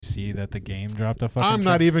see that the game dropped a fucking? I'm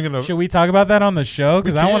not even gonna. Should we talk about that on the show?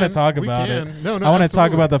 Because I want to talk about it. No, I want to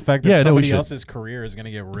talk about the fact that somebody we else's career is going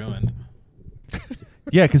to get ruined.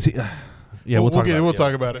 Yeah, because we'll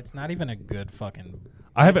talk about it. It's not even a good fucking.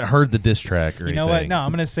 I haven't heard the diss track or anything. You know what? No,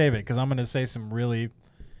 I'm going to save it because I'm going to say some really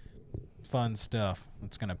fun stuff.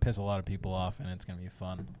 It's going to piss a lot of people off, and it's going to be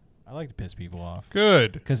fun. I like to piss people off.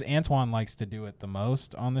 Good. Because Antoine likes to do it the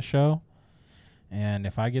most on the show. And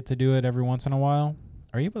if I get to do it every once in a while,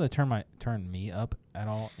 are you able to turn me up at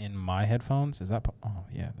all in my headphones? Is that... Oh,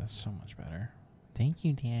 yeah, that's so much better. Thank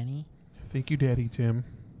you, Danny. Thank you, Daddy Tim.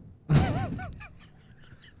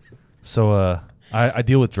 So I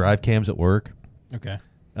deal with drive cams at work. Okay.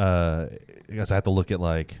 Because I have to look at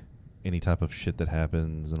like any type of shit that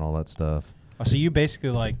happens and all that stuff. Oh, so you basically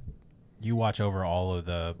like you watch over all of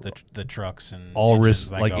the trucks and all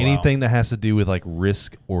risk, like anything out. that has to do with like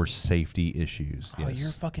risk or safety issues. Oh, yes.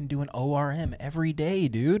 you're fucking doing ORM every day,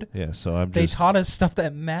 dude. Yeah. So they taught us stuff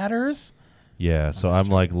that matters. Yeah. So I'm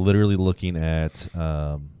like literally looking at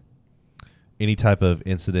any type of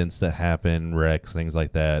incidents that happen, wrecks, things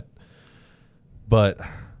like that. But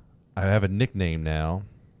I have a nickname now.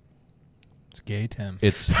 It's Gay Tim.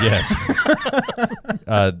 It's yes.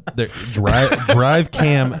 Drive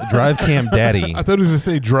cam daddy. I thought it was going to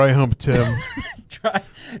say dry hump Tim.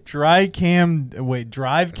 Drive cam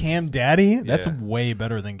daddy? That's way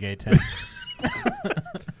better than Gay Tim.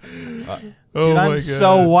 Oh dude, my I'm God.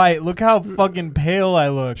 so white. Look how fucking pale I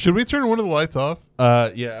look. Should we turn one of the lights off?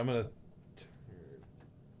 Yeah, I'm gonna.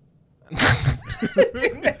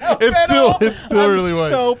 It's still really white.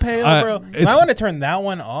 So pale, bro. Do I want to turn that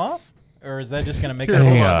one off, or is that just gonna make us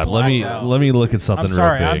Hang all on, blacked out? let me look at something. I'm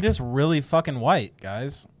sorry, real quick. I'm just really fucking white,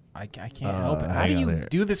 guys. I can't help it. How do you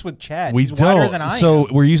do this with Chad? We He's whiter than I am. So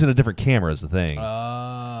we're using a different camera is the thing.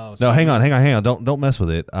 Oh. No, hang on. Don't mess with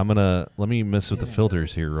it. Let me mess with the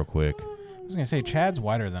filters here real quick. I was gonna say Chad's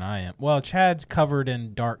whiter than I am. Well, Chad's covered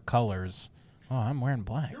in dark colors. Oh, I'm wearing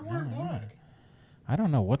black. You're wearing black. I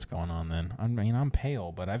don't know what's going on then. I'm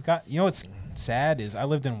pale, but I've got... You know what's sad is I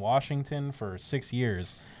lived in Washington for 6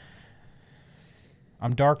 years.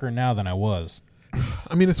 I'm darker now than I was.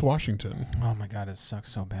 I mean, it's Washington. Oh, my God. It sucks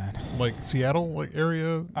so bad. Like Seattle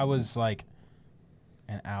area? I was like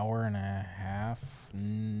an hour to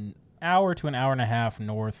an hour and a half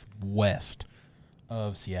northwest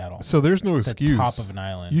of Seattle. So there's no excuse. The top of an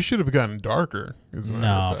island. You should have gotten darker.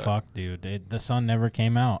 No, fuck, dude. The sun never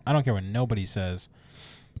came out. I don't care what nobody says.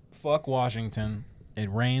 Fuck Washington. It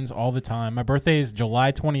rains all the time. My birthday is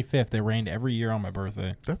July 25th. It rained every year on my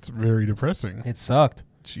birthday. That's very depressing. It sucked.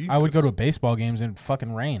 Jesus. I would go to baseball games and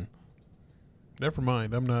fucking rain. Never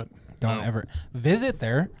mind. I'm not. Don't ever visit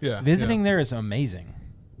there. Yeah. Visiting there is amazing.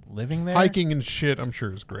 Living there. Hiking and shit, I'm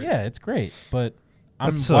sure is great. Yeah, it's great. But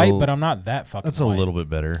I'm That's white, but I'm not that fucking That's white. a little bit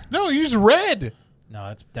better. No, use red. No,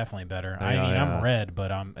 it's definitely better. Yeah, I mean, yeah. I'm red,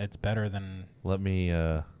 but it's better than Let me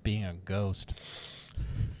being a ghost.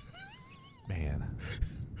 man.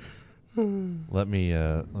 Let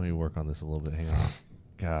me work on this a little bit. Hang on.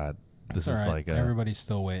 God, this It's is all right. like Everybody's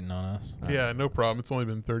still waiting on us. Yeah, no problem. It's only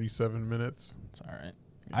been 37 minutes. It's all right.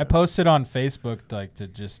 Yeah. I posted on Facebook like to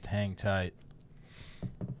just hang tight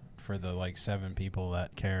for the like 7 people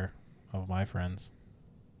that care of my friends.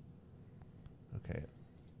 okay.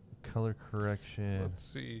 Color correction. Let's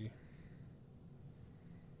see.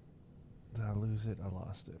 Did I lose it? I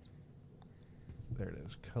lost it. There it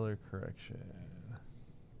is. Color correction.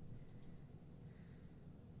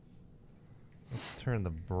 Let's turn the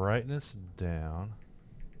brightness down.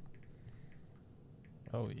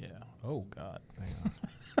 Oh yeah. Oh God. Hang on.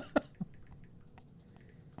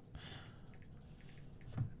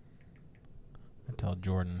 I tell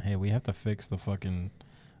Jordan, hey, we have to fix the fucking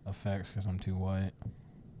effects because I'm too white.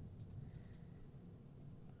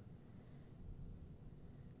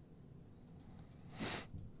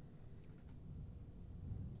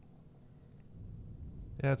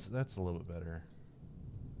 Yeah, that's a little bit better.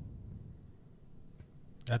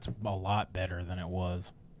 That's a lot better than it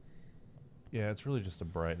was. Yeah, it's really just the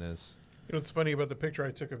brightness. You know what's funny about the picture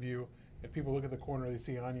I took of you? If people look at the corner, they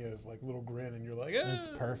see Anya's like little grin, and you're like, That's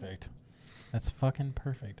perfect. That's fucking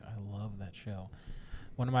perfect. I love that show.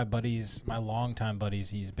 One of my buddies, my longtime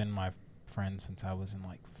buddies, he's been my friend since I was in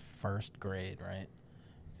like 1st grade, right?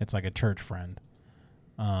 It's like a church friend.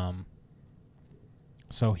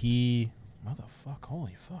 So he, motherfuck,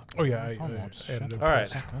 holy fuck. Oh, yeah, My phone I won't shut edited the it. All right.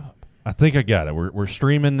 fuck up. I think I got it. We're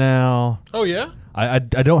streaming now. Oh yeah. I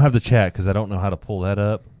don't have the chat because I don't know how to pull that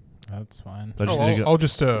up. That's fine. But I Oh, just need to go, I'll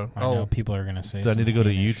just I know people are gonna say. do I need to go to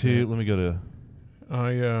some heinous YouTube? shit. Let me go to.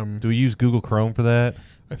 I Do we use Google Chrome for that?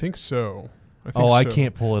 I think so. I think I so.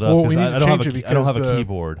 can't pull it up Well, we because need to I don't change have it I don't have because a the-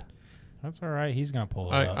 keyboard. That's all right. He's gonna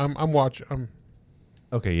pull it up. I'm watching.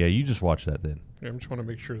 Okay, yeah, you just watch that then. I just want to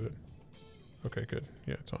make sure that. Okay, good.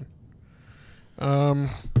 Yeah, it's on. Cool.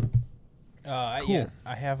 Yeah,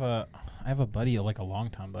 I have a buddy, like a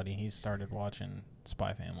longtime buddy. He started watching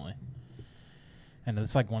Spy Family, and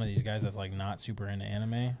it's like one of these guys that's like not super into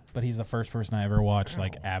anime, but he's the first person I ever watched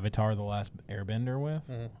like Avatar: The Last Airbender with.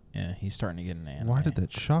 Mhm. Yeah, he's starting to get into anime. Why did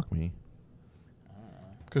that shock me?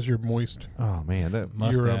 Because you're moist. Oh man, that.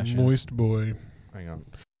 Mustaches. You're a moist boy. Hang on.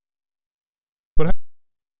 Uh,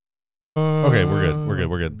 Okay, we're good. We're good.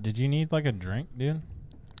 We're good. Did you need like a drink, dude?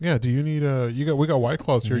 Yeah. Do you need we got White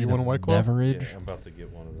Claws here. You need want a White Claw? beverage? Yeah, I'm about to get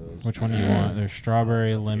one of those. Which one do you want? There's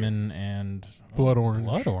strawberry, lemon, and Blood orange.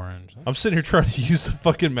 Blood orange. I'm sitting here trying to use the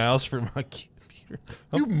fucking mouse for my computer.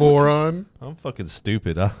 You moron. I'm fucking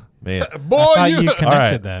stupid, man. Boy, I thought you All right,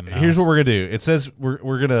 connected that. Mouse. here's what we're gonna do. It says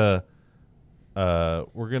we're gonna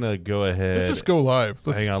go ahead. Let's just go live.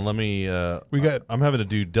 Hang on, let me. We got- I'm having to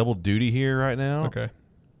do double duty here right now. Okay.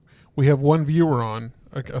 We have one viewer on,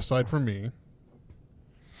 aside from me.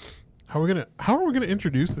 How are we gonna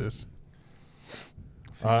introduce this?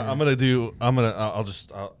 I'll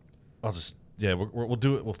just. Yeah, we'll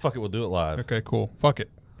do it. Well, fuck it. We'll do it live. Okay, cool. Fuck it.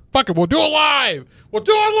 We'll do it live. We'll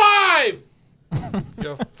do it live.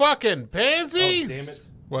 You fucking pansies. Oh, damn it.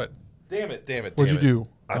 What? Damn it. What'd you do?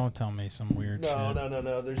 Don't tell me some weird shit.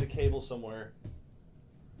 No. There's a cable somewhere.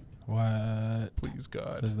 Please, What? What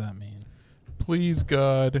God. does that mean? Please,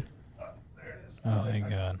 God. There it is. Oh, thank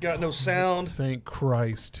God. Got no sound. Thank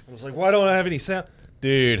Christ. I was like, why don't I have any sound,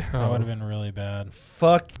 dude? That would have been really bad.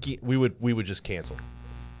 Fuck. We would just cancel.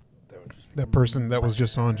 That person that was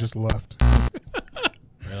just on just left.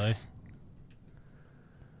 Really?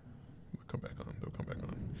 They'll come back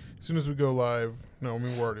on. As soon as we go live. No, I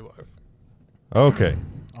mean, we're already live. Okay.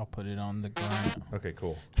 I'll put it on the ground. Okay.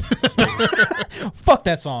 Cool. Fuck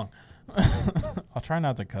that song. I'll try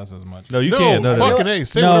not to cuss as much. No, you can't. No, fucking A.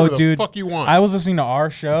 Say No, whatever dude, the fuck you want. I was listening to our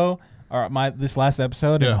show, or this last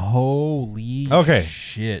episode, Yeah. and holy Okay.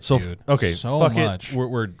 shit, So dude. okay. so fuck much. it.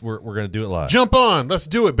 We're gonna do it live. Jump on. Let's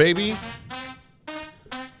do it, baby.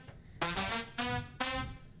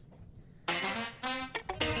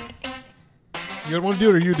 You want to do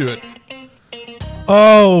it or you do it?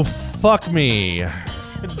 Oh fuck me.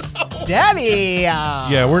 Daddy.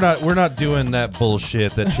 Yeah, we're not doing that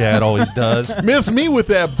bullshit that Chad always does. Miss me with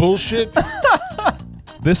that bullshit.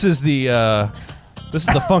 This is the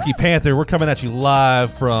Funky Panther. We're coming at you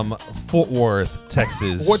live from Fort Worth,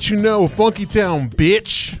 Texas. What you know, Funky Town,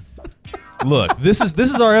 bitch. Look, this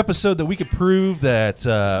is our episode that we could prove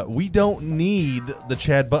that we don't need the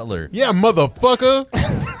Chad Butler. Yeah, motherfucker.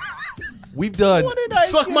 We've done.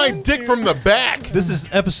 Suck my dick from the back. This is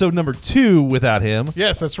episode number 2 without him,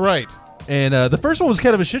 Yes, that's right. and the first one was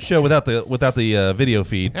kind of a shit show without the video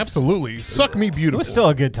feed. Absolutely. Suck me It beautiful. was still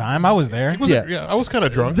a good time. I was there. Was Yeah. it? Yeah, I was kind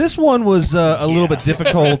of drunk. This one was a little bit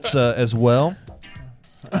difficult as well.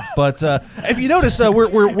 But if you notice,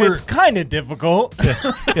 we're It's kind of difficult.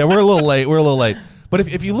 yeah, we're a little late. But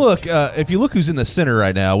if you look who's in the center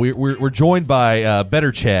right now, we're joined by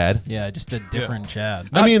Better Chad, Yeah, just a different Chad.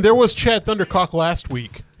 I mean, there was Chad Thundercock last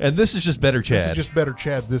week. and this is just Better Chad. This is just better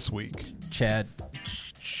Chad this week. Chad.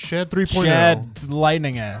 Chad 3.0. Chad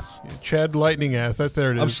lightning ass. Chad Lightning Ass. That's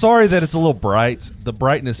there it is. I'm sorry that it's a little bright. The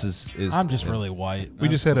brightness is. I'm just really white. We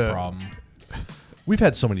just had the a- problem. We've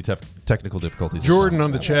had so many technical difficulties. Jordan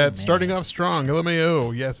on the chat, man. starting off strong.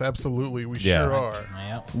 LMAO. Yes, absolutely. We Yeah. sure are.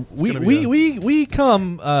 Yeah. we gonna be we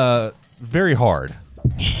come very hard.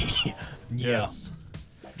 Yes.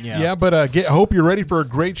 Yeah. Yeah, but I hope you're ready for a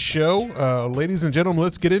great show. Ladies and gentlemen,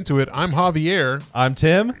 let's get into it. I'm Javier, I'm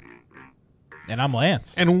Tim. And I'm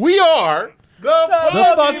Lance. and we are the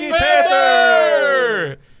Funky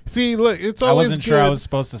Panther! See, look, it's I always wasn't good. sure I was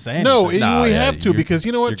supposed to say anything. No, Nah, we yeah, have to you're- because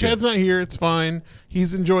you know what? you're good. Chad's not here. It's fine.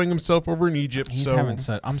 He's enjoying himself over in Egypt. He's so having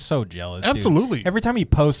I'm so jealous. dude. Absolutely. Every time he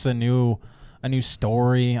posts a new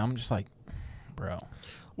story, I'm just like, bro.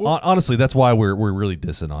 Honestly, that's why we're really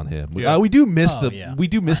dissing on him. Yeah. We do miss Oh, the yeah.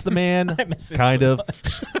 man. I miss him kind so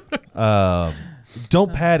of.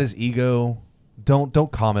 Don't pat his ego.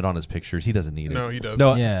 Don't comment on his pictures. He doesn't need it. No, he doesn't.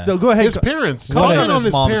 No, Yeah. no, go ahead. his parents. Comment Comment on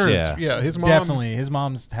his mom's- parents. yeah. Yeah, his mom. Definitely, his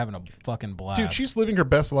mom's having a fucking blast. Dude, she's living her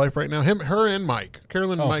best life right now. Her and Mike.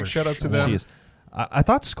 Carolyn and Oh, Mike, for shout out to sure. them. She is. I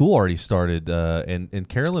thought school already started, and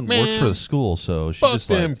Carolyn works Man, for the school, so she Fuck just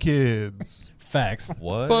them like kids. facts.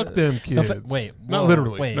 what? Fuck them No, kids. wait, Not whoa,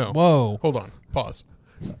 literally. Wait, no. whoa, Hold on. Pause.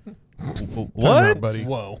 What? Time out, buddy.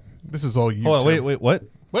 whoa. This is all you. Hold on, Tim. wait. What?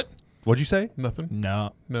 What? What'd you say? Nothing.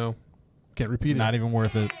 No, No. Can't repeat not it. even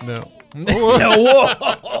worth it. No. No,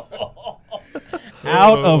 whoa.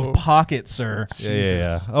 Out of pocket, sir. Yeah.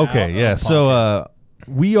 Jesus. Okay, Out yeah. of So pocket.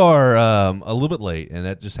 we are a little bit late, and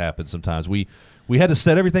that just happens sometimes. We had to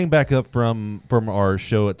set everything back up from our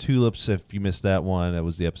show at Tulips. If you missed that one, that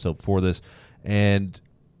was the episode before this. And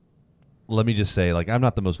let me just say, like, I'm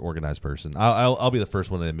not the most organized person. I'll be the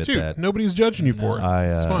first one to admit Dude, that. nobody's judging you for it.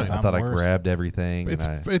 It's fine. I thought I worse. grabbed everything.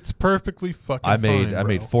 It's perfectly fucking I fine,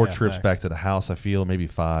 made bro. 4 Yeah, trips facts. back to the house. I feel maybe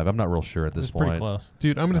 5. I'm not real sure at this It's pretty point. close.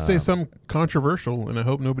 Dude, I'm going to say something controversial, and I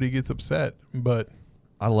hope nobody gets upset, but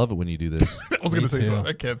I love it when you do this. I was going to say too. something.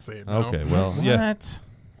 I can't say it now. Okay, well, What? yeah.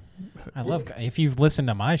 I love. If you've listened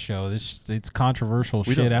to my show, it's controversial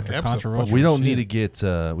We shit don't- after controversial. We don't shit. need to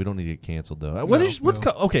get canceled though. No, What's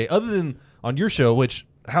no. okay? Other than on your show, which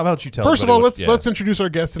how about you tell? First of everybody all, what- let's introduce our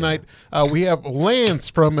guest tonight. We have Lance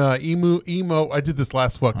from Emo. I did this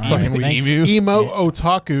last fucking right, week. thanks. Emo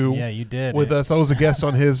Otaku. Yeah, you did with us. I was a guest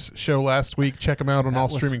on his show last week. Check him out on all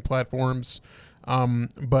was- streaming platforms.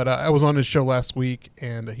 But I was on his show last week,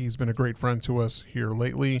 and he's been a great friend to us here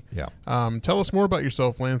lately. Yeah. Tell us more about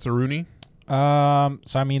yourself, Lance Aruni.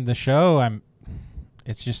 So I mean, the show,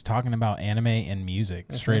 it's just talking about anime and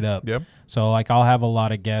music, straight up. Yep. So like, I'll have a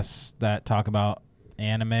lot of guests that talk about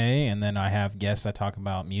anime, and then I have guests that talk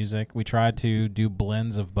about music. We try to do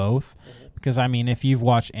blends of both, because I mean, if you've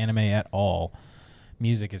watched anime at all,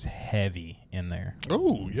 music is heavy in there.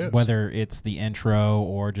 Oh, yes. Whether it's the intro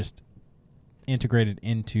or just integrated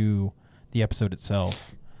into the episode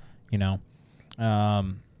itself, you know.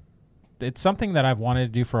 It's something that I've wanted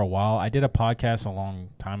to do for a while. I did a podcast a long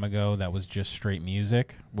time ago that was just straight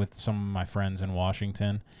music with some of my friends in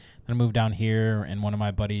Washington. Then I moved down here, and one of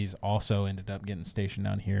my buddies also ended up getting stationed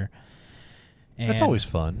down here. And That's always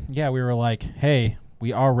fun. yeah, we were like, hey,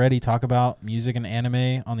 we already talk about music and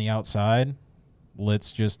anime on the outside.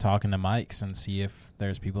 Let's just talk into mics and see if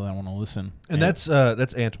there's people that want to listen. And that's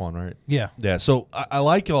Antoine, right? Yeah. Yeah. So I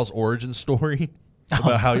like y'all's origin story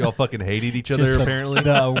about how y'all fucking hated each other. Just Apparently,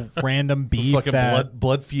 the random beef fucking that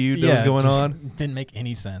blood feud that was going just on. didn't make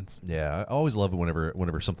any sense. Yeah, I always love it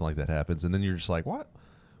whenever something like that happens, and then you're just like, what?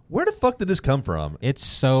 Where the fuck did this come from? It's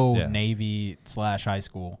so Yeah. Navy/high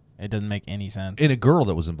school. It doesn't make any sense. And a girl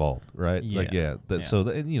that was involved, right? Yeah. Like, yeah. Yeah. So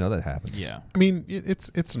that happens. yeah. I mean,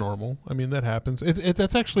 it's normal. I mean, that happens.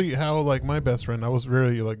 That's actually how, like, my best friend, I was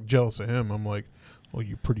really, like, jealous of him. I'm like, oh,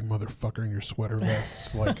 you pretty motherfucker in your sweater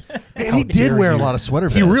vests. Like, And he did wear a lot of sweater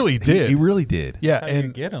vests. He really did. He really did. Yeah, That's how you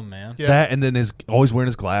and get them, man. yeah. That and then his always wearing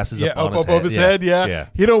his glasses yeah, up on his above head. his head. Yeah. Yeah.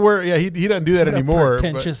 He don't wear. Yeah, he doesn't do that What a anymore. but-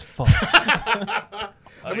 pretentious fuck.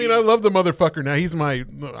 I mean, I love the motherfucker. Now he's my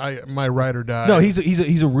ride or die. No, he's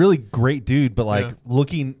a really great dude, but like Yeah.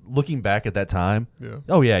 looking back at that time, Yeah.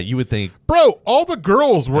 oh yeah, you would think Bro, all the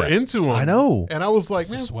girls were Yeah. into him. I know. and I was like,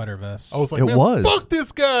 It's a man, sweater vest. I was like, It man, was. fuck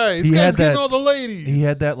this guy. This He guy's had getting that- all the ladies. he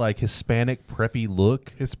had that like Hispanic preppy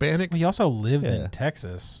look. Hispanic. He also lived Yeah. in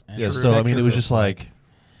Texas. And Yeah, sure, so I mean, it Texas was just is like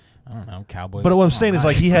I don't know, cowboy. But what I'm saying is,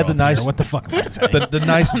 like, he had the nice- What the fuck am I saying? the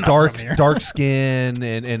nice I'm not dark from here. dark skin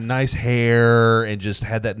and nice hair and just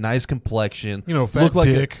had that nice complexion. You know, fat Looked like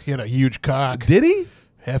dick. He had a huge cock. Did he?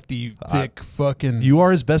 Hefty, thick, fucking. You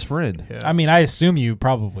are his best friend. Yeah. I mean, I assume you've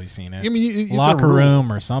probably seen it. I mean, it's a Locker rule.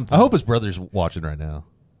 room or something. I hope his brother's watching right now.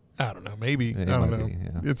 I don't know. Maybe. Yeah, I he don't might know. be,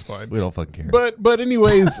 yeah. It's fine. We don't fucking care. But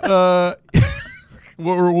anyways,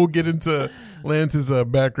 we'll get into Lance's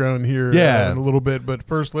background here Yeah. in a little bit. But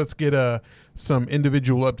first, let's get some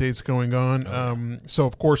individual updates going on. So,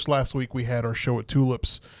 of course, last week we had our show at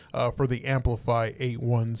Tulips for the Amplify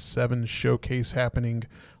 817 showcase happening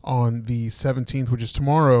on the 17th, which is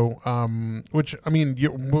tomorrow. Which, I mean,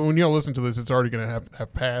 when y'all listen to this, it's already going to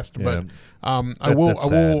have passed. Yeah. But That's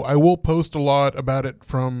sad. I will post a lot about it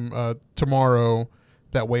from tomorrow.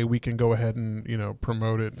 That way we can go ahead and,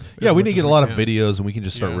 promote it. Yeah, as we much need to as get a lot of can. videos and we can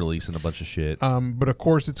just start Yeah. releasing a bunch of shit. But of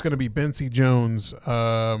course, it's going to be Bency Jones,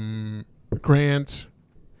 Grant,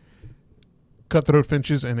 Cutthroat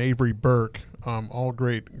Finches, and Avery Burke. All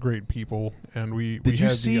great people. And we Did you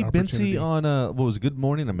had see the opportunity. Bency on what was it, Good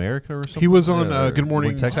Morning America or something? He was on or Good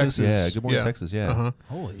Morning Texas. Yeah, Good Morning Texas. Yeah, Uh-huh.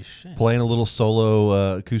 Holy shit. playing a little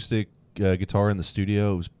solo acoustic guitar in the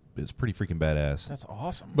studio. It's pretty freaking badass. That's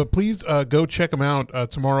awesome. But please go check them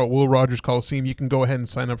out tomorrow at Will Rogers Coliseum. You can go ahead and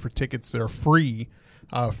sign up for tickets. They're free.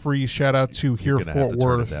 Free shout out to Here You're gonna have Fort to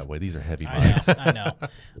turn it Worth. that way. These are heavy I know. mics. I know.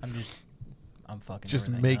 I'm fucking Just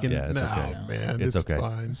everything making up. Yeah, it's okay. man. It's okay.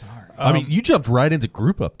 fine. Sorry. I mean, you jumped right into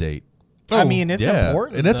group update. I mean, it's yeah,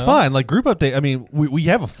 important, and that's though. fine. Like group update. I mean, we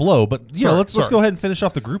have a flow, but let's Sorry. go ahead and finish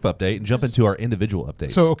off the group update and jump into our individual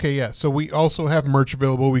updates. So okay, yeah. So we also have merch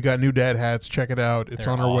available. We got new dad hats. Check it out. It's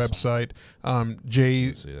They're on our awesome. website.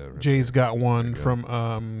 See that right Jay's got one from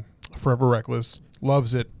Forever Reckless.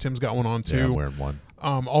 loves it. Tim's got one on too. Yeah, I'm wearing one.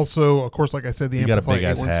 Also, of course, like I said, the You got a Amplify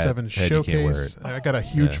big-ass 817 head. You can't wear showcase. it. I got a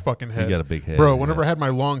huge fucking head. You got a big head. Bro, whenever I had my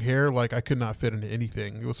long hair, like I could not fit into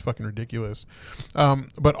anything. It was fucking ridiculous.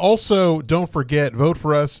 But also, don't forget, vote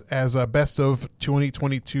for us as a best of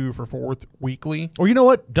 2022 for Fort Worth Weekly. Or you know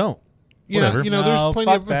what? Don't. Yeah, Whatever. No, there's plenty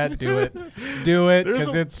fuck of that. Do it. Do it There's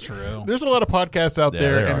because a- it's true. There's a lot of podcasts out Yeah,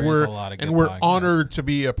 there, there and are. we're There's a lot of good we're podcasts. honored to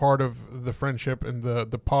be a part of the friendship and the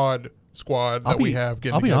pod squad that we have.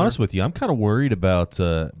 I'll be honest with you. I'm kind of worried about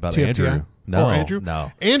TFTI? Andrew. No, Andrew?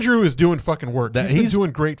 no. Andrew is doing fucking work. That- He's been he's-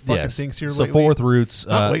 doing great fucking Yes. things here So lately. Fort Worth Roots.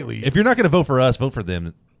 Not lately. If you're not going to vote for us, vote for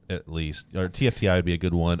them at least. Or TFTI would be a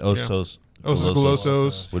good one. Osos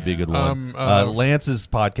Golosos. would be a good one. Lance's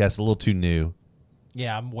podcast a little too new.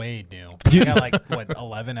 Yeah, I'm way new. You got like what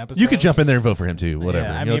 11 episodes. You could jump in there and vote for him too. Whatever.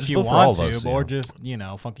 Yeah, I You mean, know, if just you vote for all want of to, us, or you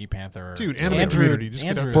know. just Funky Panther. Dude, anime community, just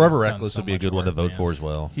get out there. Forever has done Reckless so would be a much good one to work, vote man. for as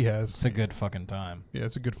well. He has. It's a good fucking time. Yeah,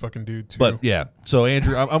 it's a good fucking dude too. But yeah, so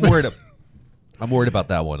Andrew, I'm worried. I'm worried about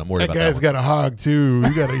that one. I'm worried that about guy's that got a hog too.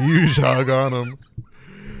 He got a huge hog on him.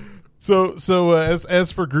 So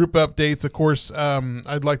as for group updates, of course,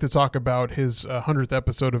 I'd like to talk about his 100th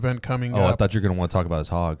episode event coming one. Oh, I up. thought you were going to want to talk about his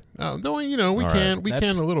hog. No, we All can right. we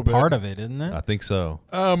That's can a little bit. part of it, isn't it? I think so.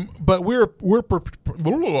 But we're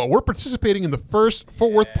participating in the first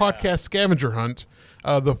Fort Worth podcast scavenger hunt.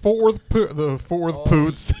 The Fort Worth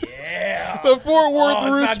Poots. Yeah. The Fort Worth Oh, it's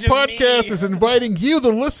Roots not just podcast me. is inviting you,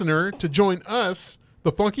 the listener, to join us,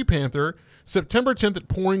 the Funky Panther, September 10th at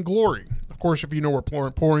Pouring Glory. Of course, if you know where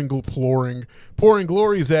Pouring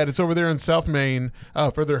Glory is at, it's over there in South Maine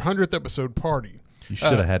for their 100th episode party. You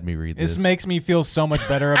should have had me read this. This makes me feel so much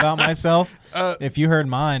better about myself. If you heard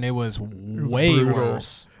mine, it was way brutal.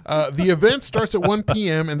 worse. The event starts at 1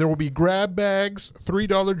 p.m. and there will be grab bags,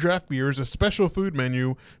 $3 draft beers, a special food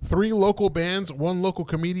menu, 3 local bands, 1 local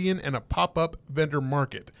comedian, and a pop-up vendor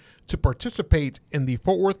market. To participate in the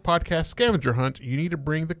Fort Worth Podcast Scavenger Hunt, you need to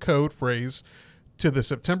bring the code phrase to the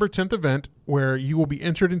September 10th event, where you will be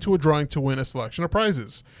entered into a drawing to win a selection of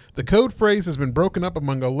prizes. The code phrase has been broken up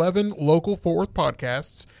among 11 local Fort Worth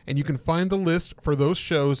podcasts, and you can find the list for those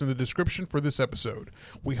shows in the description for this episode.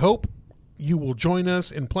 We hope you will join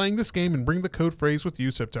us in playing this game and bring the code phrase with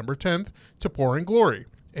you September 10th to Pouring Glory.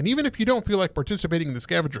 And even if you don't feel like participating in the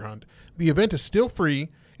scavenger hunt, the event is still free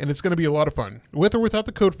and it's going to be a lot of fun. With or without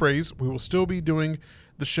the code phrase, we will still be doing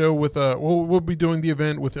the show with we'll be doing the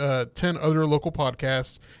event with 10 other local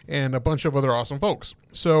podcasts and a bunch of other awesome folks.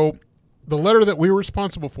 So the letter that we're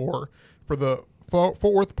responsible for the Fort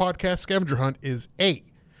Worth Podcast Scavenger Hunt is A.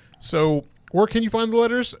 So where can you find the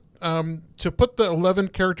letters? To put the 11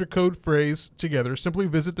 character code phrase together, simply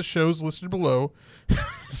visit the shows listed below.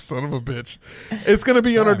 Son of a bitch. It's going to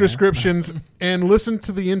be on our descriptions, and listen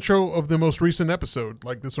to the intro of the most recent episode,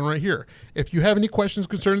 like this one right here. If you have any questions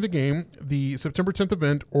concerning the game, the September 10th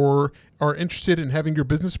event, or are interested in having your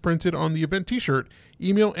business printed on the event t-shirt,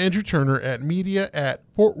 email Andrew Turner at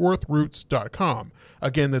media@fortworthroots.com.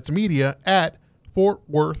 Again, that's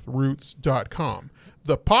media@fortworthroots.com.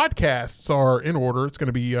 The podcasts are in order. It's going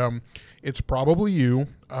to be, it's probably you,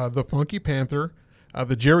 the Funky Panther,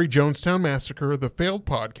 the Jerry Jonestown Massacre, the Failed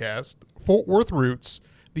Podcast, Fort Worth Roots,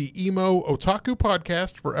 the Emo Otaku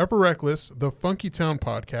Podcast, Forever Reckless, the Funky Town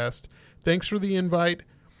Podcast. Thanks for the invite,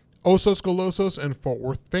 Osos Golosos, and Fort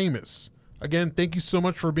Worth Famous. Again, thank you so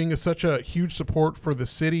much for being such a huge support for the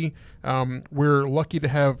city. We're lucky to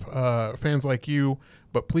have fans like you,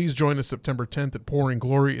 but please join us September 10th at Pouring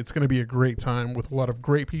Glory. It's going to be a great time with a lot of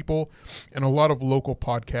great people and a lot of local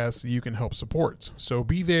podcasts that you can help support. So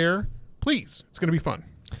be there, please. It's going to be fun.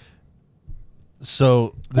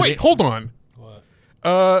 So Wait, hold on. What?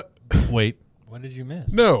 wait. What did you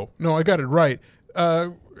miss? No, I got it right.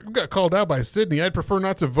 We got called out by Sydney. I'd prefer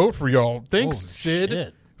not to vote for y'all. Thanks, Oh, Sid.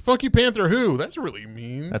 shit. Funky Panther who? That's really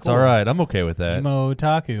mean. That's Cool. all right. I'm okay with that. Emo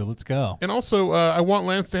Otaku. Let's go. And also, I want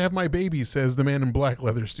Lance to have my baby, says the man in black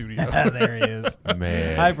leather studio. There he is.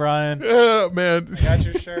 Man. Hi, Brian. Man. Got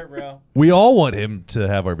your shirt, bro. We all want him to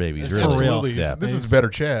have our babies. For Really. real. Absolutely. Yeah. This is better,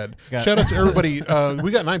 Chad. got- Shout out to everybody. We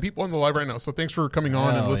got 9 people on the live right now, so thanks for coming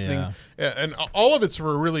on and Hell listening. yeah. And all of it's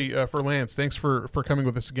for really for Lance. Thanks for coming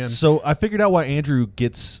with us again. So I figured out why Andrew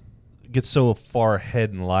gets so far ahead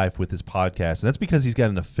in life with his podcast, and that's because he's got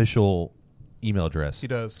an official email address. He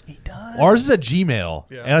does. He does. Ours is at Gmail,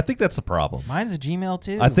 Yeah. and I think that's a problem. Mine's a Gmail,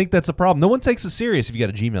 too. I think that's a problem. No one takes it serious if you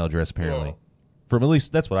got a Gmail address, apparently. Whoa. From at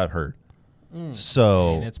least that's what I've heard.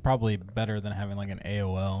 So And it's probably better than having like an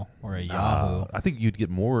AOL or a Yahoo. I think you'd get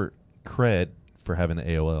more cred for having an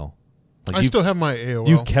AOL. Like I still have my AOL.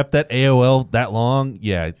 You kept that AOL that long?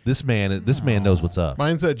 Yeah, this man knows what's up.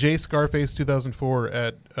 Mine's at jscarface2004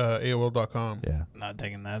 at AOL.com. Yeah. Not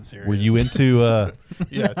taking that serious. Were you into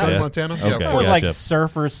Yeah, Tony Montana. Okay. Yeah, It of was course. like Gotcha.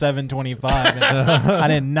 Surfer 725. and I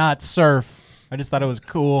did not surf. I just thought it was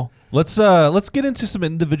cool. Let's get into some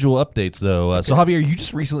individual updates though. So Javier, you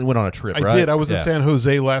just recently went on a trip, right? I did. I was in Yeah. San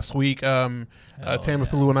Jose last week.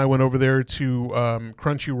 Tamiflu and I went over there to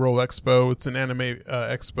Crunchyroll Expo. It's an anime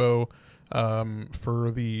expo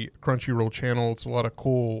for the Crunchyroll channel. It's a lot of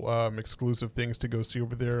cool exclusive things to go see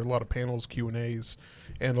over there. A lot of panels, Q&As,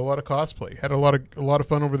 and a lot of cosplay. Had a lot of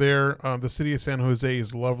fun over there. The city of San Jose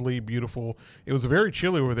is lovely, beautiful. It was very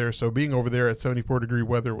chilly over there, so being over there at 74-degree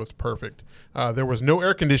weather was perfect. There was no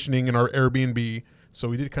air conditioning in our Airbnb, so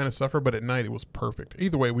we did kind of suffer, but at night it was perfect.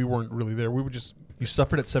 Either way, we weren't really there. We would just... You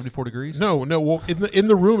suffered at 74 degrees? No. Well, in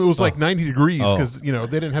the room, it was like 90 degrees because, they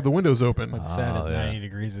didn't have the windows open. What's sad is yeah. 90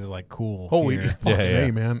 degrees is like cool. Holy here. fucking Yeah, yeah.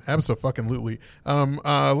 A, man. Abso-fucking-lutely.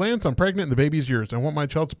 Lance, I'm pregnant and the baby's yours. I want my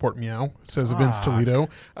child support, meow, says Vince Fuck. Toledo.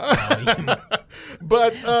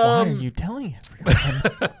 But Why are you telling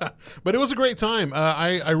everyone? but it was a great time.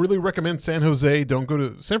 I really recommend San Jose. Don't go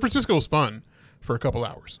to... San Francisco was fun for a couple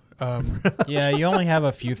hours. Yeah, you only have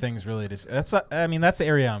a few things really to. That's the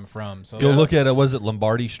area I'm from. So Go look at was it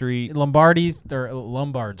Lombardi Street? Lombard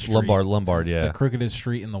Street. Lombard, It's yeah. the crookedest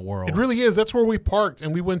street in the world. It really is. That's where we parked,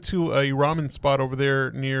 and we went to a ramen spot over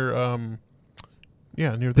there near...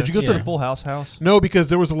 near Did you go to Yeah. the Full House house? No, because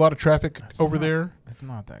there was a lot of traffic over there. It's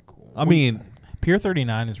not that cool. I mean, Pier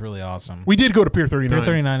 39 is really awesome. We did go to Pier 39. Pier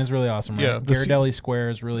 39 is really awesome. Right? Yeah, the Ghirardelli Square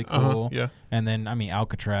is really cool. Yeah. And then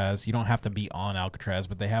Alcatraz. You don't have to be on Alcatraz,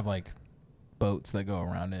 but they have like boats that go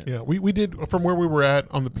around it. Yeah, we did from where we were at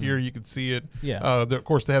on the pier. You could see it. Yeah. Of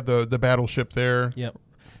course, they have the battleship there. Yep.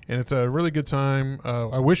 And it's a really good time.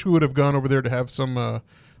 I wish we would have gone over there to have some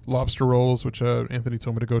lobster rolls, which Anthony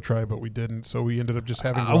told me to go try, but we didn't. So we ended up just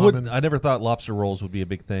having ramen. I never thought lobster rolls would be a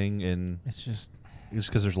big thing, and It's just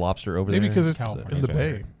because there's lobster over Maybe there. because it's California. in the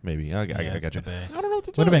Okay. bay. Maybe I it's got the you. bay. I don't know what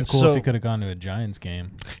to Would have been cool So- if we could have gone to a Giants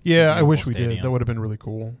game. Yeah, I Beautiful wish we did. stadium. That would have been really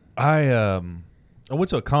cool. I went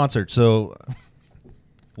to a concert. So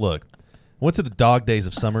look, I went to the Dog Days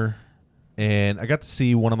of Summer, and I got to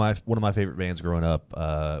see one of my favorite bands growing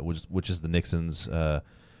up, which is the Nixons.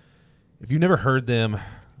 If you've never heard them,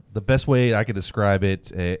 the best way I could describe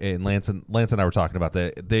it, and Lance and I were talking about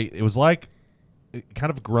that. It was like kind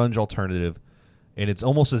of grunge alternative, and it's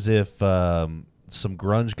almost as if some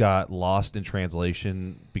grunge got lost in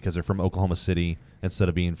translation because they're from Oklahoma City instead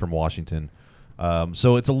of being from Washington.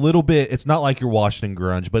 So it's a little bit. It's not like your Washington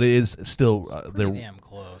grunge, but it is still. Pretty damn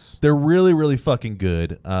close. They're really, really fucking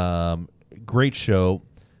good. Great show.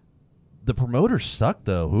 The promoters sucked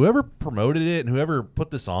though. Whoever promoted it and whoever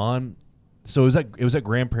put this on. So it was at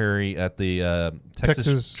Grand Prairie at the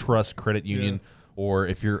Texas Trust Credit Union, or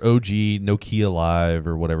if you're OG Nokia Live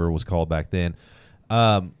or whatever it was called back then.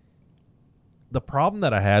 The problem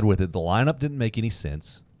that I had with it, the lineup didn't make any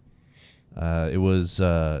sense. It was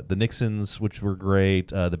the Nixons, which were great.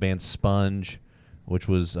 The band Sponge, which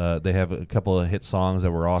was they have a couple of hit songs that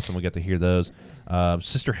were awesome. We got to hear those.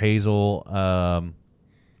 Sister Hazel,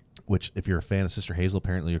 which if you're a fan of Sister Hazel,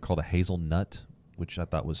 apparently you're called a hazelnut, which I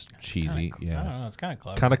thought was cheesy. I don't know. It's kind of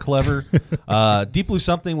clever. Kind of clever. Deep Blue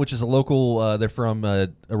Something, which is a local. They're from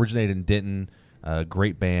originated in Denton.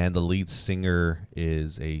 Great band. The lead singer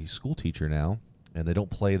is a school teacher now, and they don't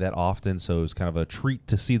play that often, so it's kind of a treat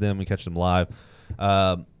to see them and catch them live.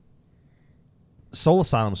 Soul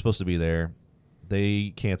Asylum was supposed to be there.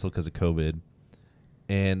 They canceled because of COVID,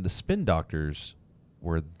 and the Spin Doctors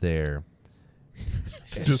were there.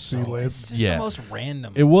 Just see Lance. It's just Yeah. the most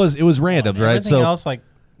random. It was random, right? Everything else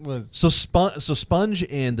was. So Sponge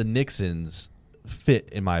and the Nixons fit,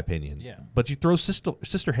 in my opinion. Yeah. But you throw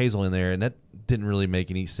Sister Hazel in there, and that didn't really make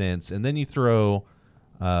any sense. And then you throw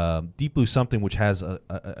Deep Blue Something, which has a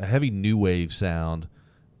heavy new wave sound,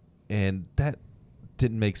 and that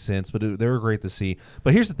didn't make sense. But they were great to see.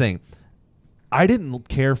 But here's the thing: I didn't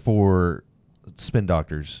care for Spin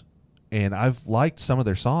Doctors, and I've liked some of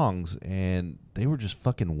their songs, and they were just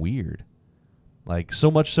fucking weird. Like, so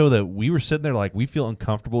much so that we were sitting there like we feel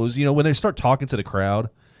uncomfortable. It was, when they start talking to the crowd,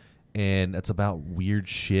 and it's about weird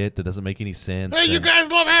shit that doesn't make any sense. Hey, you and- guys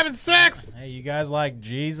love having sex. Hey, you guys like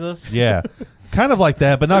Jesus? Yeah, kind of like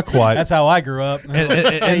that, but not quite. That's how I grew up.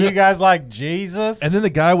 Hey, you guys like Jesus? And then the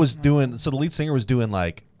guy was doing, so the lead singer was doing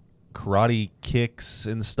like karate kicks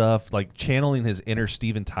and stuff, like channeling his inner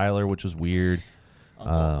Steven Tyler, which was weird.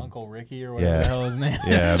 Uncle Ricky or whatever the hell his name is.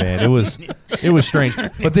 Yeah, man, it was strange.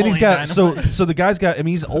 But then he's got so the guy's got. I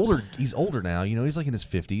mean, he's older. He's older now. You know, he's like in his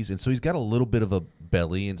 50s, and so he's got a little bit of a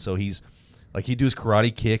belly, and so he's like he'd do his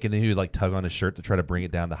karate kick, and then he would like tug on his shirt to try to bring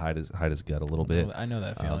it down to hide his gut a little bit. I know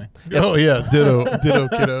that feeling. Oh yeah, ditto,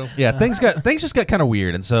 kiddo. Yeah, things just got kind of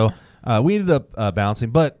weird, and so we ended up bouncing,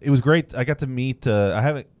 but it was great. I got to meet.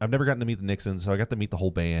 I've never gotten to meet the Nixons, so I got to meet the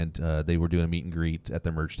whole band. They were doing a meet and greet at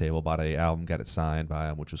their merch table. Bought an album, got it signed by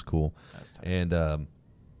them, which was cool. That's tight. And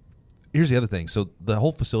here's the other thing: so the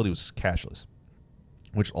whole facility was cashless,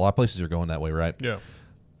 which a lot of places are going that way, right? Yeah.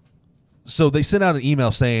 So they sent out an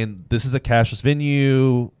email saying this is a cashless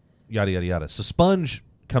venue, yada yada yada. So Sponge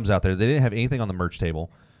comes out there. They didn't have anything on the merch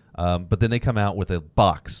table, but then they come out with a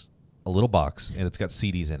little box, and it's got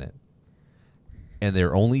CDs in it. And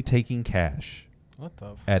they're only taking cash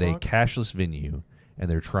at a cashless venue, and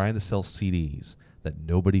they're trying to sell CDs that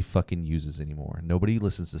nobody fucking uses anymore. Nobody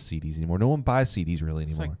listens to CDs anymore. No one buys CDs really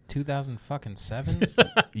anymore. It's like 2007.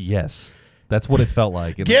 Yes. That's what it felt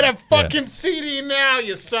like. Get a fucking CD now,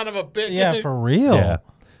 you son of a bitch. Yeah, for real. Yeah.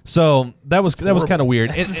 So that was kind of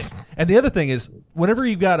weird. And the other thing is, whenever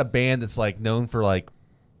you've got a band that's like known for like,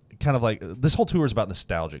 kind of like this whole tour is about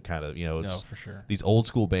nostalgic kind of, it's for sure. These old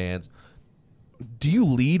school bands. Do you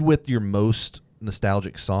lead with your most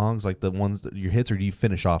nostalgic songs, like the ones that your hits, or do you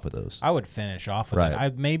finish off with those? I would finish off with it. I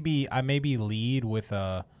maybe lead with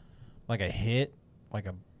a hit,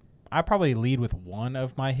 I probably lead with one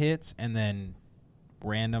of my hits and then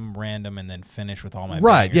random, and then finish with all my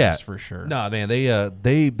bangers, yeah, for sure. No, man,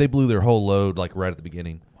 they blew their whole load like right at the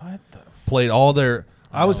beginning. What the? Played all their.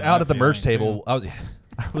 I was out at the merch table. I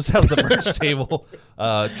was out at the merch table,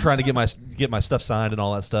 trying to get my stuff signed and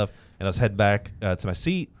all that stuff, and I was heading back to my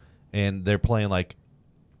seat, and they're playing like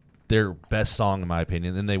their best song in my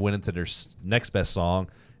opinion. Then they went into their next best song,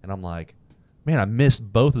 and I'm like, man, I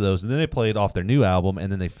missed both of those. And then they played off their new album,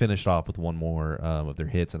 and then they finished off with one more of their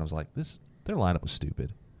hits, and I was like, their lineup was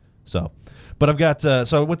stupid. So, but I've got so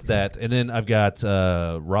I went to that, and then I've got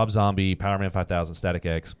Rob Zombie, Powerman 5000, Static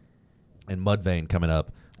X, and Mudvayne coming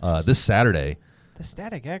up this Saturday. The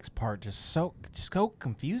Static X part just so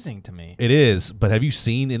confusing to me. It is, but have you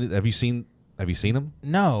seen it? Have you seen them?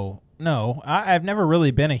 No. I've never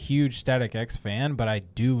really been a huge Static X fan, but I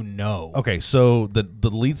do know. Okay, so the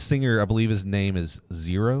lead singer, I believe his name is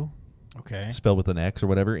Zero. Okay. Spelled with an X or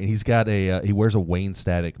whatever, and he's got he wears a Wayne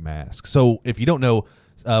Static mask. So if you don't know,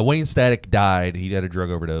 Wayne Static died. He had a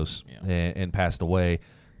drug overdose and passed away,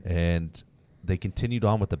 and they continued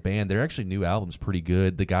on with the band. Their actually new album's pretty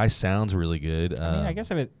good. The guy sounds really good. I mean, I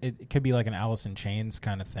guess if it could be like an Alice in Chains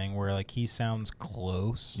kind of thing where like he sounds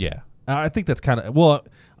close. Yeah. I think that's kind of, well,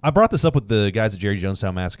 I brought this up with the guys at Jerry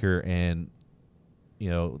Jonestown Massacre, and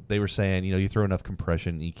they were saying, you throw enough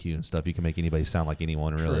compression, EQ and stuff, you can make anybody sound like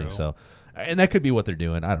anyone, really. True. So, and that could be what they're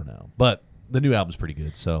doing. I don't know, but the new album's pretty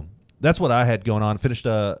good. So that's what I had going on. Finished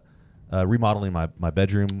remodeling my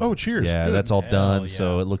bedroom. Oh, cheers! Yeah, good. That's all done. Yeah.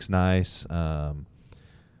 So it looks nice.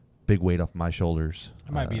 Big weight off my shoulders.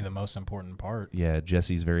 That might be the most important part. Yeah,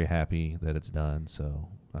 Jesse's very happy that it's done. So.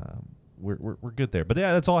 We're good there, but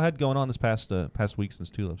yeah, that's all I had going on this past week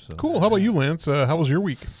since Tulips. So. Cool. How about you, Lance? How was your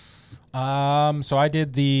week? So I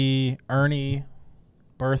did the Ernie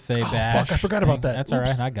birthday bash. Fuck, I forgot about that. That's all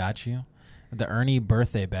right. I got you. The Ernie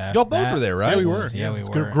birthday bash. Y'all both were there, right? Yeah, we were. Yeah, we it's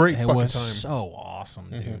were. Great it fucking was time. so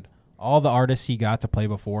awesome, dude. All the artists he got to play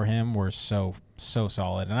before him were so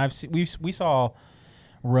solid, and we saw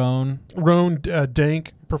Roan,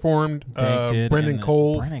 Dank performed. Dank did, Brendan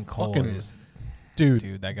Cole. Brendan Cole fucking, is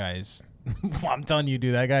dude. That guy is. I'm telling you,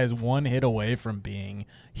 dude, that guy is one hit away from being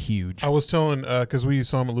huge. I was telling because we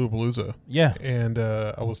saw him at Lollapalooza. Yeah, and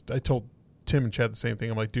I told Tim and Chad the same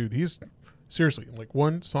thing. I'm like, dude, he's seriously like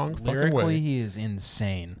one song lyrically, fucking way. he is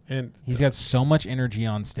insane, and he's got so much energy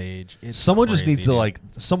on stage. It's someone crazy, just needs dude. to like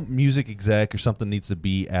some music exec or something needs to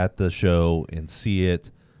be at the show and see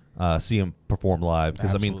it. See him perform live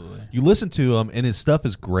because I mean, you listen to him and his stuff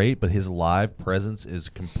is great, but his live presence is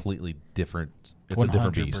completely different. It's 100%. A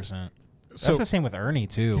different beast. That's the same with Ernie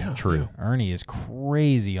too. Yeah, true. Ernie is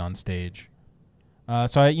crazy on stage.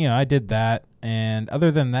 So I did that, and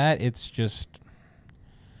other than that, it's just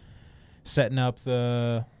setting up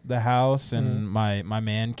the house and my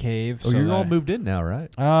man cave. Oh, so you're all moved in now, right?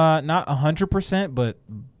 Not 100%, but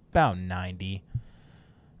about 90.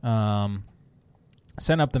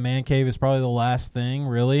 Setting up the man cave is probably the last thing,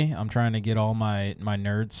 really. I'm trying to get all my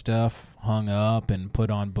nerd stuff hung up and put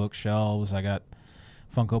on bookshelves. I got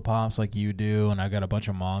Funko Pops like you do, and I got a bunch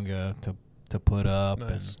of manga to put up.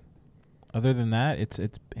 Nice. And other than that,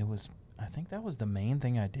 it was. I think that was the main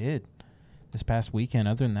thing I did this past weekend.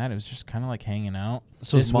 Other than that, it was just kind of like hanging out.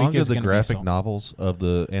 So this is week manga is the gonna be graphic novels of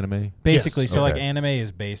the anime? Basically, Yes. so like Okay. anime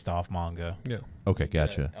is based off manga. Yeah. Okay,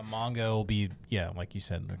 gotcha. A manga will be, like you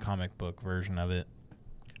said, the comic book version of it.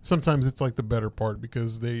 Sometimes it's like the better part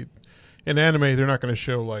because in anime they're not going to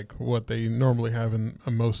show like what they normally have in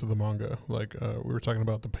most of the manga. Like we were talking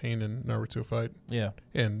about the Pain and Naruto fight, Yeah.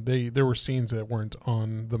 and there were scenes that weren't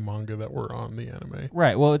on the manga that were on the anime.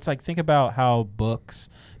 Right. Well, it's like, think about how books,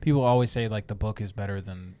 people always say like the book is better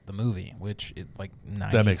than the movie, which like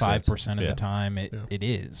 95% of the time it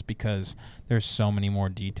is, because there's so many more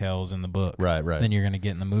details in the book Right. than you're going to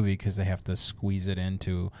get in the movie, because they have to squeeze it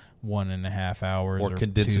into 1.5 hours Or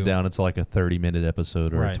condense it down into like a 30-minute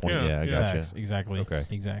episode or Right. a 20. Yeah, Yeah, I yeah. gotcha. Facts. Exactly. Okay.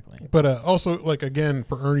 Exactly. But also, like again,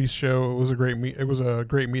 for Ernie's show, it was a great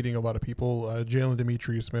meeting. A lot of people. Jalen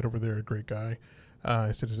Demetrius met over there, a great guy.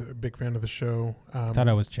 I said he's a big fan of the show. I thought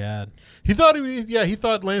I was Chad. He thought he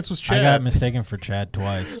thought Lance was Chad. I got mistaken for Chad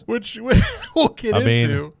twice. Which we'll get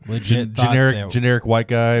into. Legit thought Generic white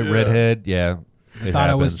guy, redhead. Yeah. It thought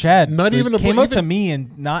I was happens. Chad. Not It even a- came up to even- me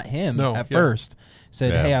and not him at yeah. first.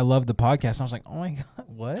 Said, Yeah. "Hey, I love the podcast." I was like, "Oh my god,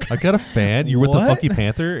 what?" I got a fan. You're with the What? Funky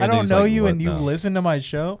Panther. I And don't he's know like, you, what? and you No. listen to my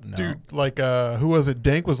show, no. Dude, like who was it?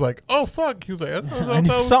 Dank was like, "Oh fuck," he was like, I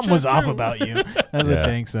knew something was Chad off too." about you. That's Yeah. what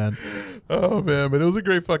Dank said. Oh man, but it was a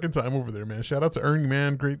great fucking time over there, man. Shout out to Ernie,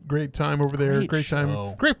 man. Great time over there. Great Great time.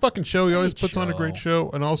 show. Great fucking show. He always Great puts on a great show.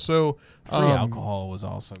 show, and also Free alcohol was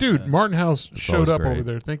also Dude, good. Martin House showed always up great. over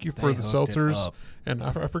there. Thank you for They the hooked it seltzers, up. and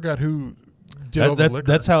I forgot who did all the liquor.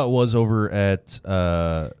 That's how it was over at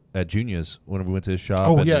Junior's when we went to his shop.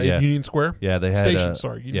 Oh and, yeah, in Union Square. Yeah, they had Station.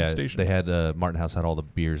 Sorry, Union Station. They had Martin House had all the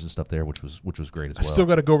beers and stuff there, which was great as I well. still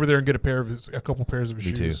got to go over there and get a couple pairs of his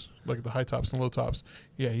Me shoes, like the high tops and low tops.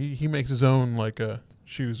 Yeah, he makes his own like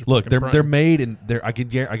shoes. Look, fucking they're prime. made in I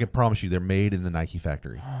can promise you they're made in the Nike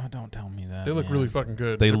factory. Oh, don't tell me that. They look man. really fucking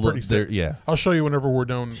good. They They're look pretty sick. yeah. I'll show you whenever we're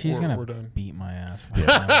done. She's we're gonna done. beat my ass. If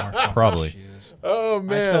I have more fucking Probably. Shoes. Oh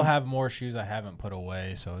man, I still have more shoes I haven't put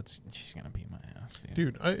away, so she's gonna beat my ass,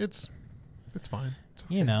 dude. It's fine. It's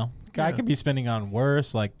okay. You know, I Yeah. could be spending on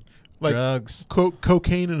worse, like drugs.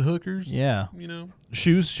 Cocaine and hookers. Yeah. You know.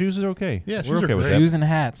 Shoes are okay. Yeah, we're shoes are okay with great. that. Shoes and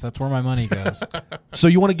hats. That's where my money goes. So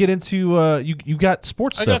you want to get into you got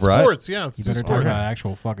sports I stuff, got right? sports. Yeah, let's You do better talk sports. about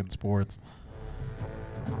actual fucking sports.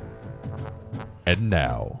 And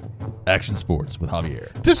now, Action Sports with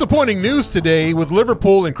Javier. Disappointing news today with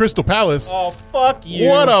Liverpool and Crystal Palace. Oh, fuck you.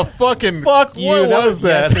 What a fucking Fuck you. What that was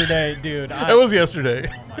that? yesterday, dude. That was yesterday.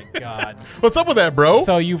 Oh, my God. What's up with that, bro?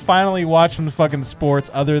 So you finally watch some fucking sports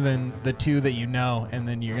other than the two that you know, and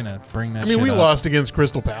then you're going to bring that I mean, shit we up. lost against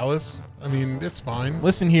Crystal Palace. I mean, it's fine.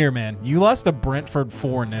 Listen here, man. You lost to Brentford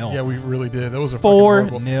 4-0. Yeah, we really did. That was a 4-0, fucking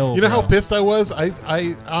horrible. You know how bro. pissed I was?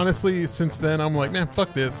 I honestly, since then, I'm like, man,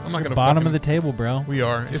 fuck this. I'm not gonna. Bottom fucking, of the table, bro. We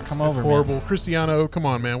are. Just It's come over, horrible. Cristiano, come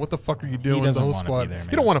on, man. What the fuck are you doing? doesn't the whole wanna squad. be there, You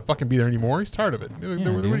man. don't want to fucking be there anymore. He's tired of it. What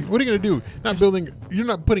are you gonna do? Not building. You're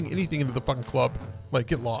not putting anything into the fucking club. Like,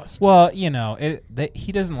 get lost. Well, you know,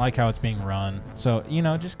 he doesn't like how it's being run. So, you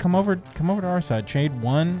know, just come over to our side. Trade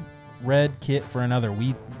one red kit for another.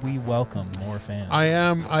 We welcome more fans.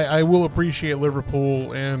 I will appreciate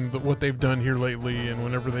Liverpool and what they've done here lately. And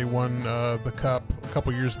whenever they won the cup a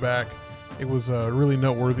couple years back, it was really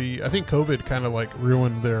noteworthy. I think COVID kind of like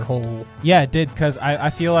ruined their whole. Yeah, it did, because I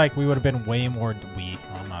feel like we would have been way more.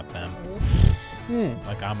 I'm not them.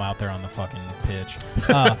 Like, I'm out there on the fucking pitch.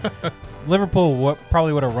 Liverpool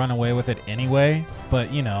probably would have run away with it anyway,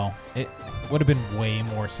 but, you know, it would have been way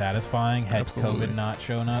more satisfying had Absolutely. COVID not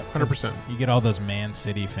shown up. 'Cause 100%. You get all those Man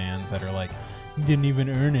City fans that are like, you didn't even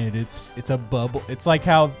earn it. It's a bubble. It's like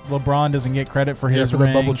how LeBron doesn't get credit for his for the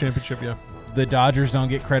ring. bubble championship. Yeah. The Dodgers don't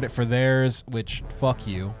get credit for theirs, which, fuck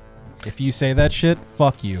you. If you say that shit,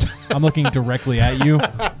 fuck you. I'm looking directly at you.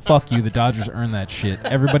 Fuck you. The Dodgers earned that shit.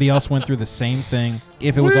 Everybody else went through the same thing.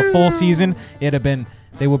 If it was a full season, it'd have been.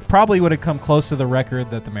 They would have come close to the record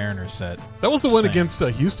that the Mariners set. That was the one Same. against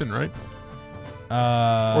Houston, right?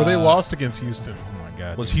 Or Or they lost against Houston. Oh my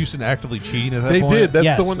god. Was Houston actively cheating at that They point? did. That's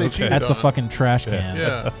Yes. the one they Okay. cheated That's the on. fucking trash can.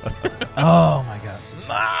 Yeah. Oh my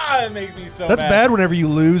god. It makes me so That's bad whenever you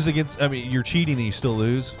lose against. I mean, you're cheating and you still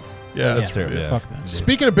lose. Yeah, That's that's terrible. true. Yeah. Fuck them. dude.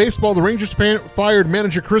 Speaking of baseball, the Rangers fired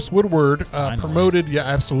manager Chris Woodward, Finally. promoted. Yeah,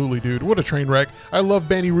 absolutely, dude. What a train wreck. I love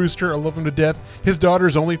Benny Rooster. I love him to death. His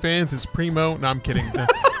daughter's OnlyFans is primo. No, I'm kidding.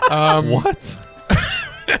 What?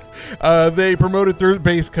 They promoted third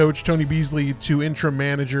base coach Tony Beasley to interim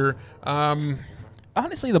manager.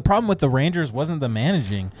 Honestly, the problem with the Rangers wasn't the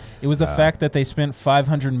managing. It was the fact that they spent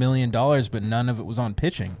 $500 million, but none of it was on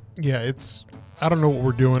pitching. Yeah, I don't know what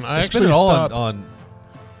we're doing. I They spent actually it all stopped. on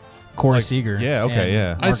Corey Seager. Yeah, okay, and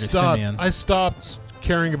yeah. Marcus Simeon. I stopped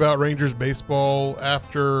caring about Rangers baseball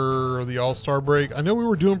after the All-Star break. I know we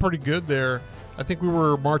were doing pretty good there. I think we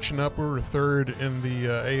were marching up. We were third in the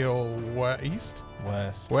AL East.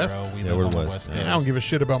 West. West? Bro. We Yeah, live we're on the West. West Yeah. Coast. I don't give a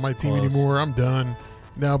shit about my team Close. anymore. I'm done.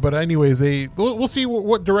 No, but anyways, we'll see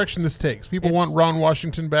what direction this takes. People want Ron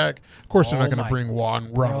Washington back. Of course, they're not going to bring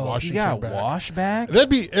Ron Washington You got back. Wash back? That'd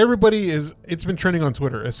be it's been trending on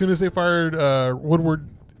Twitter. As soon as they fired Woodward,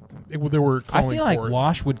 they were I calling feel like for it.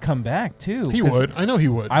 Wash would come back too. He 'cause would. I know he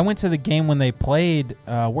would. I went to the game when they played.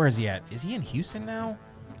 Where is he at? Is he in Houston now?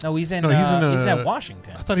 No, he's in. No, he's at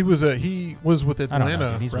Washington. I thought he was with I Atlanta. don't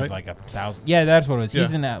know. Dude. He's right? with like 1,000. Yeah, that's what it was. Yeah.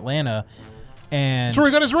 He's in Atlanta, and That's where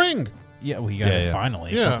he got his ring. yeah, well, he got it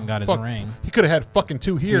finally. Yeah, Fucking got his ring. He could have had fucking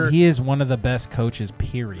 2 here. Dude, he is one of the best coaches.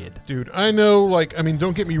 Period. Dude, I know.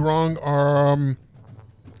 Don't get me wrong.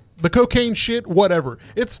 The cocaine shit, whatever.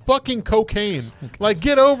 It's fucking cocaine. Like,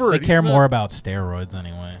 get over They it. care He's more not- about steroids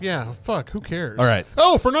anyway. Yeah, fuck. Who cares? All right.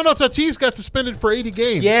 Oh, Fernando Tatis got suspended for 80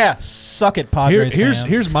 games. Yeah, suck it, Padres fans.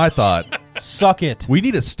 Here's my thought. Suck it. We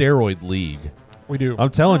need a steroid league. We do.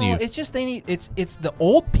 I'm telling No, you. it's just they need. It's the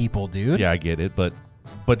old people, dude. Yeah, I get it, but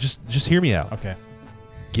just hear me out. Okay.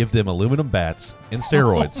 Give them aluminum bats and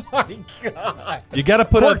steroids. My God. You got to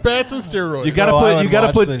put Cork up. bats and steroids. You got to Oh, I put. would You got to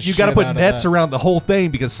watch put. the You got to shit put out of nets that. around the whole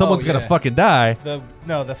thing because someone's gonna yeah. fucking die.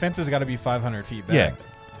 The fence has got to be 500 feet back. Yeah,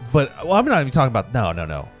 but I'm not even talking about.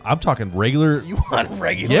 No. I'm talking regular. You want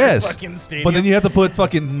regular Yes, fucking stadium? but then you have to put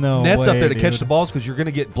fucking No nets up way, there to catch dude. the balls because you're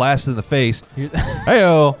gonna get blasted in the face. You-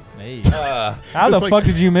 Heyo. Hey. How the It's like- fuck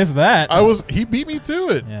did you miss that? He beat me to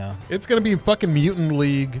it. Yeah. It's gonna be fucking Mutant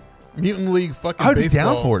League fucking I would be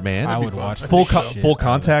baseball. down for it, man. I That'd would be fun. watch That'd full be fun. shit full out of it.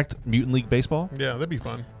 contact Mutant League baseball. Yeah, that'd be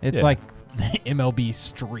fun. It's Yeah. like MLB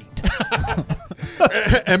Street.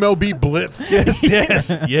 MLB Blitz.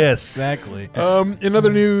 Yes. Exactly. In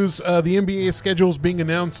other news, the NBA schedule is being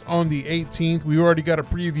announced on the 18th. We already got a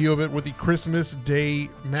preview of it with the Christmas Day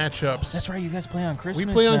matchups. That's right. You guys play on Christmas.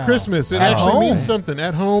 We play on now. Christmas. It At actually home. means something.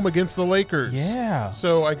 At home against the Lakers. Yeah.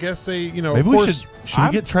 So I guess Maybe of we course,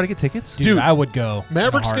 should we try to get tickets? Dude, I would go. in a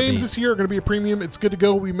Mavericks heartbeat. games this year are going to be a premium. It's good to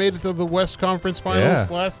go. We made it to the West Conference Finals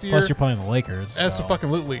Yeah. last year. Plus, you're playing the Lakers. That's so. fucking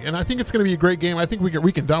literally, and I think it's going to be a great game. I think we're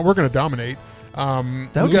going to dominate. That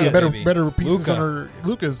We would got be a- better baby. pieces Luka. on our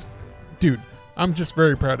Luka's. Dude, I'm just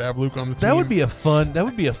very proud to have Luka on the team. That would be a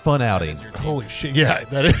fun outing. holy shit. Yeah,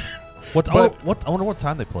 that is. What? But- I wonder what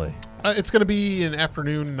time they play. It's going to be an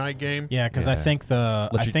afternoon night game. Yeah, because Yeah. I think the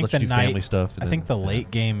Let you do night family stuff. I think the late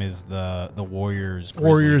game is the Warriors. Grizzly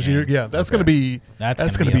Warriors, game. yeah, that's Okay. going to be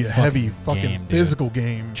That's going to be a heavy fucking game, dude. physical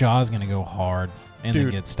game. Jaw's gonna go hard and Dude.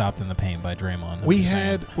 then get stopped in the paint by Draymond. I'm We just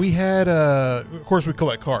saying. had of course we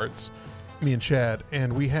collect cards, me and Chad,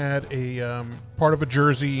 and we had a part of a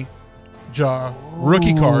jersey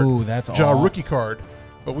rookie card. Ooh, that's Ja all. rookie card,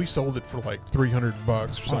 but we sold it for like $300 or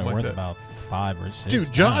Probably something like worth that. about 5 or 6.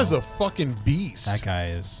 Dude, Ja now. is a fucking beast. that guy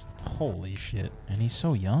is holy shit, and he's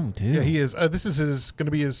so young too. Yeah, he is. This is going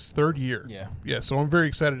to be his 3rd year. Yeah. So I'm very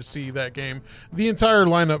excited to see that game. The entire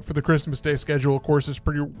lineup for the Christmas Day schedule, of course, is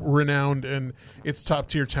pretty renowned, and it's top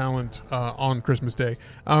tier talent on Christmas Day.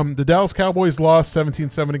 The Dallas Cowboys lost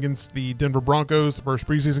 17-7 against the Denver Broncos, the first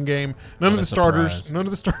preseason game. None What of a the starters, surprise. none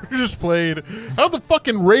of the starters played. How'd the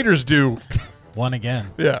fucking Raiders do? Won again,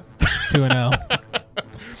 Yeah. 2-0.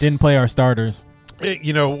 Didn't play our starters.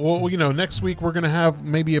 Next week we're going to have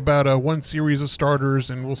maybe about one series of starters,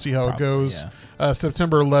 and we'll see how Probably, it goes.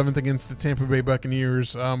 September 11th against the Tampa Bay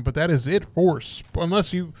Buccaneers. But that is it for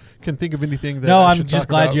unless you can think of anything that No, I I'm should just talk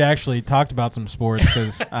glad about. you actually talked about some sports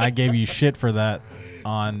because I gave you shit for that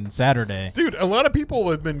on Saturday. Dude, a lot of people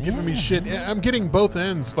have been giving me shit. I'm getting both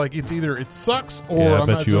ends. Like, it's either it sucks or Yeah, I I'm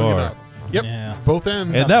bet not you doing are. enough. Yep, Yeah. both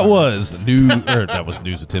ends. And that was that was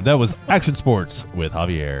news with Tim. That was Action Sports with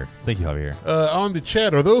Javier. Thank you, Javier. On the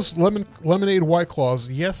chat, are those lemonade White Claws?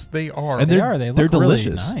 Yes, they are. And They they're- are. They look they're really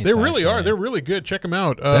delicious. nice. they really are. actually. They're really good. Check them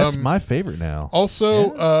out. That's my favorite now.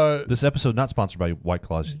 Also, This episode not sponsored by White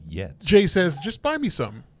Claws yet. Jay says, just buy me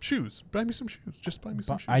some shoes. Buy me some shoes. Just buy me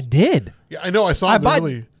some shoes. I did. Yeah, I know. I saw I them. They're bought-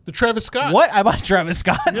 really the Travis Scott. What? I bought Travis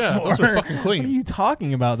Scott's. Yeah, those are fucking clean. What are you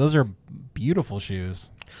talking about? Those are beautiful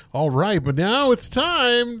shoes. All right, but now it's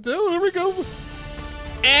time. Oh, there we go.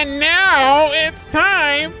 And now it's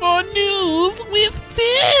time for news with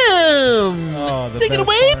Tim. Oh, Take it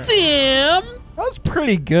away, Tim. That was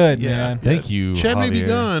pretty good, Yeah. man. Thank you, Chad may be Javier.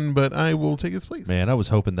 gone, but I will take his place. Man, I was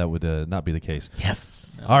hoping that would not be the case.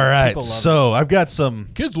 Yes. All right, People love so I've got some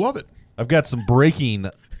Kids love it.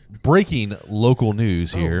 breaking local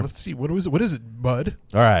news Oh, here. let's see. What is it? What is it, bud?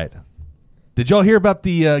 All right, did y'all hear about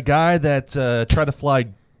the guy that tried to fly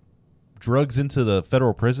drugs into the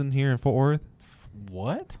federal prison here in Fort Worth.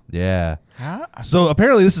 What? Yeah. How? So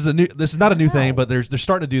apparently this is not a new thing, but they're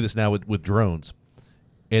starting to do this now with drones.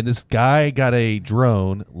 And this guy got a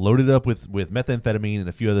drone loaded up with methamphetamine and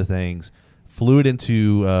a few other things, flew it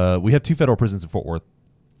into we have 2 federal prisons in Fort Worth.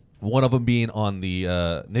 One of them being on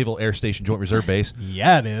the Naval Air Station Joint Reserve Base.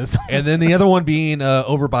 Yeah, it is. And then the other one being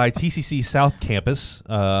over by TCC South Campus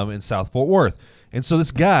in South Fort Worth. And so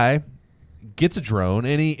this guy gets a drone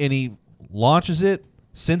and he launches it,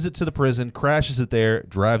 sends it to the prison, crashes it there,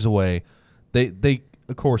 drives away. They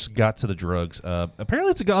of course got to the drugs.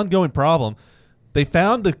 Apparently it's an ongoing problem. They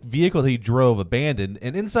found the vehicle that he drove abandoned,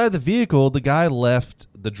 and inside the vehicle the guy left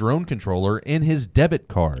the drone controller in his debit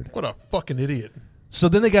card. What a fucking idiot. So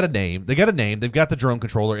then they got a name. They've got the drone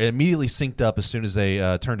controller. It immediately synced up as soon as they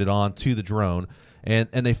turned it on to the drone, and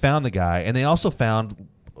they found the guy. And they also found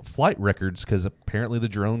flight records because apparently the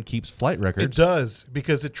drone keeps flight records. It does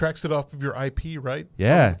because it tracks it off of your IP, right?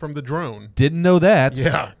 Yeah. From the drone. Didn't know that.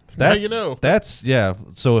 Yeah. Now you know. That's, yeah.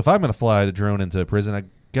 So if I'm going to fly the drone into a prison, I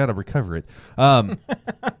got to recover it.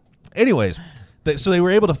 Anyways, so they were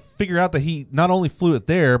able to figure out that he not only flew it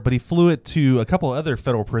there, but he flew it to a couple other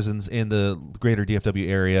federal prisons in the greater DFW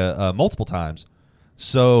area multiple times.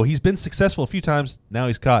 So he's been successful a few times. Now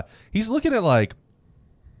he's caught. He's looking at like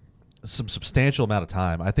some substantial amount of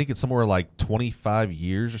time. I think it's somewhere like 25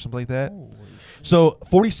 years or something like that. So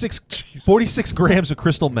 46 grams of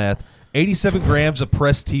crystal meth, 87 grams of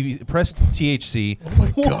pressed THC, Oh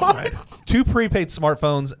my God. 2 prepaid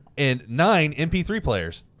smartphones, and 9 MP3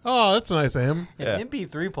 players. Oh, that's nice of him. Yeah.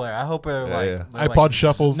 MP3 player. I hope they're Yeah. they're iPod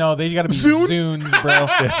shuffles. No, they got to be Zunes? Zunes,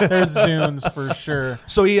 bro. They're Zunes for sure.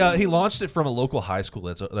 So he launched it from a local high school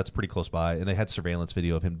that's pretty close by, and they had surveillance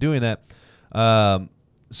video of him doing that.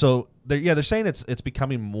 So they're saying it's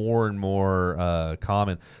becoming more and more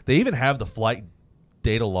common. They even have the flight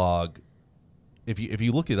data log. If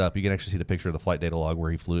you look it up, you can actually see the picture of the flight data log where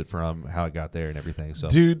he flew it from, how it got there, and everything. So,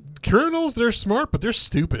 Dude, criminals, they're smart, but they're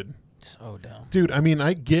stupid. So dumb. Dude, I mean,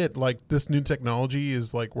 I get like this new technology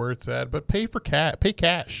is like where it's at, but pay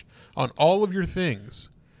cash on all of your things.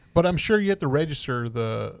 But I'm sure you have to register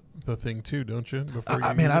the thing too, don't you? Before you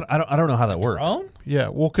I mean, use it? I don't know how that works. Drone? Yeah,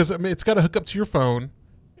 well, because I mean, it's got to hook up to your phone,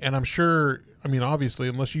 and I'm sure. I mean, obviously,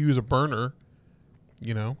 unless you use a burner,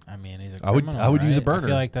 you know, I mean, he's a I would- criminal, I would use a right? burner. I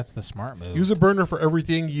feel like that's the smart move. use a burner for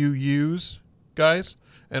everything you use, guys.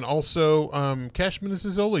 And also, cash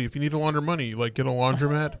ministers only. If you need to launder money, like get a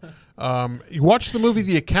laundromat. You watch the movie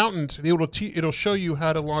The Accountant. It'll show you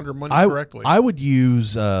how to launder money correctly. I would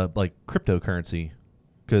use like cryptocurrency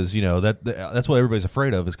because you know that's what everybody's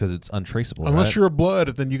afraid of is because it's untraceable. Unless right? you're a blood,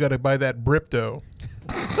 then you got to buy that Brypto.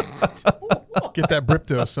 Get that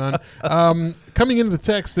Brypto, son. Coming into the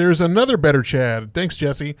text, there's another better Chad. Thanks,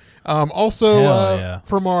 Jesse. Also, Hell yeah.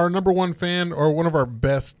 from our number one fan or one of our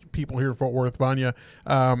best people here in Fort Worth, Vanya.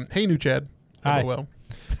 Hey, new Chad. Hi. LOL.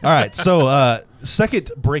 All right, so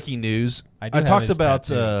second breaking news. I I do talked have his about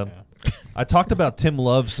tattoos, I talked about Tim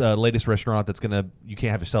Love's latest restaurant that's you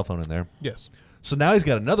can't have your cell phone in there. Yes. So now he's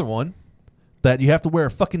got another one that you have to wear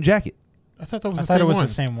a fucking jacket. I thought that was I the thought same it was one.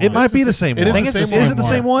 the same one. It might be the same It one. is the same Is one. it the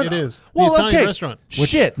same one? It is. Well, the Italian okay. restaurant. Which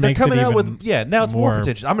Shit, they're makes it coming out even with now it's more more-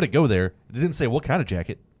 pretentious. I'm going to go there. It didn't say what kind of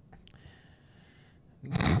jacket.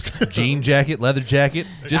 Jean jacket, leather jacket,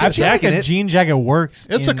 just I a feel like jacket. a jean jacket works.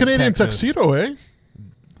 It's a in Canadian Texas. tuxedo, eh?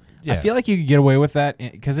 Yeah. I feel like you could get away with that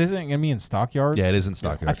because isn't it going to be in stockyards? Yeah, it is in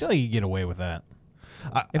stockyards. I feel like you could get away with that.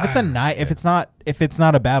 I- If it's a night, if it's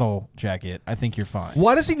not a battle jacket, I think you're fine.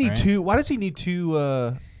 Why does he need Right? two? Why does he need two?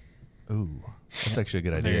 Ooh, that's actually a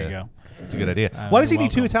good idea. There you go. That's a good idea. Why does he you're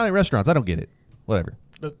need two welcome. Italian restaurants? I don't get it. Whatever.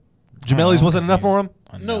 But Gemelli's wasn't enough for him.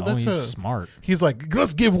 No, that's he's a- smart. he's like,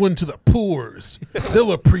 let's give one to the poors.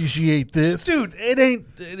 They'll appreciate this. Dude, it ain't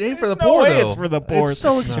for the No poor. way though. it's for the poor. It's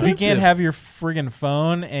so If expensive. you can't have your friggin'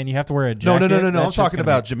 phone and you have to wear a no, jacket. no. that I'm shit's talking gonna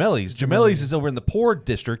about be- Gemelli's. Gemelli's is over in the poor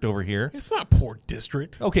district over here. It's not poor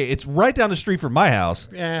district. Okay, it's right down the street from my house,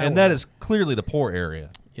 Yeah, and well. that is clearly the poor area.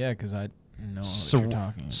 Yeah, because I know what Sur- you're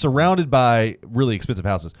talking. surrounded by really expensive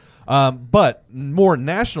houses. But more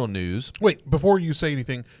national news, Wait, before you say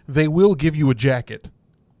anything, they will give you a jacket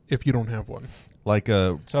if you don't have one. like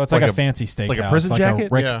So it's like a fancy steakhouse, like a prison jacket?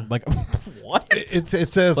 Yeah. Yeah. What?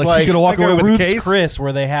 It says Like, like, you could walk like away a with a Ruth's case. Chris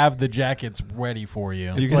where they have the jackets ready for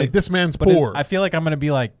you. it's like this man's But poor. I feel like I'm gonna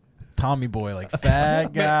be like Tommy Boy, like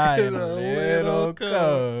fat guy in a little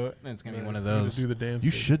coat. And it's gonna be one of It's gonna those. do the dance.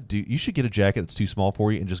 You baby. should get a jacket that's too small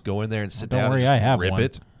for you and just go in there and sit Don't down worry, and I just have rip one.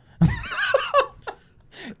 it.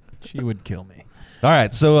 She would kill me. All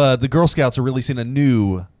right, so the Girl Scouts are releasing a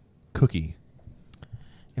new cookie.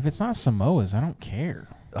 If it's not Samoa's, I don't care.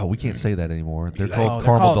 Oh, we can't say that anymore. They're Oh, called they're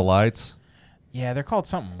Caramel called- Delights. Yeah, they're called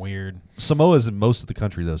something weird. Samoa's in most of the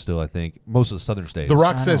country, though, still, I think. Most of the southern states. The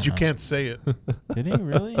Rock I says don't you know. can't say it. Did he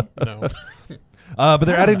really? No. But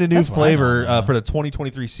they're I don't adding know. a new That's what I flavor don't know. for the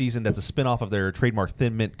 2023 season that's a spin-off of their trademark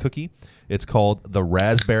Thin Mint cookie. It's called the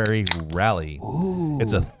Raspberry Rally. Ooh.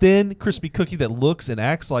 It's a thin, crispy cookie that looks and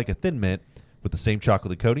acts like a Thin Mint with the same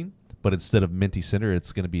chocolate coating, but instead of minty center,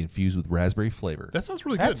 it's going to be infused with raspberry flavor. That sounds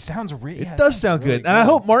really That good. sounds really. It does sound really good. And I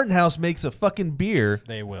hope Martin House makes a fucking beer.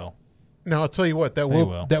 they will. Now I'll tell you what, that They will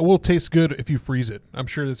will. that will taste good if you freeze it. I'm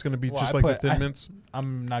sure it's going to be Well, just I like put- the Thin Mints.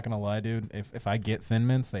 I'm not gonna lie, dude. If I get Thin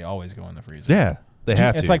Mints, they always go in the freezer. Yeah, they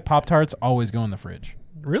have It's to. like Pop Tarts always go in the fridge.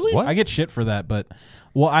 Really? What? I get shit for that, but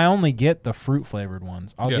I only get the fruit flavored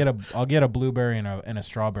ones. I'll Yeah. get a blueberry and a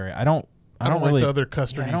strawberry. I don't like really the other yeah,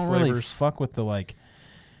 custardy I don't flavors. really fuck with the like.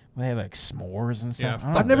 They have like s'mores and stuff. Yeah,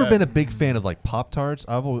 I don't I've never that. been a big fan of like Pop Tarts.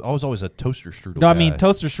 I was always a toaster strudel. No, I guy. mean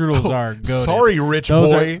toaster strudels are good. Sorry, rich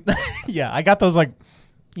Those boy. Yeah, I got those like,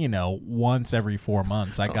 once every 4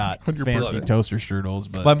 months. I got 100%. fancy toaster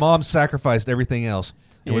strudels, but my mom sacrificed everything else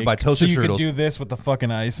and would buy toaster so you strudels. could do this with the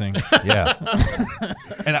fucking icing. Yeah.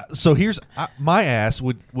 And so here's my ass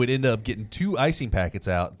would end up getting 2 icing packets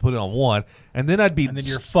out, put it on one, and then I'd be And then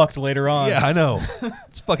you're fucked later on. yeah, I know.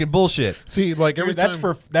 It's fucking bullshit. See, like every That's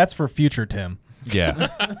time that's for future Tim. Yeah.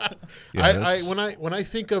 when I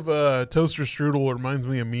think of toaster strudel, it reminds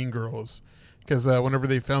me of Mean Girls. Because whenever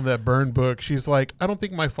they found that burn book, she's like, I don't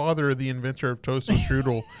think my father, the inventor of toaster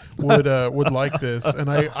strudel, would like this. And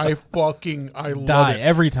I love Die it.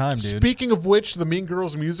 every time, dude. Speaking of which, the Mean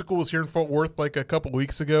Girls musical was here in Fort Worth like a couple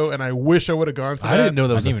weeks ago, and I wish I would have gone to that. I didn't know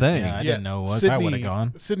that I was a didn't thing. even- yeah, I didn't know it was. I would've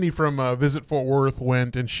gone. Sydney from Visit Fort Worth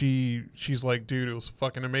went, and she's like, dude, it was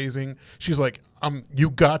fucking amazing. She's like, you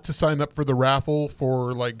got to sign up for the raffle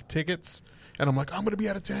for like tickets, and I'm like, I'm gonna be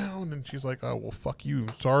out of town, and she's like, oh well, fuck you,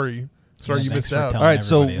 sorry Yeah, you thanks missed for out. telling All right,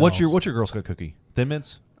 so everybody what's your else. Girl Scout cookie? Thin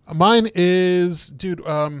Mints? Mine is, dude.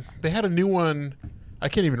 They had a new one. I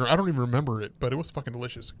don't even remember it, but it was fucking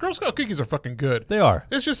delicious. Girl Scout cookies are fucking good. They are.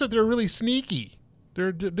 It's just that they're really sneaky.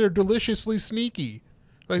 They're deliciously sneaky.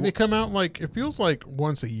 Like they come out like it feels like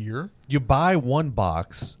once a year. You buy one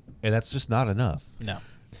box, and that's just not enough. No.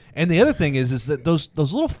 And the other thing is that those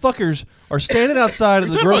little fuckers are standing outside of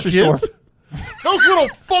You the talking about grocery store. kids? Those little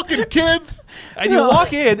fucking kids, And you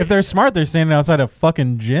walk in. If they're smart, they're standing outside a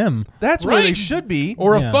fucking gym. That's where they Right. should be.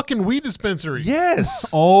 or Yeah. a fucking weed dispensary. Yes.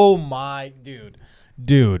 Oh my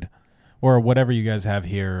dude, or whatever you guys have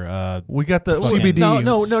here. We got the CBDs.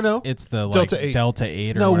 No. It's the like Delta 8. Delta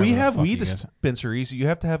 8 or No, whatever we the have fuck weed you guys- dispensaries. You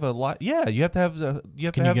have to have a lot. Yeah, you have to have the. You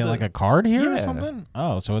have Can to you have get the, like a card here or Yeah. something?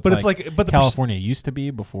 Oh, so it's But like, it's like, but the California used to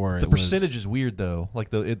be before. the it was, percentage is weird though. Like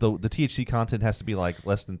the THC content has to be like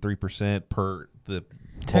less than 3% per the. bulk.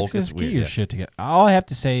 Texas. It's Get weird, your yeah. shit together. All I have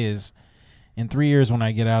to say is, in 3 years when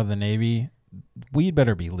I get out of the Navy, weed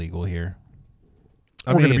better be legal here.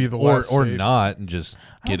 I We're gonna mean, be the or last or state. not and just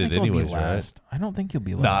I get don't it think it'll be anyways, right? last. I don't think you'll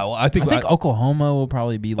be No, last. I think Oklahoma will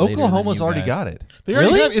probably be later. than Oklahoma's you already guys. got it. They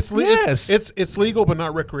already Really? have Yes. it's legal but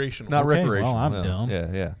not recreational. Not Okay, recreational. well, I'm no. dumb.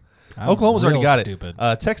 Yeah. I'm Oklahoma's already real got stupid.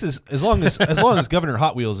 it. Texas, as long as Governor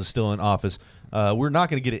Hot Wheels is still in office, we're not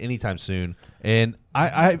going to get it anytime soon. And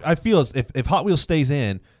I feel as if Hot Wheels stays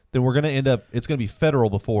in, then we're going to end up. It's going to be federal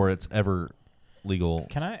before it's ever legal.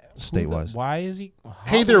 Can I State-wise. Why is he?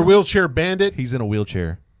 Hey there, wheelchair bandit. He's in a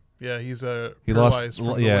wheelchair. Yeah, he's He paralyzed lost. from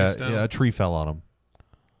the Yeah, waist down. a tree fell on him.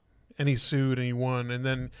 And he sued and he won. And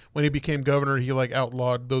then when he became governor, he like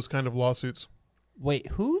outlawed those kind of lawsuits. Wait,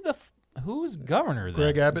 who's governor then?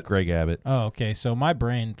 Greg Abbott. Greg Abbott. Oh, okay. So my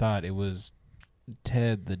brain thought it was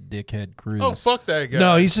Ted the dickhead Cruz. Oh, fuck that guy.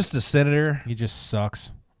 No, he's just a senator. He just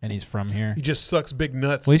sucks, and he's from here. He just sucks big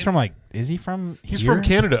nuts. Well, he's from like. Is he from? He's here? from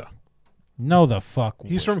Canada. No, the fuck.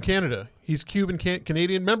 He's from Canada. He's Cuban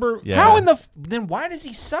Canadian. Remember? Yeah. How in the? Then why does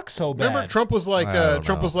he suck so bad? Remember Trump was like I don't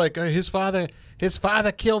know. his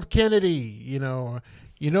father killed Kennedy. You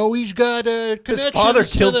know he's got connections. father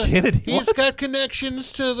to killed the, Kennedy? He's What? got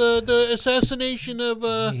connections to the assassination of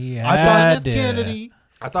He John had F. to. Kennedy.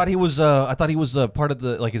 I thought he was part of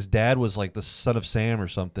the like his dad was like the son of Sam or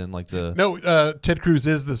something like the. No, Ted Cruz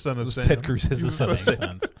is the son of Sam. Ted Cruz is the He's son of Makes Sam.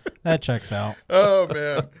 sense. That checks out. Oh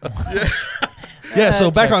man, yeah. Yeah,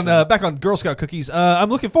 so back checks on out. back on Girl Scout cookies. I'm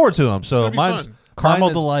looking forward to them. So gonna be mine's fun. Caramel mine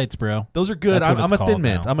is- delights, bro. Those are good. That's what I'm it's a thin called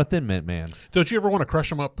mint. now. I'm a thin mint man. Don't you ever want to crush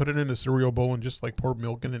them up, put it in a cereal bowl, and just like pour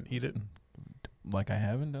milk in it and eat it? Like I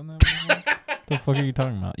haven't done that before. The fuck are you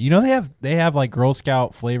talking about? You know they have like Girl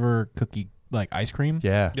Scout flavor cookie like ice cream.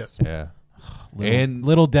 Yeah. Yes. Yeah. And-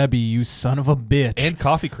 Little Debbie, you son of a bitch. And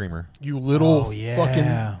coffee creamer. You little oh yeah.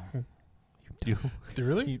 fucking.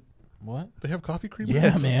 Really? What? They have coffee cream?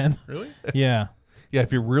 Yeah, man. Really? Yeah. Yeah,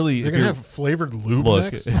 if you're really, They're if gonna you're, have flavored lube look,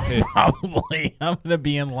 next. Probably. I'm gonna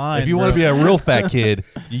be in line. if you want to be a real fat kid,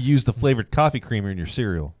 you use the flavored coffee creamer in your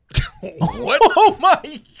cereal. What? Oh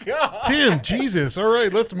my god, Tim, Jesus! All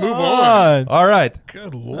right, let's move on. All right.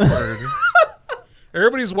 Good Lord!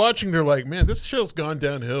 Everybody's watching. They're like, man, this show's gone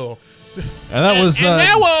downhill. And that was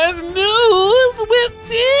that was news with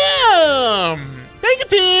Tim. Thank you,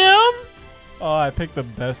 Tim. Oh, I picked the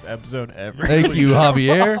best episode ever. Thank you,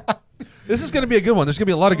 Javier. This is going to be a good one. There's going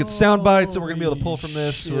to be a lot of good sound bites that we're going to be able to pull from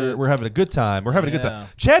this. Shit. We're having a good time. We're having a good Yeah. time.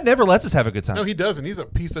 Chad never lets us have a good time. No, he doesn't. He's a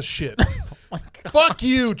piece of shit. Fuck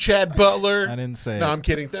you, Chad Butler. I didn't say No, it. I'm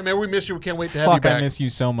kidding. Man, we miss you. We can't wait to have you Fuck, back. I miss you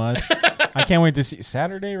so much. I can't wait to see you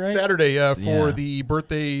Saturday, right? Saturday for Yeah. the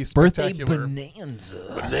birthday Birthday spectacular. bonanza.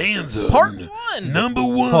 Bonanza. Part 1. Number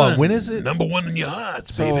 1. Hold on, when is it? Number 1 in your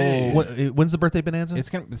hearts, So- baby. When's the birthday bonanza? It's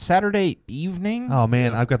gonna Saturday evening. Oh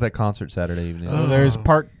man, I've got that concert Saturday evening. So there's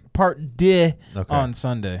part D Okay. on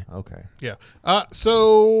Sunday. Okay. Yeah.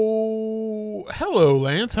 So, hello,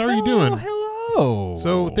 Lance. How are you doing? Hello.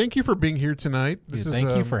 So, thank you for being here tonight. This is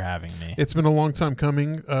thank you for having me. It's been a long time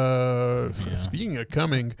coming. Speaking of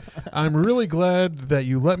coming, I'm really glad that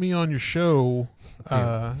you let me on your show.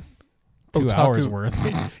 2 hours worth.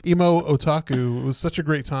 Emo Otaku. It was such a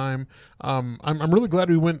great time. I'm really glad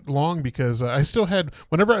we went long because I still had.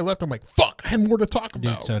 Whenever I left, I'm like, "Fuck, I had more to talk Dude,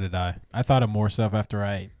 about." so did I. I thought of more stuff after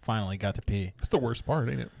I finally got to pee. That's the worst part,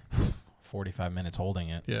 ain't it? 45 minutes holding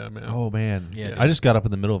it. Yeah, man. Oh man. Yeah, I just got up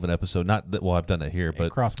in the middle of an episode. Not that. Well, I've done it here, It but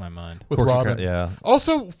crossed my mind. With of course Robin. yeah.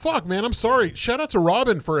 Also, fuck, man, I'm sorry. Shout out to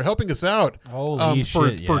Robin for helping us out. Holy for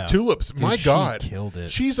shit, for yeah. tulips. Dude, My she God, killed it.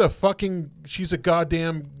 She's a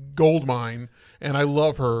goddamn gold mine, and I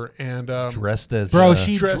love her. And Dressed as Bro,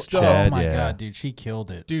 she dressed oh up. my yeah. god, dude, she killed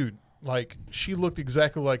it. dude, like she looked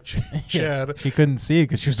exactly like Chad. She couldn't see it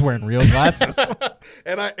because she was wearing real glasses.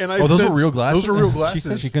 And I Oh, those said- are real glasses? Those are real She glasses.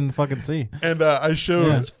 said she couldn't fucking see. And I showed.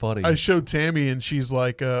 Yeah. That's funny. I showed Tammy, and she's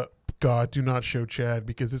like, "God, do not show Chad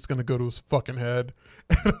because it's gonna go to his fucking head."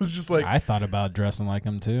 And I was just like, I thought about dressing like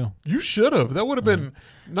him too. "You should have. That would have been."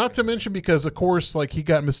 Not to mention because, of course, like he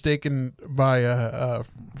got mistaken by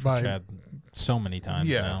Chad so many times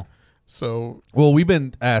Yeah. now. So Well, we've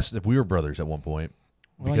been asked if we were brothers at one point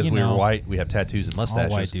Well, because you we were know, white. We have tattoos and All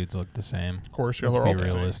mustaches. white dudes look the same. of course, Let's y'all are be all the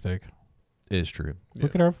same. realistic. It is true.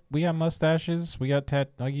 Look at we got mustaches. We got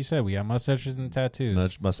like you said, we got mustaches and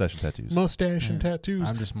tattoos. Mustache and tattoos. Mustache and tattoos.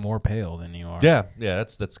 I'm just more pale than you are. Yeah,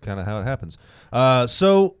 that's kind of how it happens.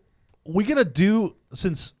 So we're gonna do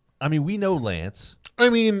we know Lance, I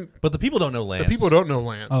mean, but the people don't know Lance. the people don't know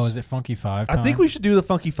Lance. Oh, is it Funky Five? I think we should do the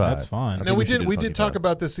Funky Five. That's fine. I Now think we should did. do We the did Funky talk Five.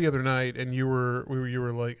 about this the other night, and you were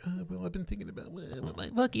like, "Well, I've been thinking about my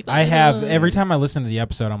Funky Five." I have every time I listen to the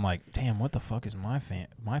episode, I'm like, damn, what the fuck is my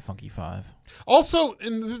Funky Five? Also,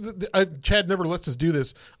 and Chad never lets us do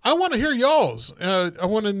this. I want to hear y'all's. I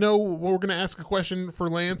want to know. We're going to ask a question for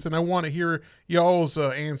Lance, and I want to hear y'all's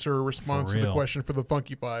answer or response For to the real. question for the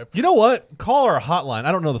Funky Five. You know what? Call our hotline.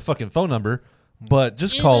 I don't know the fucking phone number, but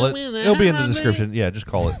just call it. It'll be in the description. Yeah, just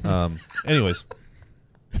call it. Anyways,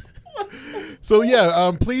 So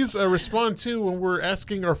yeah, please respond to when we're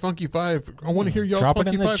asking our Funky Five. I want to hear y'all's Drop it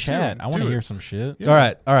Funky in the Five chat. too. I want to Do hear it. some shit.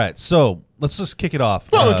 all right. So let's just kick it off.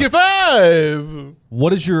 Funky Five.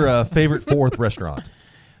 What is your favorite Fort Worth restaurant?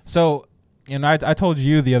 So, I told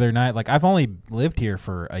you the other night, like I've only lived here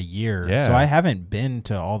for a year, Yeah. so I haven't been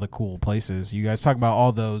to all the cool places. You guys talk about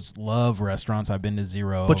all those love restaurants. I've been to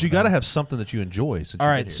zero. But of you got to them. have something that you enjoy. Since All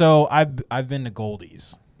you've right, been here. so I've been to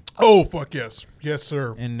Goldie's, Oh fuck yes, yes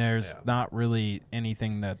sir. and there's not really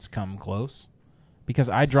anything that's come close because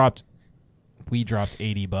we dropped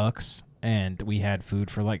 $80, and we had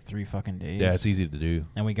food for like 3 fucking days. yeah, it's easy to do.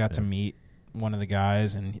 And we got to meet one of the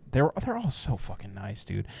guys, and they're all so fucking nice,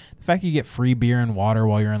 dude. The fact you get free beer and water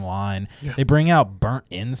while you're in line, they bring out burnt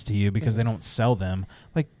ends to you because they don't sell them.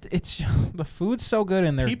 Like it's the food's so good,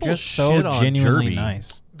 and they're People just so shit on genuinely Jerby.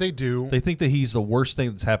 nice. They do. They think that he's the worst thing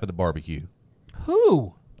that's happened to barbecue.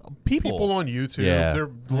 Who? People on YouTube, Yeah. they're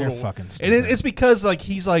They're little, fucking And stupid. it's because like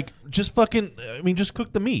he's like just fucking. I mean, just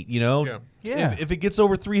cook the meat. You know. Yeah. Yeah. If it gets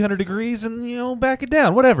over 300 degrees, and back it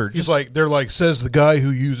down, whatever. He's Just like, they're like, says the guy who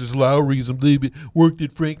uses Lowry's and worked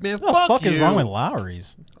at Frank. Man, what the fuck you. is wrong with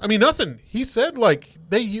Lowry's? I mean, nothing. He said like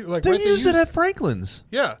they like they right, use it at Franklin's.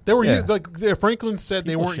 yeah, they were Yeah. Franklin said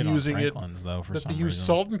People they weren't shit on using it. Franklin's, though, for That some they use reason.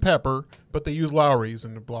 salt and pepper, but they use Lowry's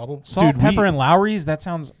and blah blah. Salt, Dude, pepper, we- and Lowry's. That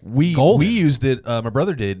sounds We golden. used it. My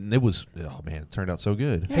brother did, and it was it turned out so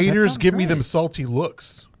good. Yeah, that Haters sounds give me great. them salty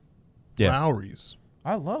looks. Yeah. Lowry's.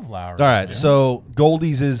 I love Lowry's. All right, man. so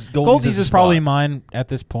Goldie's is Goldie's is his probably spot. mine at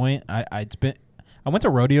this point. I went to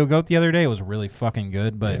Rodeo Goat the other day. It was really fucking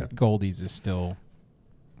good, but Goldie's is still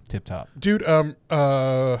tip top. Dude,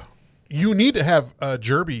 you need to have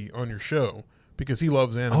Jerby on your show because he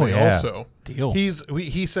loves anime also. Deal.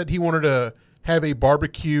 He said he wanted to have a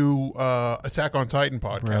barbecue Attack on Titan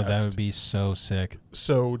podcast. Bro, that would be so sick.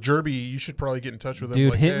 So Jerby, you should probably get in touch with him.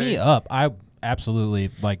 Dude, like, hit me up. I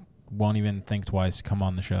absolutely won't even think twice. Come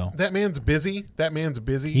on the show. That man's busy.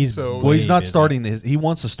 He's Well, he's not busy. starting his. He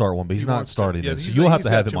wants to start one, but he's not starting it. So you'll have to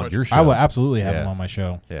have him on your show. I will absolutely have him on my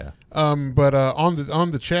show. Yeah. But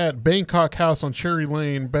on the chat, Bangkok House on Cherry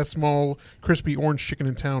Lane, best small crispy orange chicken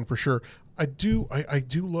in town for sure. I do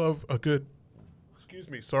love a good. Excuse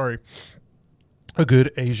me, sorry. A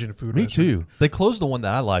good Asian food. Me restaurant. too. They closed the one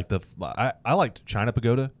that I liked. I liked China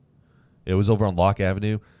Pagoda. It was over on Locke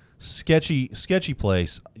Avenue. Sketchy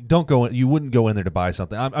place. Don't go in. You wouldn't go in there to buy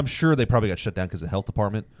something. I'm sure they probably got shut down because of the health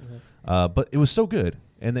department. Mm-hmm. But it was so good,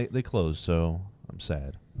 and they closed. So I'm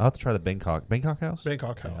sad. I'll have to try the Bangkok House.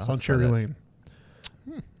 Bangkok House on Cherry Lane.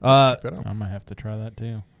 I might have to try that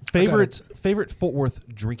too. Favorite Fort Worth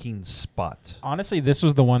drinking spot. Honestly, this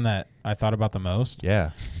was the one that I thought about the most.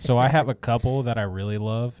 Yeah. So I have a couple that I really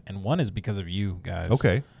love, and one is because of you guys.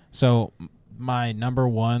 Okay. So my number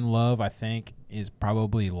one love, I think, is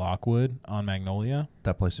probably Lockwood on Magnolia.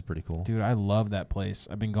 That place is pretty cool. Dude, I love that place.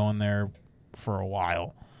 I've been going there for a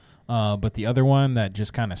while. But the other one that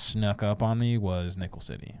just kind of snuck up on me was Nickel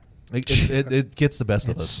City. It gets the best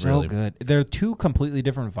of us. It's so really. good. They're two completely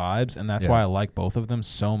different vibes, and that's why I like both of them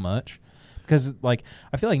so much. Because, like,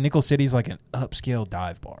 I feel like Nickel City's like an upscale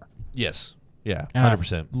dive bar. Yes. Yeah, And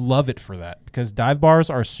 100%. I love it for that. Because dive bars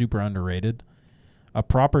are super underrated. A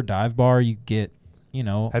proper dive bar, you get,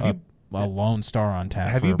 a Lone Star on tap.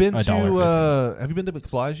 Have for you been to $1.50. Have you been to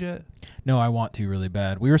McFly's yet? No, I want to really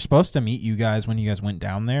bad. We were supposed to meet you guys when you guys went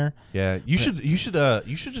down there. Yeah, you should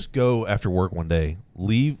just go after work one day.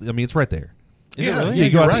 Leave. I mean, it's right there. Is it really? Yeah,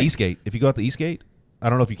 you go out right. the East Gate. If you go out the East Gate, I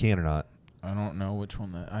don't know if you can or not. I don't know which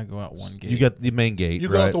one that I go out one gate. You got the main gate. You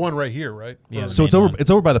right? go out the one right here, right? Yeah, Or- the So it's main over. one. It's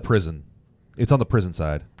over by the prison. It's on the prison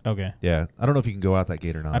side. Okay. Yeah, I don't know if you can go out that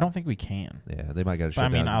gate or not. I don't think we can. Yeah, they might got to But shut I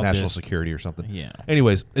mean, down I'll national just- security or something. Yeah.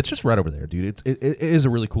 Anyways, it's just right over there, dude. It is a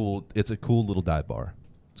really cool. It's a cool little dive bar.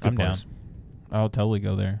 It's a good I'm down. place. I'll totally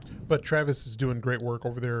go there. But Travis is doing great work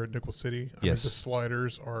over there at Nickel City. I mean, Yes. the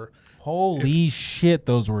sliders are. Holy shit,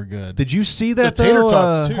 those were good. Did you see that The tater though,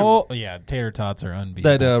 tots, too. Yeah, tater tots are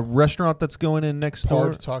unbeatable. That restaurant that's going in next door?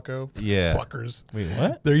 Pard Taco. Yeah. Fuckers. Wait,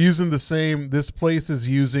 what? They're using the same. This place is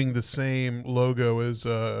using the same logo as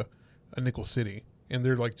a Nickel City, and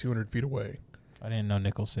they're like 200 feet away. I didn't know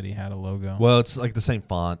Nickel City had a logo. Well, it's like the same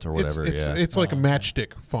font or whatever. It's like a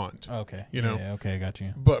matchstick font. Okay. You know. Yeah, okay, got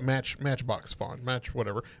you. But Matchbox font,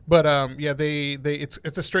 whatever. But yeah, it's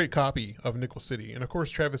a straight copy of Nickel City, and of course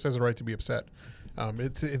Travis has a right to be upset.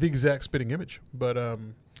 It's the exact spitting image. But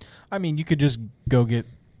I mean, you could just go get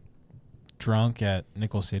drunk at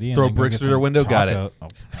Nickel City and Throw then go bricks get through their some window, got taco.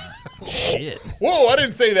 Oh, shit. whoa, I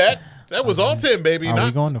didn't say that. That was all Tim, baby. Are we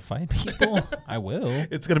Not. going to fight people? I will.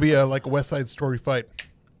 It's gonna be like a West Side Story fight.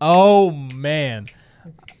 Oh, man.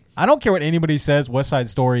 I don't care what anybody says. West Side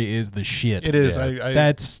Story is the shit. It is. Yeah.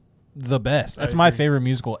 That's the best. That's I my agree. favorite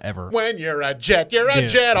musical ever. When you're a jet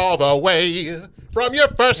Dude. all the way from your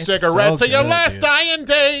first It's cigarette so to your good, last dude. dying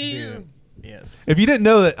day. Dude. Yes. If you didn't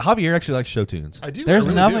know that, Javier actually likes show tunes. I do. There's I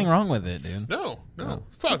really nothing do. wrong with it, dude. No.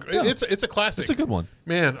 Fuck. It's a classic. It's a good one.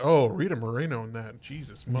 Man, Rita Moreno in that.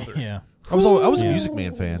 Jesus, mother. Yeah. I was a Yeah. Music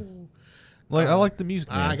Man fan. Like I like the Music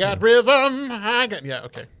Man. I got rhythm. Yeah,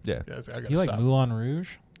 okay. Yeah. I gotta You like stop. Moulin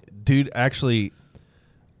Rouge? Dude, actually,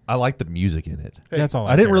 I like the music in it. Hey, That's all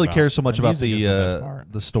I didn't care really about. care so much The about music is best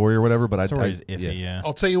part. the story or whatever, but The I story's iffy, yeah.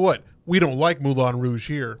 I'll tell you what. We don't like Moulin Rouge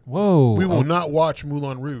here. Whoa. We will Oh, not watch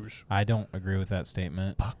Moulin Rouge. I don't agree with that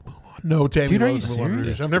statement. No, Tammy Dude, are you loves Moulin serious?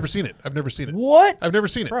 Rouge. I've never seen it. What? I've never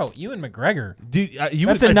seen it. Bro, you and McGregor. Dude, you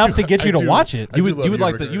That's would, enough to do- get you I to do. watch it. I you do would love you would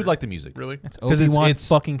Ewan like the McGregor. you would like the music. Really? It's 'Cause Obi-Wan it's-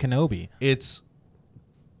 fucking Kenobi.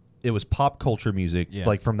 It was pop culture music, Yeah.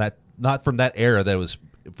 like from that, not from that era, that was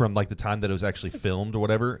from like the time that it was actually filmed or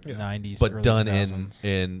whatever, 90s, but early done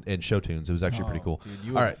 2000s. in show tunes. It was actually pretty cool. dude,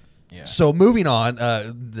 you All would- right, Yeah. so moving on,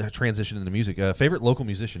 the transition into music. Favorite local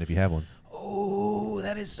musician, if you have one. Oh,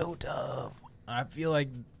 that is so tough. I feel like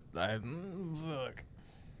fuck.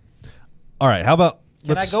 All right, how about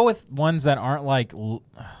Can I go with ones that aren't like?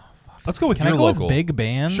 Let's go with Can I your go local. with big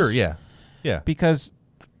bands? Sure, yeah. Because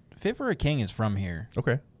Fit for a King is from here.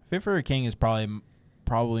 Okay. Fit for a King is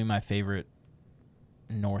probably my favorite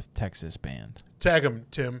North Texas band. Tag him,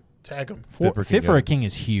 Tim. Tag him. Fit for a King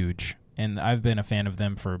is huge, and I've been a fan of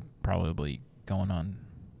them for probably going on.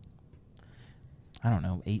 I don't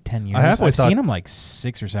know, 8-10 years. I've seen them like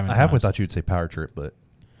 6 or 7 times. I halfway thought you'd say Power Trip, but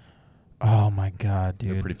oh my god,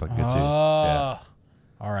 dude, they're pretty fucking good too. Yeah.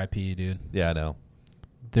 R.I.P. dude. Yeah, I know.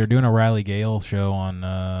 They're doing a Riley Gale show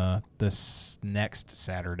on this next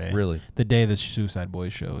Saturday. Really? The day the Suicide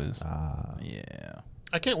Boys show is. Yeah.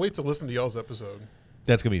 I can't wait to listen to y'all's episode.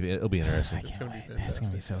 That's gonna be. It'll be interesting. It's gonna be fantastic. It's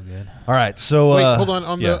gonna be so good. All right, so wait, hold on.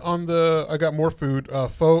 On the I got more food.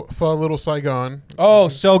 Pho Little Saigon. Oh,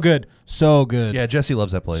 so good, so good. Yeah, Jesse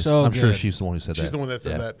loves that place. So I'm sure good. she's the one who said that. She's the one that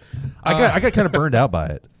said that. I got kind of burned out by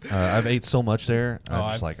it. I've ate so much there. Oh,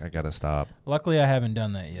 I'm just like I gotta stop. Luckily, I haven't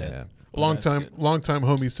done that yet. Yeah. Long time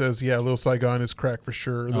homie says, yeah, Little Saigon is crack for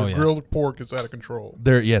sure. The grilled pork is out of control.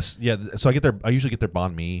 So I usually get their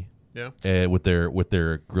banh mi. Yeah. With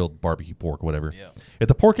their grilled barbecue pork, whatever. Yeah. If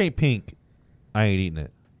the pork ain't pink, I ain't eating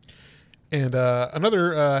it. And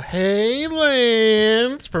another hey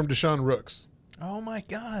Lance from Deshaun Rooks. Oh my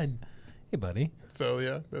god. Hey, buddy. So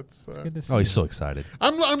yeah, that's good to see. Oh, he's so excited.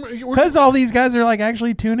 Because all these guys are like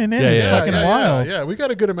actually tuning in. It's fucking wild. Yeah, we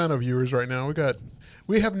got a good amount of viewers right now.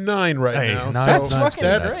 We have 9 right now. That's so fucking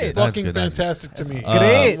that's great. fucking fantastic to me.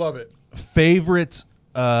 Great. I love it. Favorite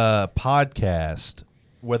podcast,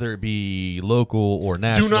 whether it be local or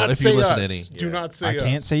national. Do not if say you listen us. to any. Do not say I us.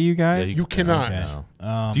 can't say you guys. You cannot.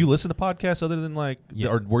 Okay. Do you listen to podcasts other than or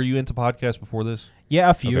were you into podcasts before this? Yeah,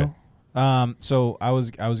 a few. Okay. So I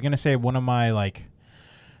was gonna say one of my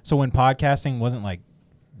so when podcasting wasn't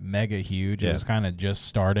mega huge, it was kind of just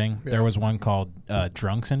starting. Yeah. There was one called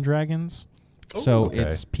Drunks and Dragons. So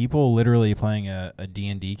it's people literally playing a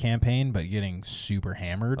D&D campaign, but getting super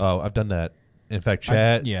hammered. Oh, I've done that. In fact,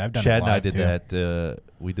 Chad, I've done Chad it and I live did too. that.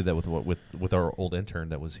 We did that with our old intern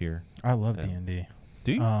that was here. I love Yeah. D&D.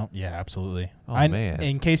 Do you? Yeah, absolutely. Oh, man.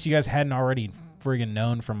 In case you guys hadn't already friggin'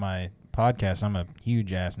 known from my podcast, I'm a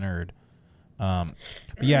huge ass nerd. But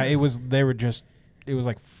yeah, it was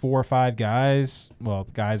 4 or 5 guys,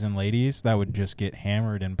 guys and ladies that would just get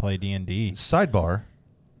hammered and play D&D. Sidebar: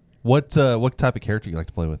 What type of character you like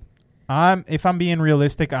to play with? If I'm being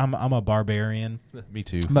realistic, I'm a barbarian. Me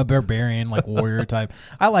too. I'm a barbarian, warrior type.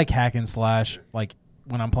 I like hack and slash,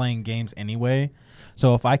 when I'm playing games anyway.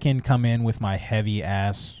 So if I can come in with my heavy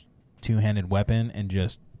ass 2-handed weapon and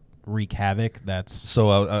just wreak havoc, that's So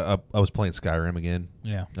I was playing Skyrim again.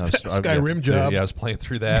 yeah. Skyrim job. Yeah, I was playing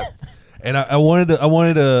through that, and I wanted to. I'm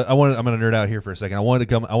gonna nerd out here for a second. I wanted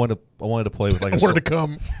to play with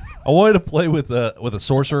I wanted to play with a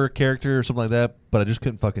sorcerer character or something like that, but I just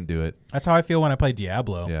couldn't fucking do it. That's how I feel when I play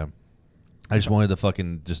Diablo. Yeah, I just wanted to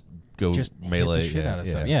fucking just go melee. Hit the shit out of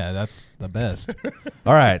stuff. Yeah, that's the best.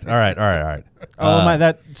 All right.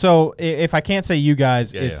 So if I can't say you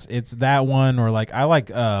guys, Yeah, it's that one, or I like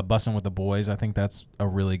Bussin' with the Boys. I think that's a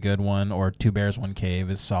really good one. Or Two Bears One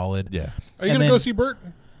Cave is solid. Yeah, Are you going to go see Bert?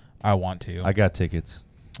 I want to. I got tickets.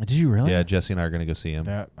 Did you really? Yeah, Jesse and I are gonna go see him.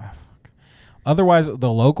 Fuck. Otherwise,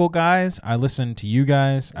 the local guys, I listen to you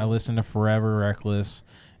guys. I listen to Forever Reckless,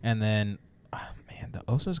 and then the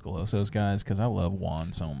Osos Galosos guys, because I love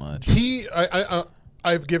Juan so much.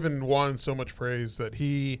 I've given Juan so much praise that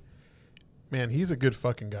he's a good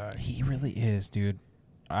fucking guy. He really is, dude.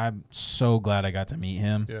 I'm so glad I got to meet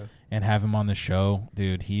him Yeah. and have him on the show,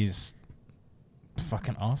 dude. He's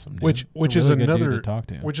fucking awesome, dude. Which He's a is really good dude another to talk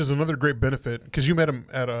to. Which is another great benefit because you met him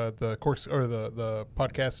at the course or the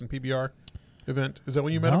podcast and PBR event. Is that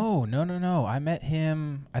when you met him? No. I met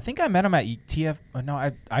him. I think I met him at TF.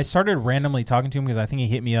 No, I started randomly talking to him because I think he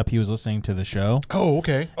hit me up. He was listening to the show. Oh,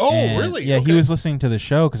 okay. Oh, And, really? Yeah, okay. he was listening to the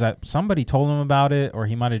show because somebody told him about it, or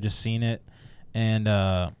he might have just seen it, and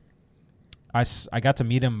I got to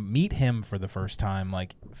meet him for the first time,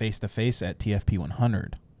 face to face at TFP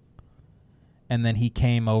 100, and then he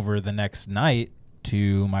came over the next night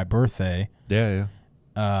to my birthday. Yeah.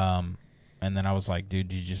 And then I was like, dude,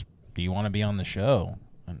 do you want to be on the show?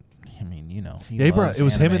 And I mean, he It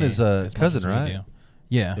was him and anime his as much cousin, as we right? do.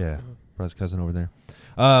 Yeah. Yeah, brought his cousin over there.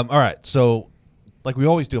 All right, so like we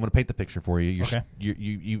always do, I'm going to paint the picture for you. Okay.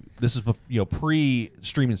 You this is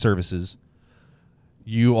pre-streaming services.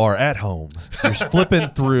 You are at home. You're flipping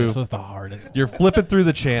through. This was the hardest. You're flipping through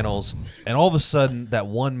the channels, and all of a sudden, that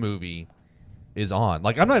one movie is on.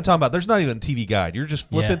 I'm not even talking about. There's not even a TV guide. You're just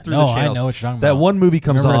flipping through the channels. I know what you're talking that about. One movie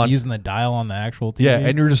comes Remember on. using the dial on the actual TV. Yeah,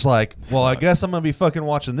 and you're just like, well, I guess I'm gonna be fucking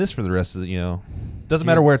watching this for the rest of the. Doesn't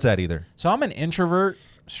matter where it's at either. So I'm an introvert,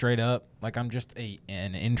 straight up. I'm just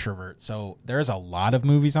an introvert. So there's a lot of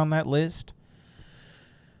movies on that list.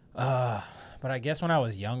 But I guess when I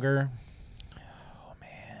was younger, oh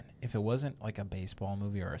man, if it wasn't a baseball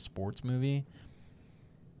movie or a sports movie,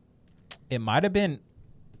 it might have been.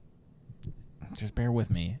 Just bear with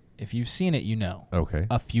me. If you've seen it, you know. Okay.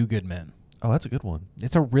 A Few Good Men. Oh, that's a good one.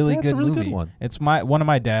 It's a really That's good a really movie. good one. It's one of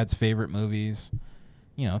my dad's favorite movies.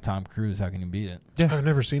 You know, Tom Cruise. How can you beat it? Yeah. I've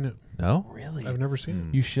never seen it. No? Really? I've never seen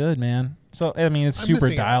You should, man. So I mean, it's I'm super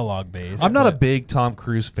missing out. dialogue based. I'm not a but big Tom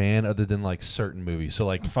Cruise fan other than like certain movies. So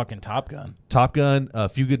like fucking Top Gun. Top Gun, A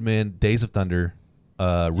Few Good Men, Days of Thunder,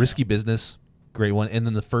 Risky Business, great one, and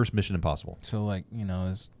then the first Mission Impossible. So like, you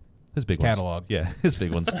know, His big catalog. ones. Yeah, his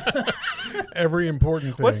big ones. it. Every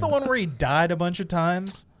important thing. What's the one where he died a bunch of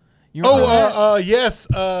times? You remember that? Yes.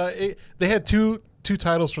 They had two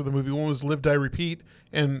titles for the movie. One was Live, Die, Repeat,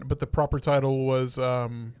 but the proper title was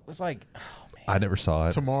It was like, I never saw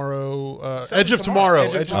it. Tomorrow. Seven Edge of Tomorrow. Edge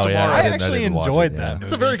of Edge of Tomorrow. Tomorrow. I I didn't actually watch enjoyed it, that yeah. movie.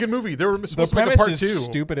 It's a very good movie. They were The supposed to make a premise part is 2.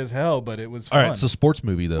 stupid as hell, but it was All fun. right, so sports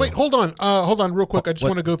movie though. Wait, hold on, real quick. I just What?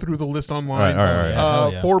 want to go through the list online. All right.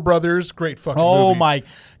 Hell yeah. Four Brothers, great fucking Oh movie. my,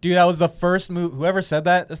 dude, that was the first movie. Whoever said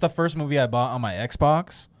that, that's the first movie I bought on my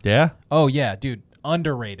Xbox. Yeah, Oh yeah, dude,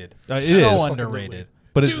 underrated. It so is. Fucking underrated.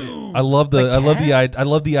 but it's. Dude. I love the. The I love the. cast? I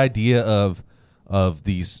love the idea of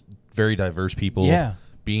these very diverse people. Yeah.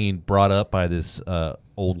 Being brought up by this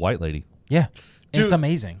old white lady. Yeah, Dude, it's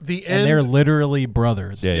amazing. the and they're end- literally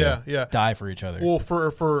brothers. Yeah. Die for each other. Well,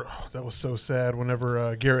 that was so sad.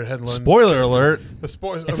 Whenever Garrett Hedlund. Spoiler alert. The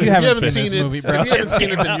spoilers. if you haven't seen this it, movie, bro, if you haven't it seen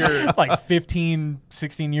it, came then out you're like 15,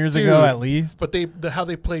 16 years Dude, ago at least. But how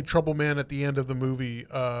they played Trouble Man at the end of the movie.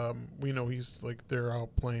 He's like they're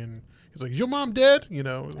out playing. He's like, "Is your mom dead?" You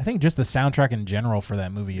know. I think just the soundtrack in general for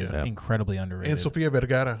that movie is Yeah. incredibly underrated. And Sofia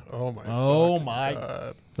Vergara. Oh my. Oh fucking my.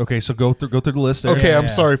 God. Okay, so go through the list. There. Okay, Yeah, I'm yeah.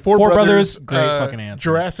 sorry. Four Four Brothers, great fucking answer.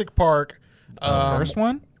 Jurassic Park. The first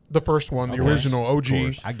one? The first one, the Okay. original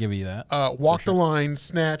OG. I give you that. Walk the Line,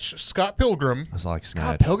 Snatch, Scott Pilgrim. I was like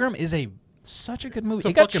Scott Snatch. Pilgrim is such a good movie. It's a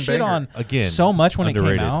It got fucking shit banger. on Again, so much when it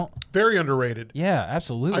underrated. came out. Very underrated. Yeah,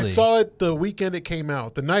 absolutely. I saw it the weekend it came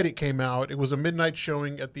out. The night it came out, it was a midnight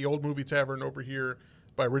showing at the Old Movie Tavern over here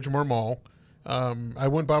by Ridgemore Mall. I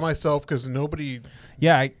went by myself because nobody.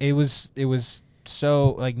 Yeah, it was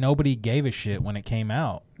so like nobody gave a shit when it came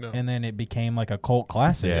out, No. and then it became like a cult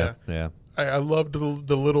classic. Yeah. I loved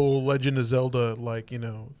the little Legend of Zelda,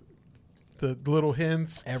 the little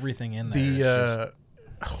hints. Everything in there. is just-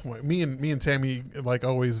 Me and Tammy like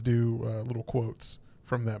always do little quotes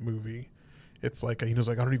from that movie. It's like I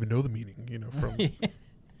don't even know the meaning, from.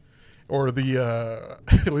 Or the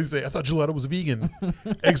at least I thought gelato was vegan.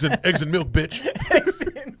 eggs and milk, bitch.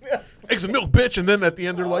 Eggs and milk, bitch. And then at the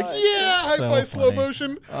end they're like, yeah, so hi-fi slow funny.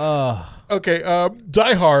 motion. Oh, Okay,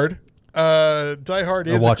 Die Hard. Die Hard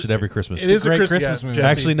I is watch it every Christmas. It is great a Christmas movie. Jesse.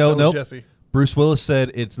 Actually, no, That was nope. Jesse. Bruce Willis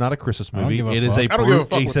said it's not a Christmas I don't movie. give a It is fuck. a I don't give a Bruce.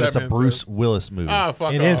 fuck He what said that it's a man Bruce says. Willis movie. Ah,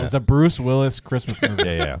 fuck it off. is. It's a Bruce Willis Christmas movie.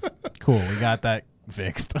 yeah. Cool. We got that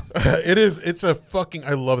fixed. It is. It's a fucking.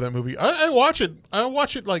 I love that movie. I watch it. I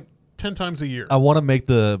watch it like 10 times a year. I want to make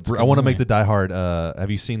the. good I want to make movie. the Die Hard.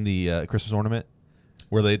 Have you seen the Christmas ornament?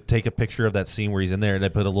 Where they take a picture of that scene where he's in there and they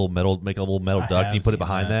put make a little metal I duct and you have put it seen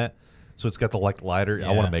behind that. So it's got the lighter. I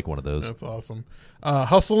want Yeah. to make one of those. That's awesome.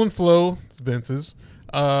 Hustle and Flow. It's Vince's.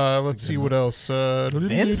 Let's see what else.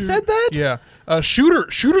 Vince said that? Yeah.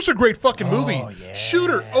 Shooter. Shooter's a great fucking movie. yeah.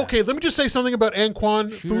 Shooter. Okay, let me just say something about Antoine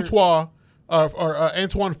Fuqua,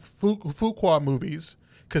 Antoine Fuqua movies,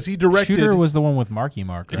 because he directed. Shooter was the one with Marky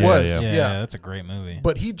Mark. It Right? was, Yeah, yeah. that's a great movie.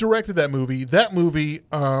 But he directed that movie. That movie,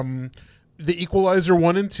 The Equalizer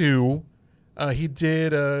 1 and 2. He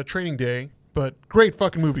did Training Day. But great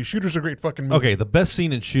fucking movie. Shooter's a great fucking movie. Okay, the best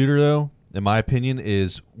scene in Shooter, though, in my opinion,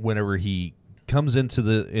 is whenever he comes into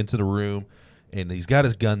the room and he's got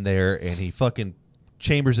his gun there and he fucking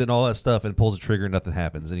chambers it and all that stuff and pulls the trigger and nothing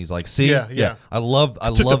happens and he's like, "See, Yeah. I love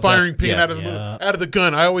Took the firing that. pin Yeah. out of the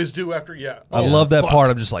gun. I always do after. I love that fuck. part.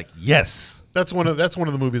 I'm just like, yes. That's one of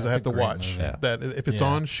the movies I That's have a to great watch. movie. Yeah. That if it's Yeah.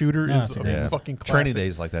 on, Shooter No, is that's a a great Yeah. fucking classic. Training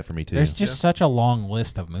Days like that for me too. There's just such a long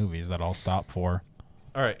list of movies that I'll stop for.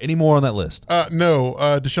 All right, any more on that list? No,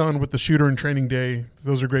 Deshaun with the Shooter and Training Day.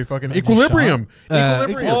 Those are great fucking Equilibrium.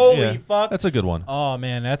 Equilibrium. Holy fuck. That's a good one. Oh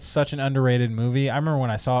man, that's such an underrated movie. I remember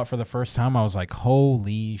when I saw it for the first time, I was like,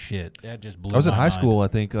 "Holy shit!" That just blew. I was in my high mind. school, I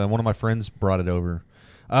think. One of my friends brought it over.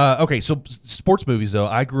 Okay, so sports movies, though.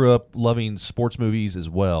 I grew up loving sports movies as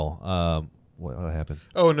well. What happened?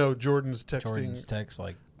 Oh no, Jordan's texting Jordan's text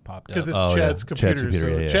like popped up. because it's Oh, Chad's yeah. computer. Chad's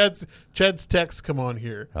computer, so yeah. Chad's texts come on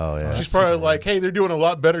here. Oh, yeah. She's That's probably super like, "Hey, they're doing a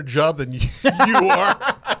lot better job than you are."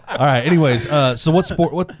 All right, anyways, so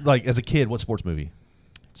as a kid, what sports movie?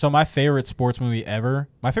 So my favorite sports movie ever,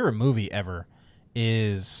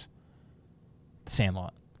 is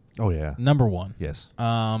Sandlot. Oh, yeah. Number one. Yes.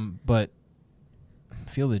 But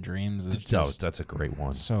Field of Dreams is just that's a great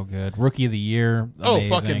one. so good. Rookie of the Year, Oh, amazing.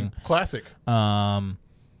 fucking classic.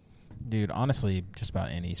 Dude, honestly, just about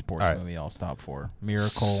any sports All right. movie I'll stop for.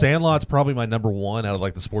 Miracle. Sandlot's probably my number one out of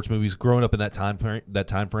like the sports movies. Growing up in that time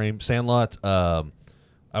frame, Sandlot.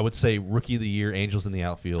 I would say Rookie of the Year, Angels in the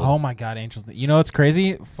Outfield. Oh my God, Angels! You know what's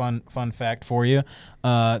crazy? Fun fact for you.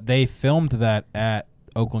 They filmed that at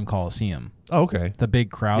Oakland Coliseum. Oh, okay. The big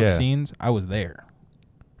crowd Yeah. scenes. I was there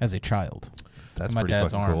as a child. That's in my pretty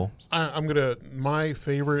dad's fucking arm. cool. I'm gonna. My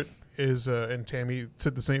favorite is, and Tammy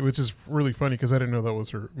said the same, which is really funny because I didn't know that was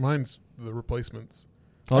her. Mine's The Replacements.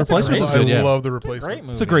 Oh, That's a Replacements is I good. Yeah, love The great Replacements.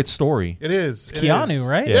 movie. it's a great story. It is. It's Keanu,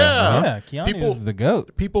 right? Yeah. Yeah. Keanu People- is the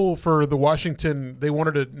GOAT. People for the Washington, they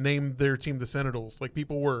wanted to name their team the Sentinels. Like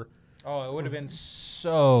people were. Oh, it would have been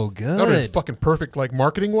so That would have been good. fucking perfect, like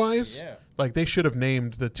marketing wise. Yeah. Like they should have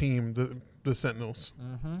named the team the Sentinels.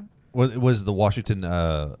 What was the Washington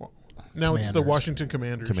Now it's the Commanders. Washington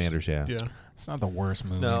Commanders. Commanders? Yeah. Yeah. It's not the worst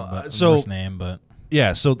movie, No, but so- worst name, but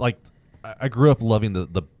Yeah, so like I grew up loving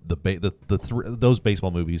those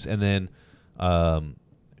baseball movies, and then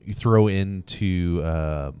you throw into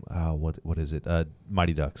what is it?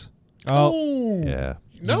 Mighty Ducks. Oh. Yeah,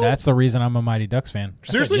 No. that's the reason I'm a Mighty Ducks fan. I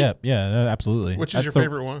said, Seriously? yeah, absolutely. Which is That's your the-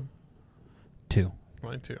 favorite one? 2.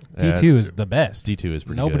 Mine too. D2 is the best. D2 is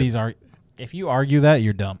pretty Nobody's if you argue that,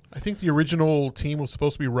 you're dumb. I think the original team was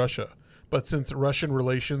supposed to be Russia, but since Russian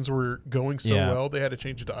relations were going so Yeah. well, they had to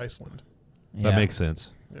change it to Iceland. good. Yeah. That makes sense.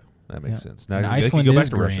 Yeah. That makes Yeah. sense. Now And they can Iceland go back is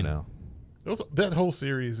to Russia green. now. That whole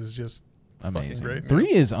series is just Amazing. fucking great.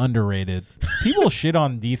 3 is underrated. People shit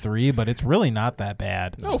on D3, but it's really not that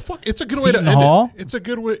bad. No, fuck. It's a good way to Seton end Hall? it. It's a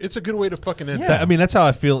good way. It's a good way to fucking end Yeah. it. I mean, that's how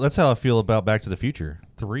I feel. That's how I feel about Back to the Future.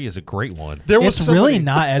 3 is a great one. There was It's really somebody-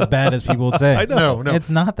 not as bad as people would say. I know. No. It's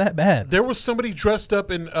not that bad. There was somebody dressed up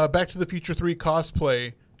in Back to the Future 3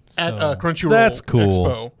 cosplay at So- Crunchyroll That's cool.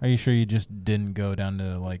 Expo. Are you sure you just didn't go down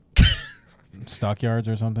to like Stockyards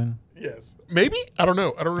or something? Yes, maybe. I don't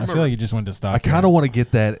know. I don't I remember. feel like you just went to I Stockyards. kind of want to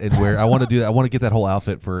get that and wear. I want to do that. I want to get that whole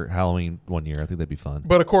outfit for Halloween one year. I think that'd be fun.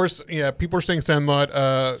 But of course, yeah, people are saying Sandlot.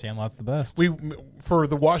 Sandlot's the best. We for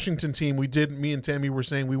the Washington team, we did. Me and Tammy were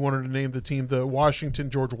saying we wanted to name the team the Washington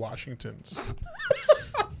George Washingtons.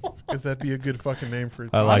 Because that'd be a good fucking name for a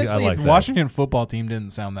team. Honestly, like the that. Washington football team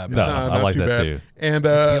didn't sound that No, bad. I not like too that bad. too. And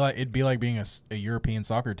It'd be like being a European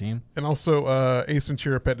soccer team. and also Ace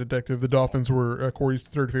Ventura: Pet Detective. The Dolphins were Corey's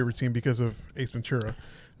third favorite team because of Ace Ventura.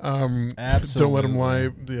 Absolutely. Don't let him lie.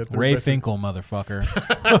 Yeah, Ray Finkel, motherfucker.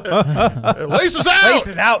 Laces out.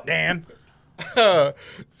 Laces out, Dan.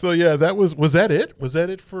 So yeah, that was that it? Was that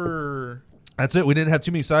it for? That's it. We didn't have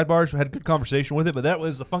too many sidebars. We had a good conversation with it, but that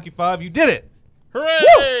was the Funky Five. You did it.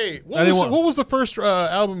 Hooray! didn't want- What was the first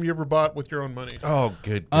album you ever bought with your own money? Oh,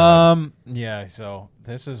 good God. Yeah, so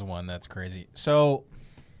this is one that's crazy. So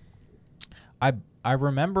I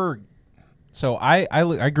remember so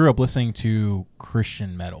I grew up listening to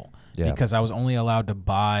Christian metal Yeah. because I was only allowed to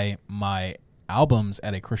buy my albums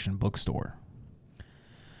at a Christian bookstore.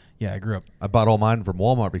 Yeah, I grew up. I bought all mine from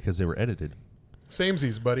Walmart because they were edited.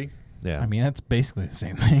 Samesies, buddy. Yeah. I mean, that's basically the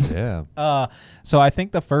same thing. yeah. So I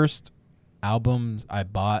think the first albums I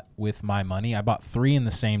bought with my money, I bought 3 in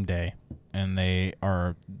the same day, and they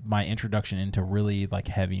are my introduction into really like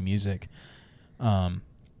heavy music.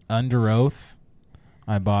 Under Oath,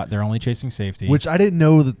 I bought They're Only Chasing Safety, Which I didn't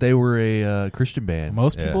know that they were a Christian band.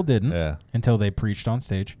 most Yeah. people didn't Yeah. until they preached on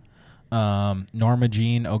stage. Norma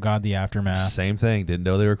Jean, Oh God, the Aftermath. Same thing. Didn't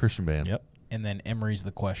know they were a Christian band. Yep. And then Emery's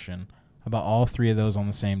The Question. I bought all 3 of those on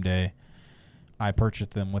the same day. I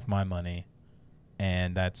purchased them with my money.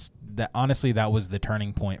 And honestly, that was the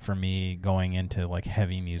turning point for me going into like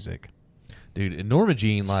heavy music. Dude, and Norma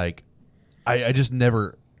Jean, like, I just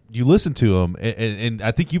never. You listen to them, and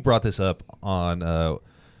I think you brought this up on. I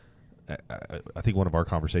think one of our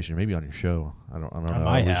conversations, maybe on your show. I don't know.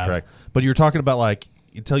 might lose have. track. But you were talking about like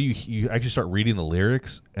until you actually start reading the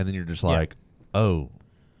lyrics, and then you're just like, oh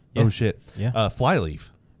Yeah. shit, Yeah.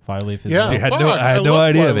 Flyleaf. Flyleaf is Yeah. Dude, Fuck, I had I no love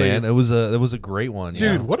idea, Flyleaf. man. It was a great one, Dude,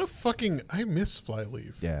 Yeah. what a fucking... I miss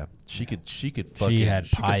Flyleaf. Yeah, she could fucking. She had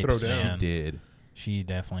she could pipes, throw down. man. She did. She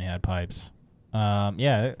definitely had pipes.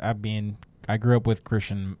 Yeah, I mean, I grew up with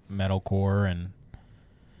Christian metalcore, and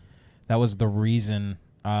that was the reason.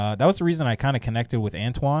 I kind of connected with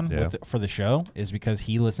Antoine Yeah. for the show, is because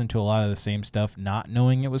he listened to a lot of the same stuff, not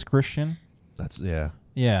knowing it was Christian.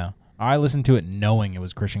 Yeah, I listened to it knowing it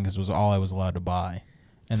was Christian because it was all I was allowed to buy,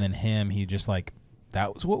 and then he just like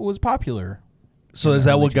that was what was popular. So in is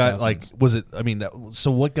the that early what got 2000s. like? Was it? I mean,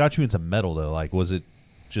 so what got you into metal though? Like, was it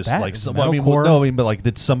just That, like the I mean, metalcore. no, I mean, but like,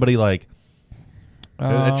 did somebody like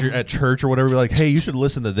Um, at church or whatever be like, hey, you should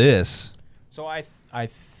listen to this? So I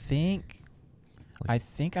think I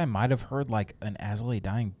think I might have heard like an As I Lay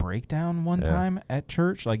Dying breakdown one time at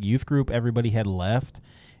church. Like youth group, everybody had left,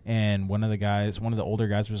 and one of the older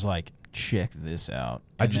guys was like, check this out.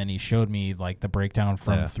 And then he showed me like the breakdown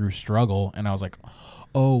from Through Struggle, and I was like,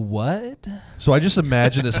 oh, what? So I just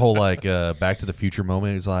imagine this whole like Back to the Future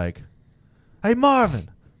moment. He's like, hey, Marvin,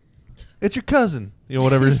 it's your cousin. You know,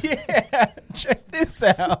 whatever. Yeah, check this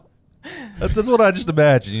out. That's what I just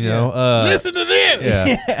imagine, you know. Listen to this!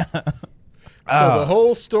 Yeah. So the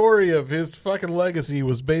whole story of his fucking legacy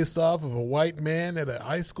was based off of a white man at a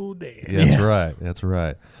high school dance. Yeah, that's right. That's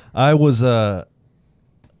right. I was,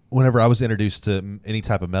 whenever I was introduced to any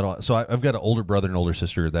type of metal, so I've got an older brother and older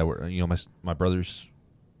sister that were, you know, my brother's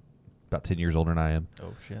about 10 years older than I am.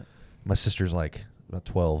 Oh, shit. My sister's like about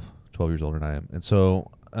 12 years older than I am. And so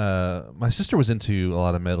my sister was into a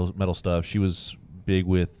lot of metal stuff. She was big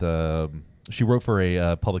with, she wrote for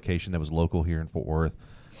a publication that was local here in Fort Worth.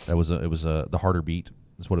 It was the Harder Beat.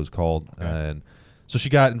 That's what it was called. Okay. And so she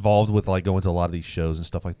got involved with like going to a lot of these shows and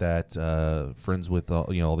stuff like that. Friends with all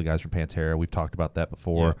the guys from Panther. We've talked about that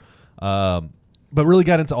before. Yeah. But really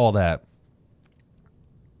got into all that.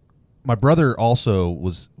 My brother also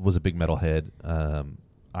was a big metalhead.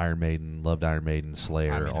 Iron Maiden, loved Iron Maiden,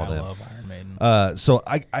 Slayer, all that. I love Iron Maiden. So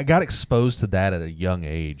I got exposed to that at a young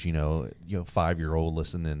age. You know, 5-year-old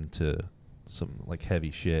listening to some like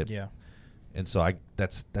heavy shit. Yeah. And so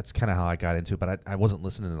that's kind of how I got into it, but I wasn't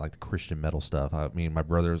listening to like the Christian metal stuff. I mean, my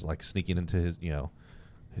brother was like sneaking into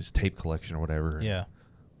his tape collection or whatever. Yeah.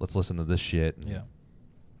 Let's listen to this shit. Yeah.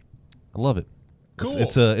 I love it. Cool.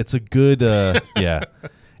 It's a good yeah.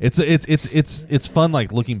 It's fun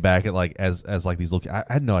like looking back at like as like these I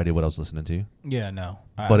had no idea what I was listening to. Yeah, no.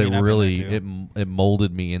 But it really it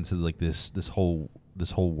molded me into like this whole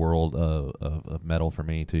world of metal for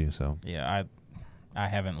me too. So yeah, I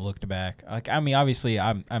haven't looked back. Like, I mean, obviously,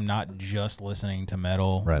 I'm not just listening to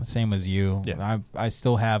metal. Right. Same as you. Yeah. I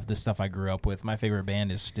still have the stuff I grew up with. My favorite band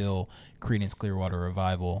is still Creedence Clearwater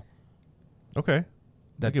Revival. Okay.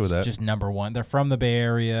 That's with that. Just number one. They're from the Bay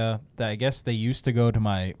Area. I guess they used to go to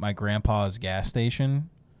my grandpa's gas station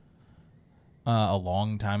a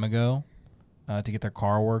long time ago to get their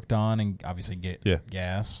car worked on and obviously get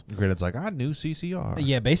gas. Granted, like I knew CCR.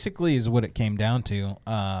 Yeah, basically is what it came down to.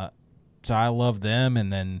 So I love them,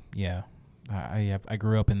 and then I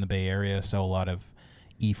grew up in the Bay Area, so a lot of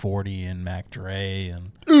E40 and Mac Dre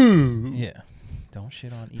and yeah. Don't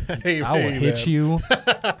shit on E40. Hey, I will hit man. you.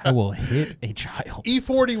 I will hit a child.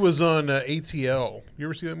 E40 was on ATL. You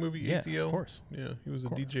ever see that movie, Yeah, ATL? of course. Yeah, he was a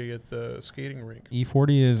DJ at the skating rink.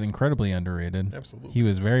 E40 is incredibly underrated. Absolutely. He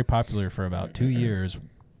was very popular for about 2 years.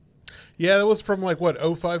 Yeah, that was from like what,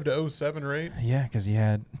 05 to 07, right? Yeah, because he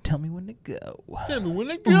had Tell Me When to Go. Tell me when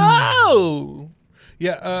to go.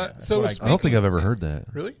 Yeah, so what I don't think I've ever heard that.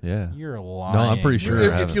 Really? Yeah. You're lying. No, I'm pretty sure.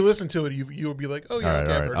 If you listen to it, you'll be like, oh yeah, All right,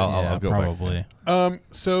 okay, I've all heard right. it. I'll go probably. back.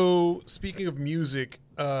 So speaking of music,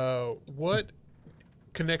 what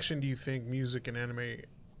connection do you think music and anime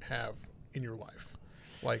have in your life?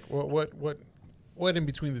 Like what in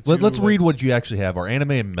between the two? Let's read what you actually have. Are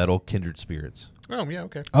anime and metal kindred spirits? Oh yeah,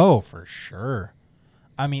 okay. Oh, for sure.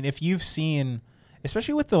 I mean, if you've seen,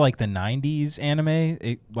 especially with the 90s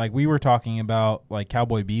anime, like we were talking about, like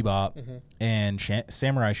Cowboy Bebop and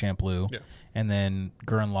Samurai Champloo, and then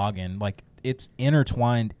Gurren Lagann, like it's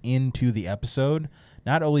intertwined into the episode.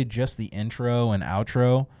 Not only just the intro and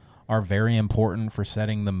outro are very important for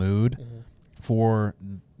setting the mood for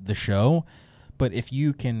the show, but if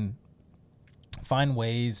you can find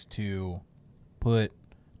ways to put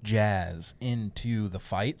jazz into the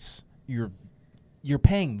fights, you're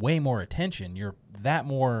paying way more attention. You're that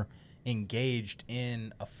more engaged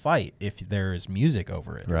in a fight if there is music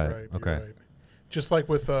over it. Right. Right, Okay. right. Just like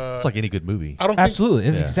with It's like any good movie. I don't Absolutely.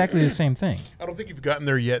 It's Yeah. exactly the same thing. I don't think you've gotten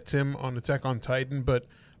there yet, Tim, on Attack on Titan, but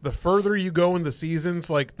the further you go in the seasons,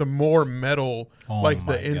 like the more metal, Oh like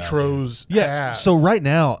the my God, intros. Yeah. have. So right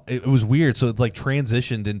now it was weird. So it's like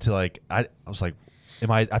transitioned into like I was like,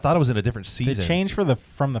 I thought I was in a different season. The change from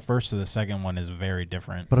the first to the second one is very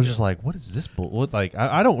different. But I was just like, what is this? What like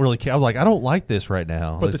I don't really care. I was like, I don't like this right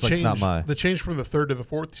now. but it's the like change, not my. the change from the third to the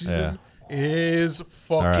fourth season is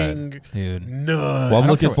fucking Dude. nuts. Well, I'm I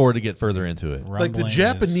looking don't- forward to get further into it. Like the Rumbling is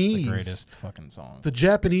Japanese- the greatest fucking song. The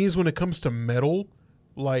Japanese, when it comes to metal,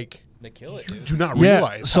 like They kill it, you dude. do not Yeah.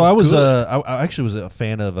 realize. So how I was good. I actually was a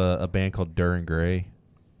fan of a band called Duran Gray.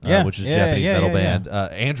 Yeah, which is a yeah, Japanese yeah, metal yeah, band.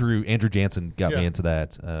 Andrew Jansen got me Yeah. into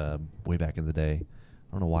that way back in the day.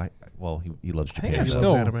 I don't know why. Well, he loves I think Japan. they're so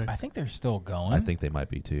still. anime. I think they're still going. I think they might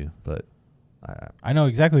be too, but I know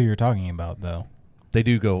exactly what you're talking about, though. they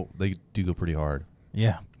do go pretty hard.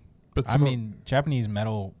 Yeah, But I mean, Japanese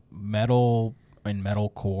metal in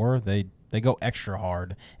metalcore, they go extra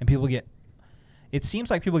hard, and people get. It seems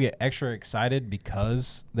like people get extra excited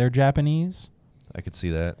because they're Japanese. I could see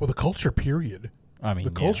that. Well, the culture, period. I mean,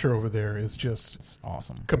 the culture over there is just it's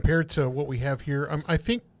awesome compared to what we have here. I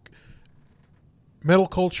think metal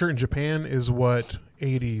culture in Japan is what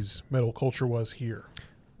 80s metal culture was here.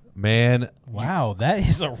 Man, wow, that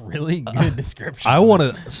is a really good description. I want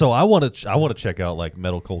to check out like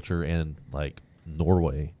metal culture in like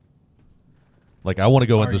Norway. Like I want to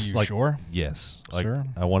go Are into this. you Like, sure? yes, like Sure.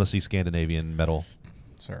 I want to see Scandinavian metal.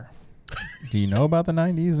 Sir, do you know about the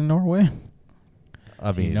 90s in Norway?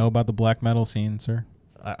 I Do mean, you know about the black metal scene, sir?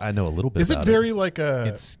 I know a little bit. Is it about very like a?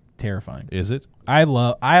 It's terrifying. Is it? I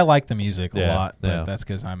like the music a Yeah, lot, but yeah. that's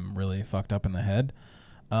because I'm really fucked up in the head.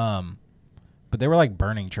 But they were like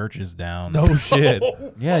burning churches down. No shit.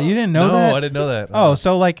 Yeah, you didn't know no, that? I didn't know that. Oh,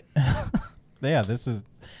 so like, yeah, this is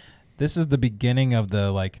the beginning of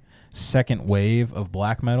the like second wave of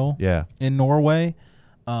black metal. yeah. In Norway.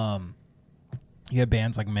 You had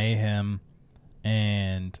bands like Mayhem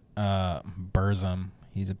and Burzum.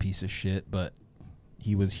 He's a piece of shit, but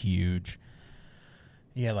he was huge.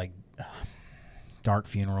 Yeah, like Dark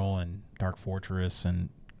Funeral and Dark Fortress and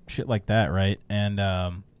shit like that, right?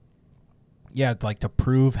 And yeah, like to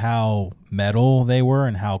prove how metal they were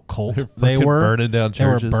and how cult they fucking were. burning down They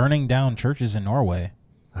were churches. burning down churches in Norway.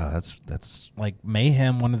 Oh, that's. Like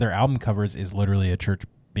Mayhem, one of their album covers is literally a church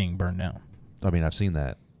being burned down. I mean, I've seen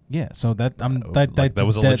that. Yeah, so that Like, that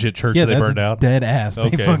was a legit church that they that's burned down? Dead ass. They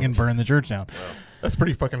Okay. fucking burned the church down. That's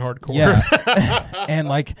pretty fucking hardcore. Yeah, and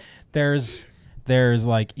like there's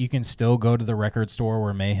like you can still go to the record store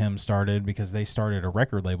where Mayhem started because they started a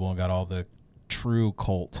record label and got all the true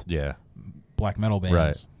cult Yeah. black metal bands.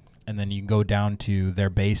 Right. And then you go down to their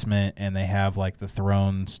basement and they have like the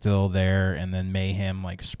throne still there, and then Mayhem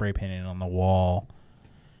like spray painted on the wall.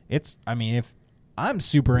 I mean, if I'm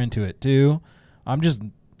super into it too, I'm just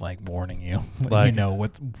like warning you. Like, you know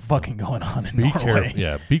what's fucking going on in Be Norway. careful.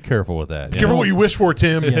 Yeah, be careful with that. Careful what you wish for,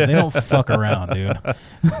 Tim. Yeah, they don't fuck around, dude.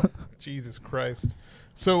 Jesus Christ.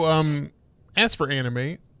 So, as for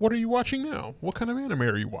anime, what are you watching now? What kind of anime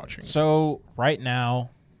are you watching? So right now,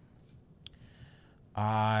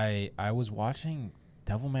 I was watching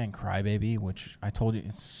Devilman Crybaby, which I told you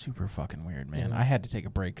it's super fucking weird, man. I had to take a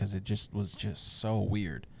break because it was just so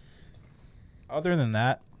weird. Other than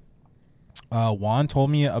that, Juan told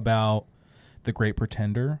me about The Great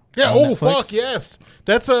Pretender. Yeah. on Oh, Netflix. fuck yes.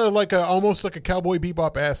 That's almost like a Cowboy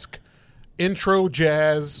Bebop-esque intro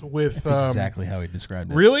jazz with. That's exactly how he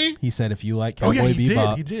described it. Really? He said if you like Oh Cowboy yeah, he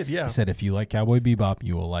Bebop, did. He did. Yeah. He said if you like Cowboy Bebop,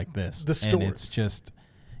 you will like this. The story. And it's just,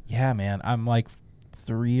 yeah, man. I'm like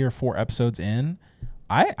 3 or 4 episodes in.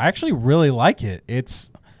 I actually really like it.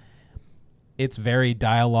 It's very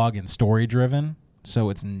dialogue and story driven, so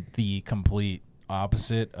it's the complete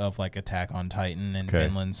opposite of like Attack on Titan and Okay.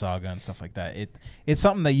 Vinland Saga and stuff like that. It's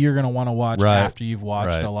something that you're gonna want to watch Right. after you've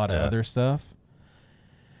watched Right. a lot of Yeah. other stuff.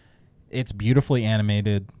 It's beautifully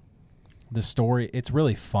animated. The story, it's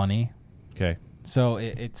really funny. Okay. So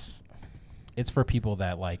it's for people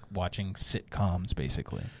that like watching sitcoms,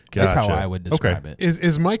 basically. That's how Gotcha. I would describe it.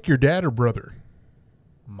 Is Mike your dad or brother?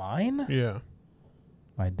 Mine? Yeah.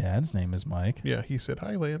 My dad's name is Mike. Yeah. He said,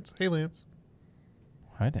 "Hi, Lance. Hey, Lance."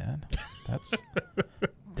 Hi, Dad. That's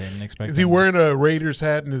didn't expect. Is he him- wearing a Raiders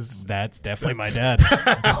hat and his? That's definitely my dad.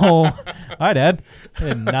 Oh, hi, Dad. I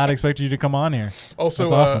did not expect you to come on here. Also,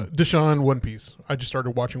 That's awesome. Deshaun One Piece. I just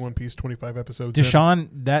started watching One Piece, 25 episodes. in.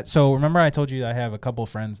 Deshaun, so remember I told you I have a couple of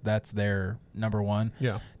friends that's their number one.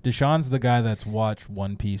 Yeah. Deshaun's the guy that's watched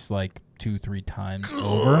One Piece like 2-3 times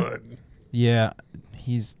over. Good. Yeah,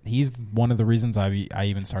 he's one of the reasons I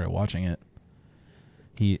even started watching it.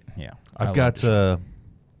 I've got Yeah.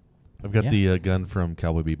 the gun from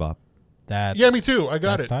Cowboy Bebop. That's Yeah, me too. I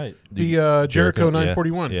got that's it. tight. The Jericho yeah.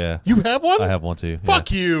 941. Yeah. You have one? I have one too.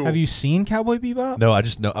 Fuck you. Have you seen Cowboy Bebop? No, I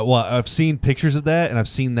just know. Well, I've seen pictures of that, and I've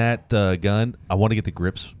seen that gun. I want to get the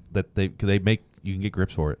grips that they make. You can get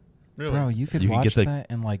grips for it. Really? Bro, you could You can watch get the- that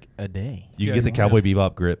in like a day. You Yeah, can get the you Cowboy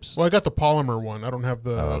Bebop grips. Well, I got the polymer one. I don't have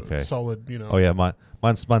the okay. solid, Oh yeah,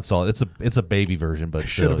 mine's solid. It's a baby version, but I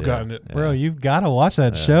should have still, gotten it. Yeah. Bro, you've got to watch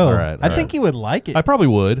that show. all right, I all think right. you would like it. I probably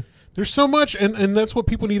would. There's so much, and that's what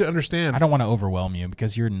people need to understand. I don't want to overwhelm you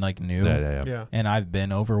because you're like new, Yeah. and I've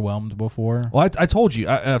been overwhelmed before. Well, I told you.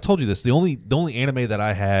 I've told you this. The only anime that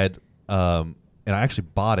I had, and I actually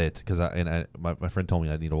bought it because my friend told me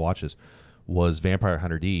I need to watch this, was Vampire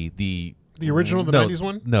Hunter D. The original, the 90s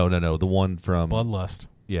one? No, the one from Bloodlust.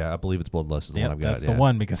 Yeah, I believe it's Bloodlust. Is the Yep, one I've got. that's the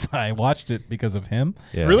one because I watched it because of him.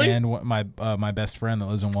 Yeah. Really? And my best friend that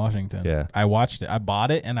lives in Washington. Yeah. I watched it. I bought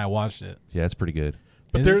it and I watched it. Yeah, it's pretty good.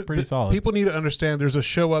 But It's pretty solid. People need to understand there's a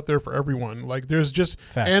show out there for everyone. Like there's just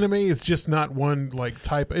Facts. anime is just not one like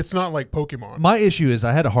type. It's not like Pokemon. My issue is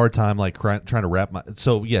I had a hard time like trying to wrap my.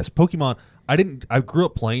 So yes, Pokemon. I grew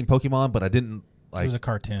up playing Pokemon, but I didn't like. It was a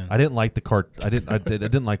cartoon. I didn't like the I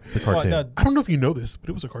didn't like the cartoon. Well, no, I don't know if you know this, but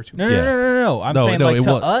it was a cartoon. No. I'm saying like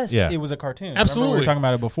to us, yeah. it was a cartoon. Absolutely. Remember we were talking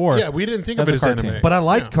about it before. Yeah, we didn't think of That's it a as cartoon. anime. But I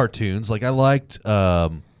liked Yeah. cartoons. Like I liked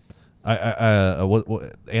what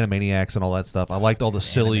Animaniacs and all that stuff. I liked all the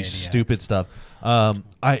silly, Animaniacs. stupid stuff.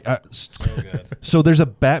 So good. So there's a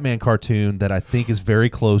Batman cartoon that I think is very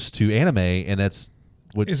close to anime, and that's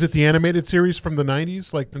what Is it the animated series from the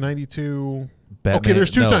 90s, like the 92? Batman, Okay,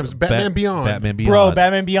 there's two times. Batman Beyond. Batman Beyond. Bro,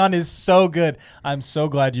 Batman Beyond is so good. I'm so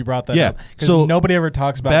glad you brought that Yeah, up. Because so nobody ever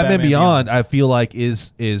talks about Batman Beyond. I feel like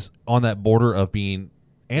is on that border of being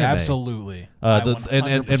anime. Absolutely. And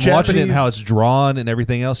 100% watching it and how Japanese- it's drawn and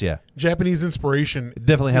everything else. Yeah, Japanese inspiration. it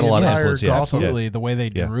definitely had The a lot of entire influence. Yeah, Gotham. Absolutely. The way they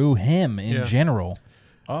Yeah. drew him in Yeah. general.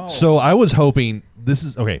 Oh, So I was hoping this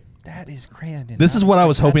is okay. that is grand. This is what I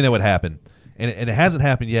was hoping that would happen, and it hasn't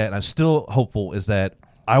happened yet. And I'm still hopeful. Is that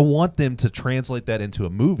I want them to translate that into a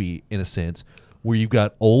movie in a sense where you've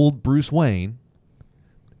got old Bruce Wayne,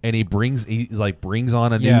 and he brings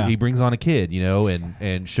on a new Yeah. he brings on a kid,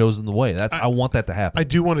 and shows them the way. I want that to happen. I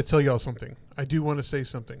do want to tell y'all something. I do want to say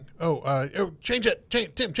something. Change it.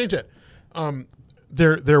 Tim, change it.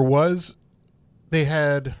 They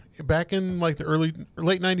had back in like the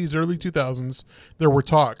late 90s, early 2000s, there were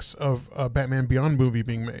talks of a Batman Beyond movie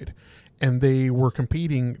being made. And they were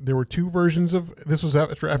competing. There were two versions of this was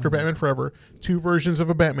after Batman Forever. Two versions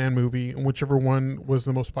of a Batman movie, and whichever one was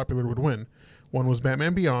the most popular would win. One was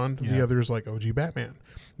Batman Beyond. The other is like OG Batman.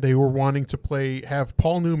 They were wanting to have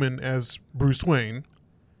Paul Newman as Bruce Wayne,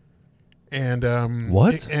 and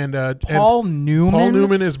What? Paul Newman? Paul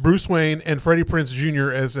Newman as Bruce Wayne, and Freddie Prinze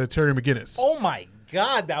Jr. as Terry McGinnis. Oh my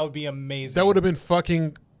God, that would be amazing. That would have been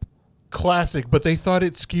fucking classic. But they thought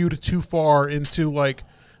it skewed too far into like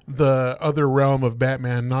the other realm of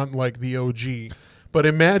Batman, not like the OG. But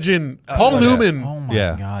imagine Paul Newman. Oh my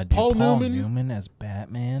Yeah. God, dude. Paul Paul Newman? Newman as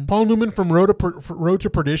Batman. Paul Newman from Road to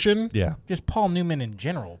Perdition. yeah. Just Paul Newman in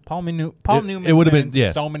general. Paul Newman. It would've been- in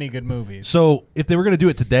yeah. so many good movies. So if they were going to do it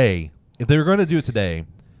today,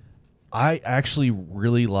 I actually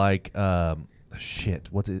really like shit.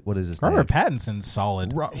 What is his name? Robert Pattinson's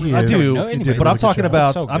solid. He I is. do, know anybody. but I'm talking job.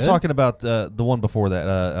 about So I'm good. talking about the one before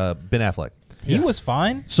that, Ben Affleck. He was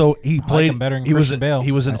fine. So he I like played him better than he was Christian Bale.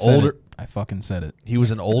 he was an I said older it. I fucking said it. he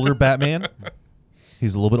was an older Batman.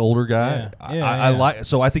 He's a little bit older guy. Yeah. I like.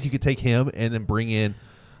 So I think you could take him and then bring in,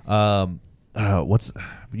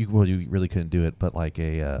 you really couldn't do it, but like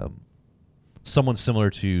someone similar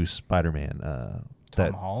to Spider-Man.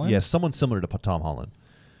 Tom Holland? Yes, someone similar to Tom Holland.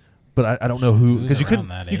 But I don't know who, Who's because you around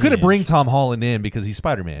that couldn't age? bring Tom Holland in because he's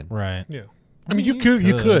Spider-Man. Right. Yeah. I mean, you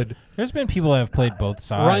could. There's been people that have played both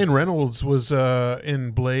sides. Ryan Reynolds was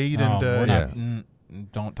in Blade, and we're Yeah. not,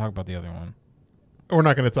 don't talk about the other one. we're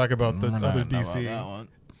not going to talk about the We're not other gonna talk DC. about that one.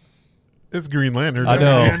 It's Green Lantern. I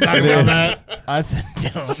know. We're talking It about is. that. I said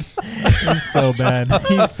don't. He's so bad.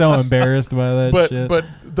 He's so embarrassed by that shit. But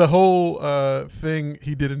the whole thing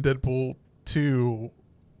he did in Deadpool 2,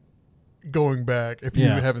 going back, if you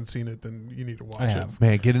Yeah. haven't seen it, then you need to watch I it. have.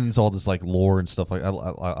 Man, getting into all this like lore and stuff like I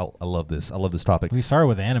love this. I love this topic. We started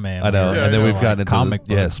with anime. I know, Yeah, and then it's we've like gotten into comic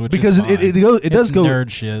the, books, which because is fine. it does It's go nerd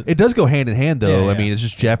shit. It does go hand in hand though. Yeah, I mean, yeah. it's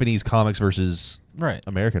just Japanese comics versus Right.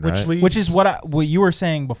 American, Which right? leads- Which is what you were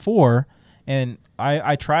saying before, and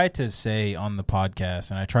I try to say on the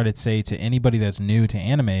podcast, and I try to say to anybody that's new to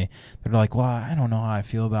anime, they're like, well, I don't know how I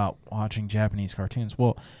feel about watching Japanese cartoons.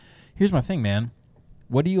 Well, here's my thing, man.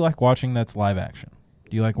 What do you like watching that's live action?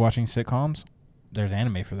 Do you like watching sitcoms? There's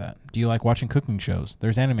anime for that. Do you like watching cooking shows?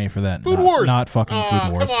 There's anime for that. Food Not- Wars. Not fucking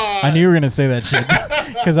Food Wars. come on. I knew you were going to say that shit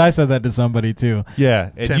because I said that to somebody too. Yeah,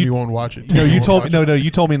 and Tim, you won't watch it. no, you won't told me watch it.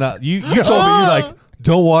 you told me not. You told me you like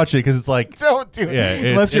don't watch it because it's like Don't do it. yeah,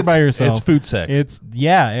 Unless you're by yourself. It's food sex. It's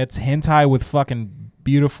hentai with fucking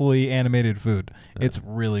beautifully animated food. It's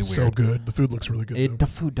really weird. So good. The food looks really good. though. The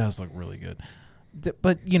food does look really good.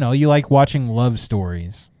 But you like watching love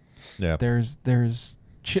stories. yeah. There's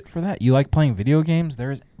shit for that. You like playing video games?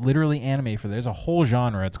 There's literally anime for that. There's a whole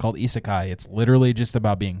genre. It's called isekai. It's literally just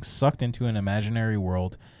about being sucked into an imaginary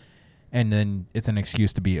world, and then it's an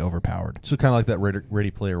excuse to be overpowered. So kind of like that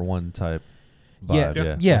Ready Player One type.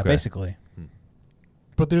 Vibe. Yeah, Okay. basically.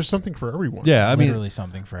 But there's something for everyone. Yeah, I mean, Literally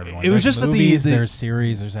something for everyone. it was There's just that movies, the- there's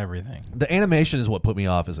series, there's everything. the animation is what put me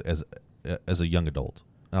off as a young adult.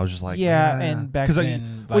 And I was just like, And back 'Cause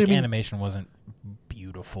then, well, I mean- animation wasn't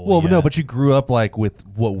beautiful. Well, yet. no, but you grew up like with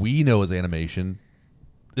what we know as animation.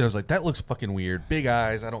 I was like, that looks fucking weird. Big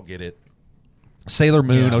eyes. I don't get it. Sailor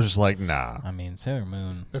Moon. Yeah. I was just like, nah. I mean, Sailor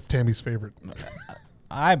Moon. That's Tammy's favorite.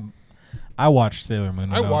 I watched Sailor Moon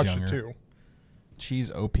when I was watched younger. it too. She's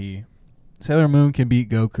OP. Sailor Moon can beat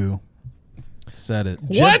Goku. Said it.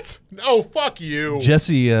 What? Oh, fuck you.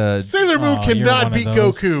 Jesse. Sailor Moon Oh, cannot beat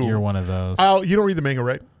Goku. You're one of those. You don't read the manga,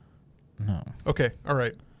 right? No. Okay, all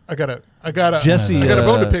right. I got a Jesse. I got a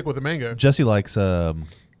bone to pick with the manga. Jesse likes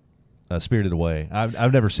Spirited Away.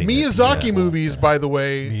 I've never seen Miyazaki it. movies, by the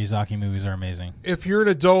way. Miyazaki movies are amazing. If you're an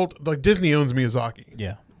adult, like Disney owns Miyazaki.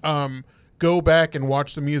 Yeah. Go back and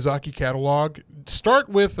watch the Miyazaki catalog. Start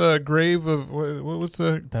with Grave of what's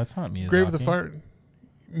the That's not Miyazaki. Grave of the Fire.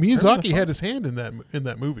 Miyazaki had his hand in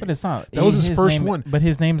that movie. But it's not. That was his first name, one. But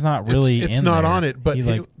his name's not really. It's in not there. on it. But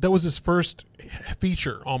He, that was his first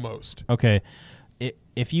feature, almost. Okay,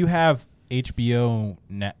 if you have HBO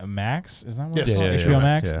Max, is that what Yes. it's called? Yeah, HBO yeah,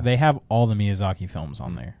 Max. yeah. They have all the Miyazaki films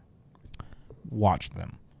on there. Watch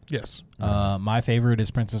them. Yes. My favorite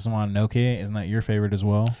is Princess Mononoke. Isn't that your favorite as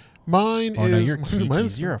well? Mine Oh is no, you're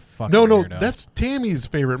Kiki's. You're a fucking no, weirdo. that's Tammy's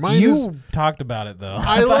favorite. Mine you is. talked about it though.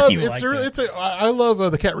 I thought love you it's liked really, it. it's a I love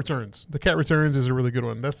The Cat Returns. The Cat Returns is a really good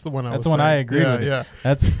one. That's the one I That's was the one saying. I agree yeah, with. Yeah.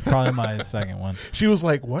 That's probably my second one. She was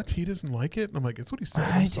like, "What? He doesn't like it?" And I'm like, "It's what he said."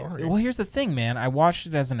 I'm sorry. Well, here's the thing, man. I watched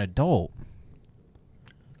it as an adult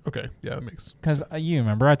Okay, yeah, that makes because you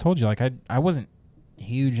remember I told you like I wasn't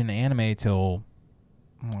huge into anime till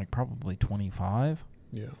like probably 25.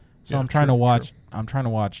 yeah. So Yeah, I'm trying true, to watch. true. I'm trying to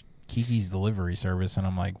watch Kiki's Delivery Service, and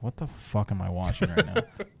I'm like, what the fuck am I watching right now?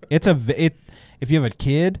 If you have a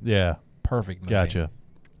kid, Yeah. perfect movie. Gotcha.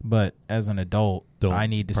 But as an adult, Don't- I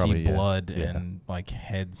need to probably, see yeah. blood Yeah. and like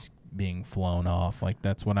heads being flown off. Like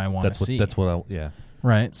that's what I want to see. That's what I. Yeah.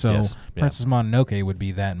 right. So Yes, yeah. Princess Mononoke would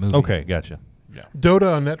be that movie. Okay. Gotcha.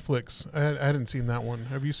 Dota on Netflix. I hadn't seen that one.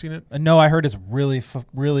 Have you seen it? No, I heard it's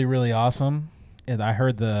really awesome. And I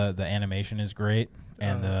heard the animation is great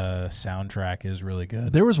and the soundtrack is really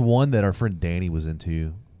good. There was one that our friend Danny was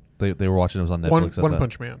into. They were watching. It was on Netflix. One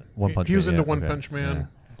Punch Man. One Punch He was Man, into yeah, One okay, Punch Man. yeah.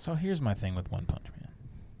 So here's my thing with One Punch Man.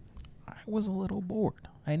 I was a little bored.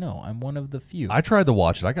 I know. I'm one of the few. I tried to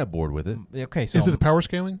watch it. I got bored with it. Okay, so Is it the power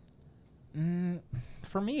scaling?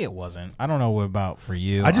 for me it wasn't. I don't know what about for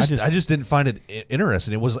you. I just didn't find it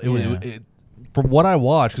interesting. It was from what I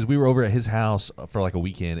watched, because we were over at his house for like a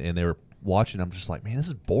weekend and they were watching. I'm just like, man, this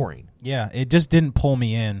is boring. Yeah, it just didn't pull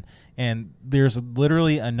me in. And there's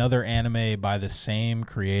literally another anime by the same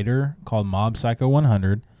creator called Mob Psycho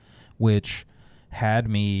 100, which had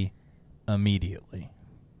me immediately.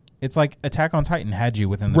 It's like Attack on Titan had you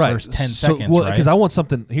within the first 10 seconds, right? Because I want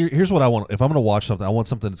something. Here's what I want. If I'm going to watch something, I want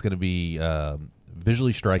something that's going to be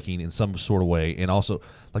visually striking in some sort of way, and also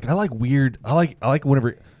like I like weird. I like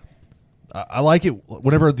whenever. I like it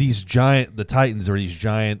whenever the Titans are these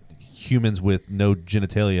giant humans with no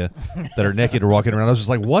genitalia that are naked or walking around. I was just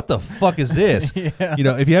like, what the fuck is this? Yeah. You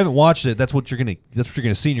know, if you haven't watched it, that's what you're gonna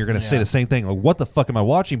see, and you're gonna say the same thing. Like, what the fuck am I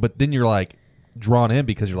watching? But then you're like drawn in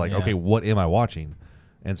because you're like, okay, what am I watching?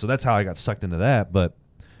 And so that's how I got sucked into that. But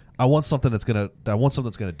I want something that's gonna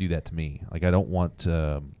do that to me. Like I don't want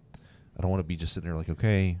to be just sitting there like,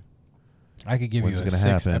 okay, I could give you when's a it gonna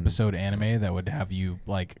happen? 6-episode anime that would have you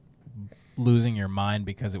like losing your mind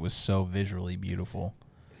because it was so visually beautiful.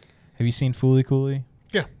 Have you seen Fooly Cooly?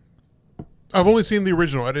 Yeah. I've only seen the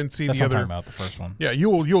original. I didn't see That's the what I'm other. talking about, the first one. Yeah,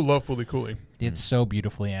 you'll love Fully Cooley. It's so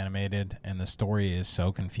beautifully animated, and the story is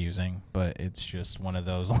so confusing, but it's just one of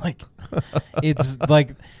those, like, it's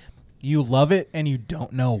like you love it and you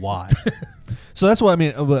don't know why. So that's what I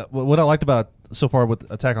mean. What I liked about so far with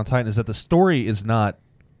Attack on Titan is that the story is not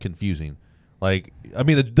confusing. Like, I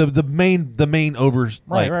mean, the main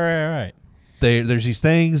Right. There's these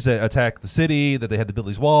things that attack the city that they had to build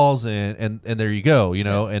these walls and there you go, you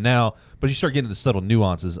know. And now, but you start getting the subtle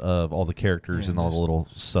nuances of all the characters and all the little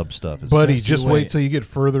sub stuff. Buddy, just just wait. wait till you get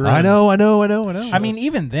further in. I know. I mean,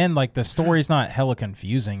 even then, like, the story's not hella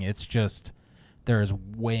confusing. It's just there's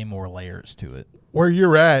way more layers to it. Where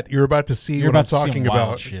you're at, you're about to see You're what I'm about to see talking wild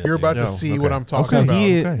about. shit, You're dude. about to Oh, see okay. what I'm talking So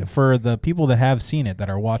about. for the people that have seen it, that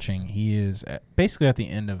are watching, he is basically at the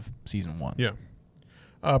end of season 1. Yeah.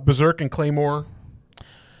 Berserk and Claymore.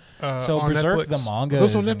 So on Berserk, Netflix. the manga, Are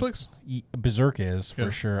those on is Netflix? Berserk is for Yeah.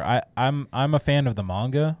 sure. I'm a fan of the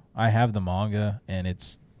manga. I have the manga, and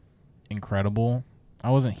it's incredible. I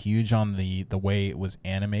wasn't huge on the way it was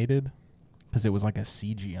animated because it was like a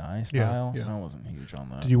CGI style. yeah. I wasn't huge on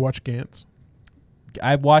that. Did you watch Gantz?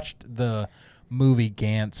 I watched the movie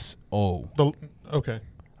Gantz. Okay.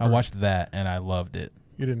 I watched that and I loved it.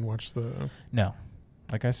 You didn't watch the. No,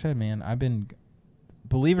 like I said, man, I've been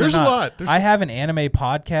believe it or There's not, a lot. I have an anime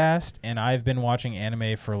podcast, and I've been watching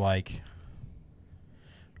anime for like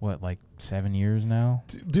 7 years now.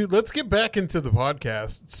 Dude, let's get back into the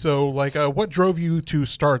podcast. So, what drove you to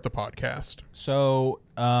start the podcast? So,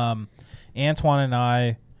 Antoine and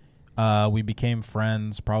I, we became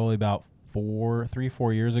friends probably about 4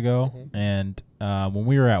 years ago, and when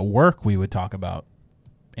we were at work, we would talk about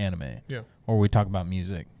anime, or we'd talk about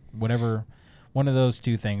music, whatever. One of those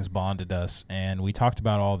two things bonded us, and we talked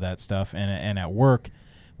about all that stuff. And at work,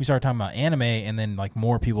 we started talking about anime, and then like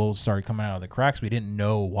more people started coming out of the cracks we didn't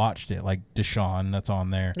know watched it, like Deshaun, that's on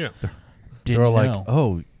there. Yeah, They're like,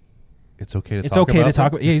 oh, it's okay to it's talk okay about to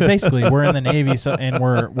talk about. Yeah, he's basically we're in the Navy, so and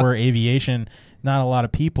we're aviation, not a lot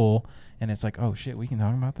of people, and it's like, oh shit, we can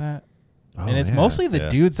talk about that. Oh, and it's yeah, mostly the yeah.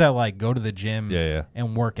 dudes that like go to the gym Yeah.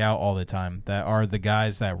 and work out all the time that are the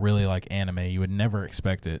guys that really like anime. You would never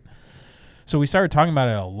expect it. So we started talking about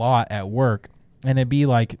it a lot at work, and it'd be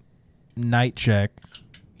like night check,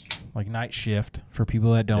 like night shift for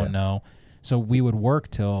people that don't know. So we would work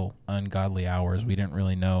till ungodly hours. We didn't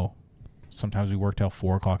really know. Sometimes we worked till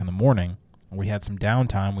 4 o'clock in the morning. When we had some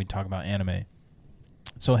downtime, we'd talk about anime.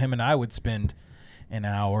 So him and I would spend an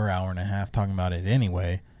hour and a half talking about it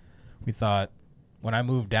anyway. We thought, when I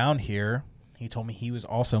moved down here, he told me he was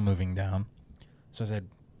also moving down. So I said,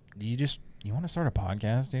 you want to start a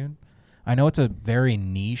podcast, dude? I know it's a very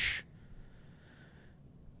niche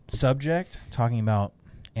subject, talking about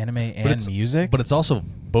anime and music. But it's also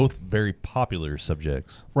both very popular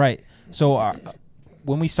subjects. Right. So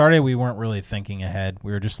when we started, we weren't really thinking ahead.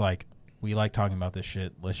 We were just like, we like talking about this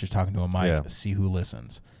shit. Let's just talk into a mic, see who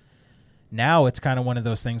listens. Now it's kind of one of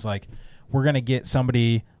those things like, we're going to get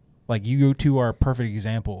somebody, like you two are perfect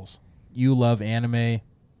examples. You love anime,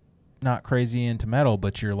 not crazy into metal,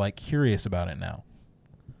 but you're like curious about it now.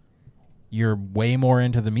 You're way more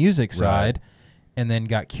into the music side, and then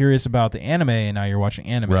got curious about the anime, and now you're watching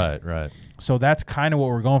anime. Right. So that's kind of what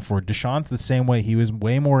we're going for. Deshaun's the same way. He was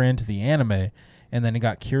way more into the anime, and then he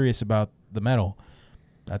got curious about the metal.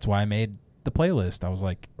 That's why I made the playlist. I was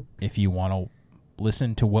like, if you want to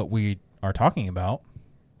listen to what we are talking about,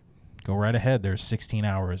 go right ahead. There's 16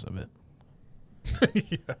 hours of it.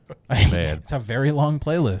 Man. It's a very long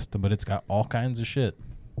playlist, but it's got all kinds of shit.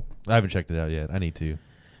 I haven't checked it out yet. I need to.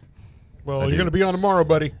 Well, you're going to be on tomorrow,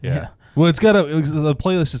 buddy. Yeah. Well, the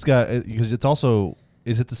playlist has got, because it's also,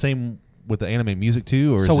 is it the same with the anime music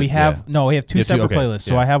too? Or so is we it, have, no, we have two separate okay. playlists.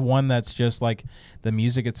 So I have one that's just like the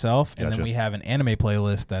music itself, and then Gotcha. we have an anime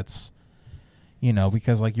playlist that's,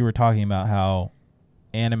 because like you were talking about how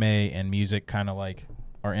anime and music kind of like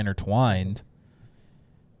are intertwined.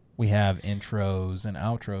 We have intros and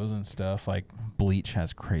outros and stuff. Like Bleach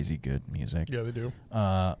has crazy good music. Yeah, they do.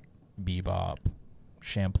 Bebop,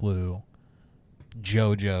 Shampoo,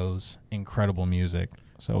 JoJo's incredible music.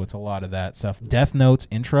 So it's a lot of that stuff. Death Note's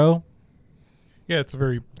intro. Yeah, it's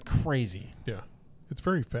very crazy. Yeah, it's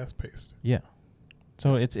very fast paced. Yeah.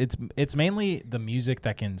 So it's mainly the music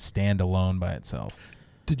that can stand alone by itself.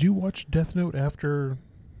 Did you watch Death Note after,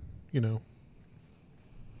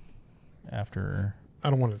 After I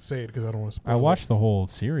don't want to say it because I don't want to spoil I watched the whole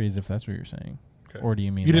series, if that's what you're saying. Okay. Or do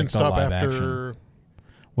you mean You like didn't the stop live after action?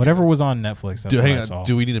 Whatever was on Netflix, that's what I saw.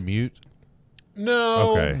 Do we need to mute?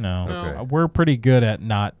 No. Okay. No. Okay. We're pretty good at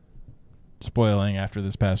not spoiling after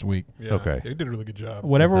this past week. Yeah, Okay. They did a really good job.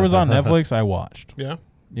 Whatever was on Netflix, I watched. Yeah?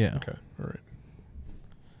 Yeah. Okay. All right.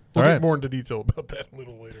 We'll get more into detail about that a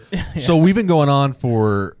little later. So we've been going on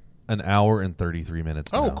for an hour and 33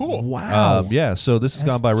 minutes now. Oh, cool. Wow. Yeah, so this has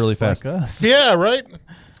gone by really fast. Like us. Yeah, right?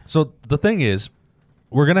 So the thing is,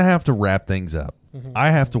 we're going to have to wrap things up.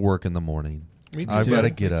 I have to work in the morning. Me too. I've got to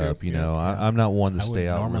get Me too. up, Yeah. I'm not one to I would stay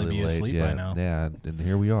out normally really be late. asleep yeah, by now. Yeah, and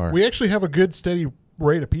here we are. We actually have a good steady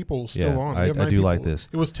rate of people still Yeah, on. I We have 9 do people. like this.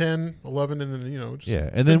 It was 10, 11, and then, just, Yeah,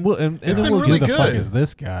 and then we'll and it's then been we'll really Who the good. fuck is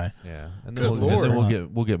this guy? Yeah, and Good then, we'll, Lord. and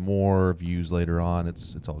then we'll get more views later on.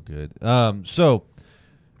 It's all good. So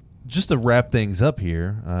just to wrap things up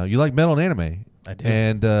here, you like metal and anime. I do.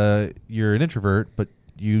 And you're an introvert, but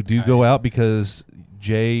you do go out because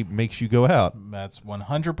Jay makes you go out. That's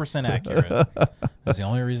 100% accurate. That's the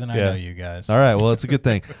only reason I know you guys. All right, well, it's a good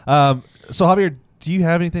thing. So Javier, do you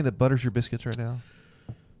have anything that butters your biscuits right now?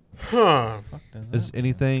 Huh. Fuck does Is that?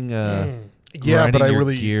 anything Yeah, grinding but I your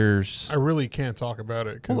really gears? I really can't talk about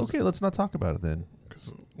it Well, because okay, let's not talk about it then.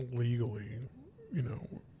 legally, we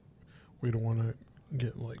don't want to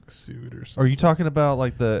get sued or something. Are you talking about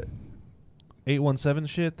like the 817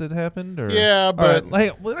 shit that happened? Or Yeah, All but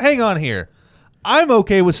right, hang on here. I'm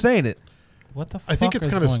okay with saying it. What the fuck I think it's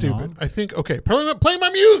is kind of going stupid. on? I think play my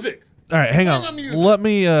music. All right, hang Play on. my music.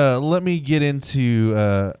 Let me get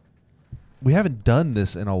into we haven't done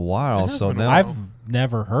this in a while, has so been a now while. I've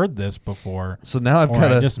never heard this before. so now I've Or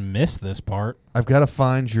got I to just missed this part. I've got to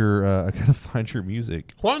find your I got to find your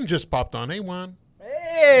music. Juan just popped on. Hey, Juan.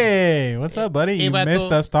 Hey, what's up, buddy? Hey, You Vato.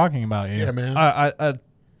 missed us talking about you. Yeah, man.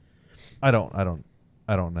 I don't know.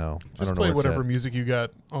 I Just don't know play where it's whatever at. music you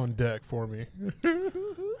got on deck for me.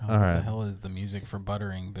 What All right. the hell is the music for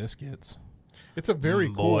buttering biscuits? It's a very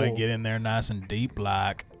cool. Boy, get in there nice and deep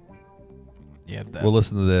like. Yeah, We'll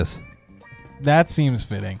listen to this. that seems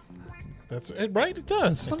fitting. That's it, right. It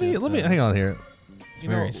does. Let me hang on here. It's You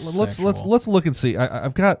know, very let's sexual. look and see. I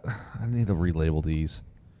need to relabel these.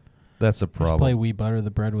 That's a Just problem. play We Butter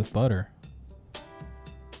the Bread with Butter.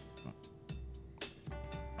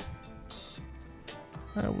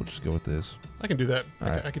 All right, we'll just go with this. I can do that. All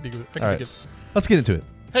right. I can dig it. I All can right. dig it. Let's get into it.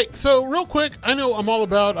 Hey, so real quick, I know I'm all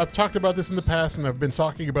about. I've talked about this in the past, and I've been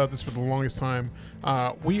talking about this for the longest time.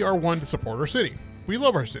 We are one to support our city. We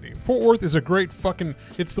love our city. Fort Worth is a great fucking.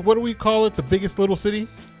 It's the what do we call it? The biggest little city.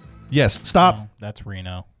 Yes, stop. No, that's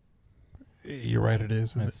Reno. You're right. It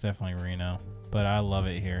is. It's definitely Reno. But I love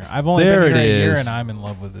it here. I've only There been here it a year, is. and I'm in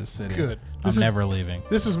love with this city. Good. I'm This is- never leaving.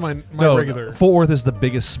 This is my No, regular. Fort Worth is the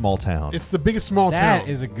biggest small town. It's the biggest small That town.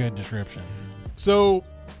 is a good description. So,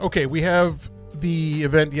 okay, we have the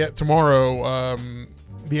event yet tomorrow,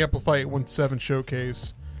 the Amplify 817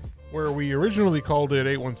 showcase, where we originally called it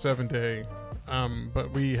 817 Day,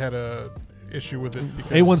 but we had a issue with it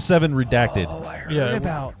because A17 redacted. Oh, I heard Yeah,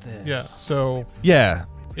 about this. Yeah, so Yeah.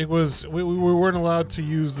 it was we weren't allowed to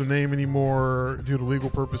use the name anymore due to legal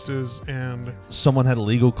purposes, and Someone had a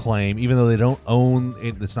legal claim, even though they don't own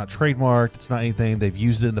it. It's not trademarked. It's not anything. They've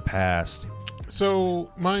used it in the past. so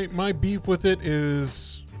my beef with it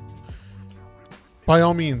is, by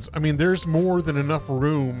all means, I mean, there's more than enough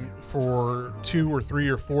room for 2 or 3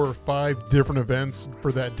 or 4 or 5 different events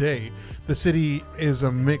for that day. The city is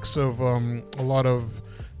a mix of a lot of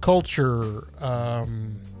culture.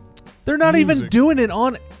 They're not even Music. doing it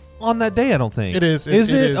on that day. I don't think It is.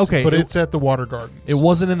 Is it? Okay, but it- it's at the Water Gardens. It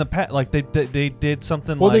wasn't in the past. Like they did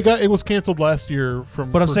something. Well, like, it was canceled last year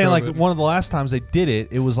from. But I'm for saying, like, COVID. one of the last times they did it,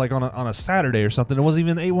 it was like on a Saturday or something. It wasn't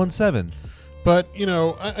even 817. But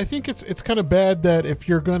I think it's kind of bad that if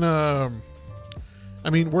you're gonna, I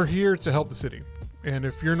mean, we're here to help the city, and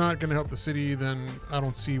if you're not gonna help the city, then I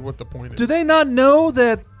don't see what the point is. Do they not know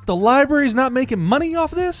that the library's not making money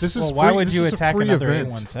off this? This is Well, why free- would this you is a attack free another event.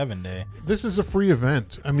 817 day? This is a free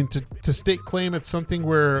event. I mean, to state claim it's something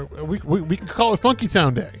where we can call it Funky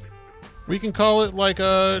Town Day, we can call it like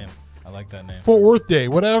a Damn, I like that name. Fort Worth Day,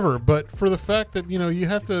 whatever. But for the fact that you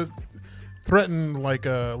have to threaten like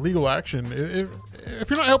a legal action, if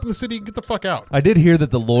you're not helping the city, get the fuck out. I did hear that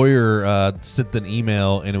the lawyer sent an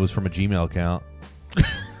email and it was from a Gmail account.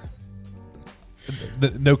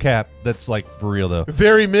 No cap. That's like for real though.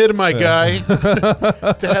 Very mid, my guy,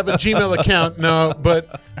 to have a Gmail account. No,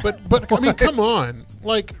 but I mean, come on,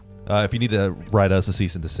 like. If you need to write us a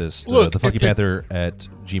cease and desist, Look, the Funky if- Panther at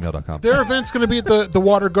gmail.com. Their event's going to be at the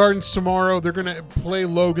Water Gardens tomorrow. They're going to play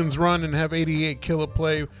Logan's Run and have 88 Kill It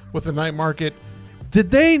play with the night market. Did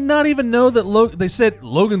they not even know that they said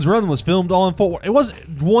Logan's Run was filmed all in Fort Worth? It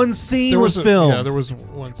wasn't one scene was filmed. Yeah, there was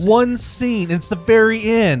one scene. One scene. And it's the very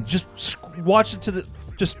end. Just watch it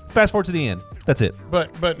just fast forward to the end. That's it.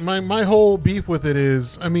 But my whole beef with it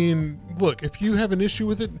is, I mean, look, if you have an issue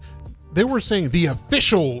with it, they were saying the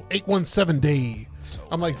official 817 day.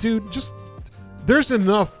 I'm like, dude, just there's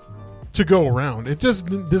enough to go around. It just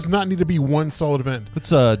does not need to be one solid event.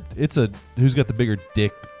 It's a who's got the bigger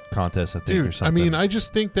dick contest, I think, or Dude, something. I mean, I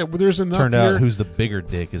just think that there's enough Turned here. out who's the bigger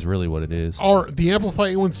dick is really what it is. The Amplify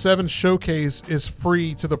 817 showcase is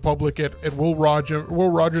free to the public at Will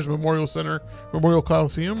Rogers Memorial Center, Memorial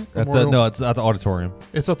Coliseum. No, it's at the auditorium.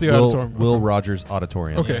 It's at the Will, auditorium. Will Rogers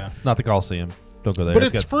Auditorium. Okay. Yeah. Not the Coliseum. Don't go there. But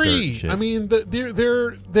It's it's got dirt and free. shit. I mean,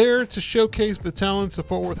 they're there to showcase the talents that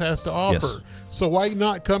Fort Worth has to offer. Yes. So why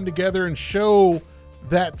not come together and show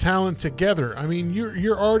that talent together? I mean,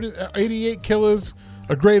 your artist, 88 Killer's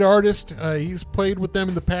a great artist. He's played with them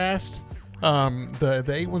in the past. The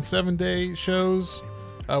 817 Day shows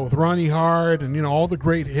with Ronnie Hard and all the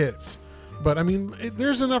great hits. But I mean,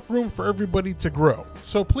 there's enough room for everybody to grow.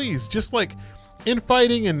 So please, just like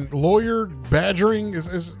infighting and lawyer badgering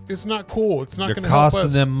is not cool. It's not You're going to help costing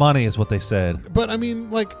us. them money, is what they said. But I mean,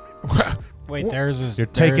 like, Wait, Wha- theirs is You're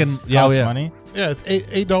taking- theirs yeah, costs yeah. money. yeah, it's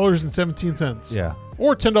 $8.17. Yeah.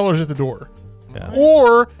 Or $10 at the door. Yeah.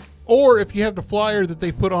 Or if you have the flyer that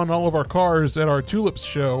they put on all of our cars at our Tulips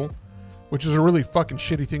show, which is a really fucking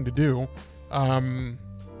shitty thing to do.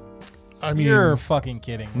 I mean, You're fucking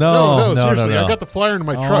kidding me. no, seriously. I got the flyer in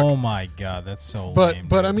my truck. Oh my god, that's so lame.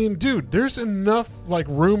 But dude. I mean, dude, there's enough like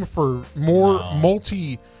room for more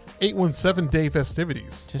multi 817 day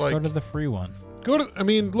festivities. Just like, go to the free one. I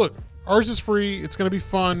mean, look, ours is free. It's gonna be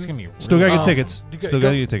fun. It's gonna be really Still gotta get awesome. tickets. Still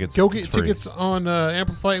gotta get tickets. Go get It's free. tickets on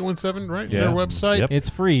Amplify 817, right? Yeah. Their website. Yep. It's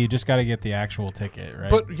free. You just got to get the actual ticket, right?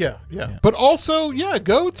 But yeah. But also,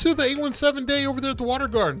 go to the 817 day over there at the Water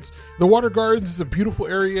Gardens. The Water Gardens is a beautiful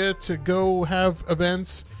area to go have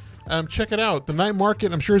events. Check it out. The night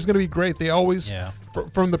market, I'm sure, is going to be great. They always,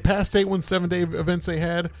 from the past 817 day events they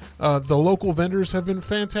had, the local vendors have been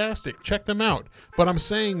fantastic. Check them out. But I'm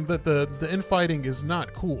saying that the infighting is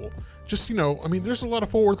not cool. Just, I mean, there's a lot of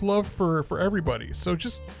forward love for everybody. So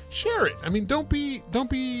just share it. I mean, don't be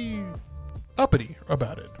uppity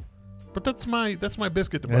about it. But that's my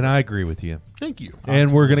biscuit to butter. And I agree with you. Thank you.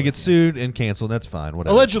 And we're gonna get sued and canceled. That's fine.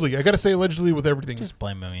 Whatever. Allegedly, I got to say allegedly with everything. Just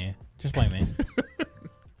blame me. Just blame me.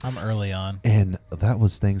 I'm early on. And that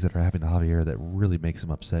was things that are happening to Javier that really makes him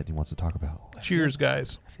upset and he wants to talk about. Cheers,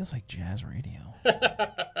 guys. It feels like jazz radio.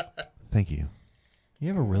 Thank you. You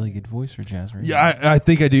have a really good voice for jazz radio. Yeah, I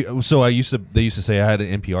think I do. So they used to say I had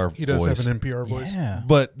an NPR He does voice. have an NPR voice. Yeah.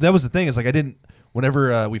 But that was the thing, is like I didn't,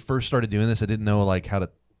 whenever we first started doing this, I didn't know like how to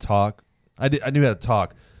talk. I knew how to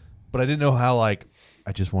talk, but I didn't know how, like,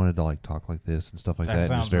 I just wanted to like talk like this and stuff like that. That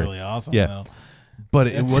sounds really awesome, yeah. though. But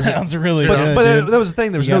it wasn't. Sounds really but, good. But dude. that was the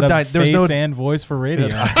thing. There was You no got a there was no face and voice for radio.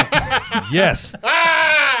 yes.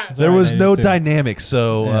 That's There all was I no needed, too. dynamic.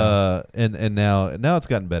 So Yeah. and now it's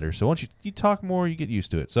gotten better. So once you talk more, you get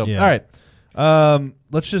used to it. So Yeah. all right.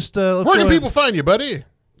 Let's just let's Where go can ahead. people find you, buddy?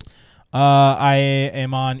 I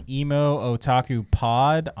am on Emo Otaku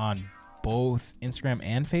Pod on both Instagram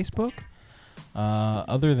and Facebook.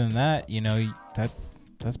 Other than that,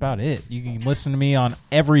 that's about it. You can listen to me on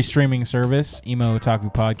every streaming service, Emo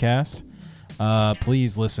Otaku Podcast.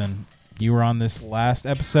 Please listen. You were on this last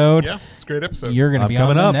episode. Yeah, it's a great episode. You're going to be on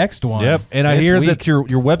coming the up. next one. Yep. And I this hear week. that your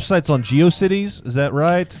website's on GeoCities. Is that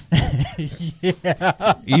right?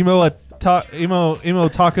 Yeah. Emo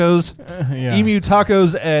tacos. Yeah. Emu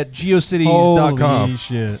tacos at geocities.com. Holy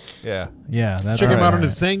shit. Yeah. Yeah, that's Check him right. out on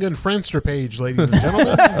his Zanga and Friendster page, ladies and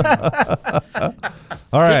gentlemen.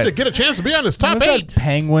 All right. Get a chance to be on his top What's that? 8.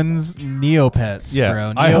 Penguins, Neopets, Yeah. bro.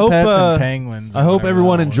 Neopets I hope, and penguins. I hope whatever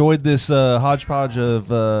everyone that was. enjoyed this hodgepodge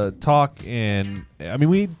of talk, and I mean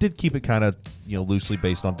we did keep it kind of loosely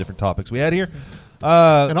based on different topics we had here.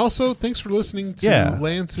 And also, thanks for listening to Yeah.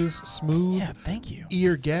 Lance's smooth, Yeah, thank you.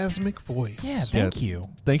 eargasmic voice. Yeah, thank you.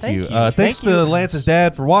 Thank you. Thank Thanks to Lance's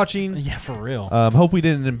dad for watching. Yeah, for real. Hope we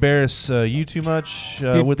didn't embarrass you too much.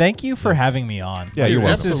 Dude, thank you for having me on. Yeah, you're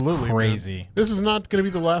welcome. This is Absolutely, crazy. man. This is not going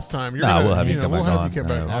to be the last time. You're Nah, gonna, we'll have you come we'll back have on. you come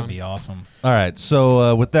back No. That'd on. be awesome. All right.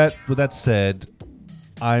 So with that said,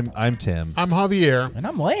 I'm Tim. I'm Javier. And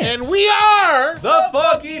I'm Lance. And we are The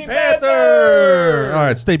Funky Panther. All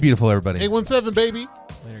right. Stay beautiful, everybody. 817, baby.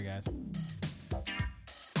 Later, guys.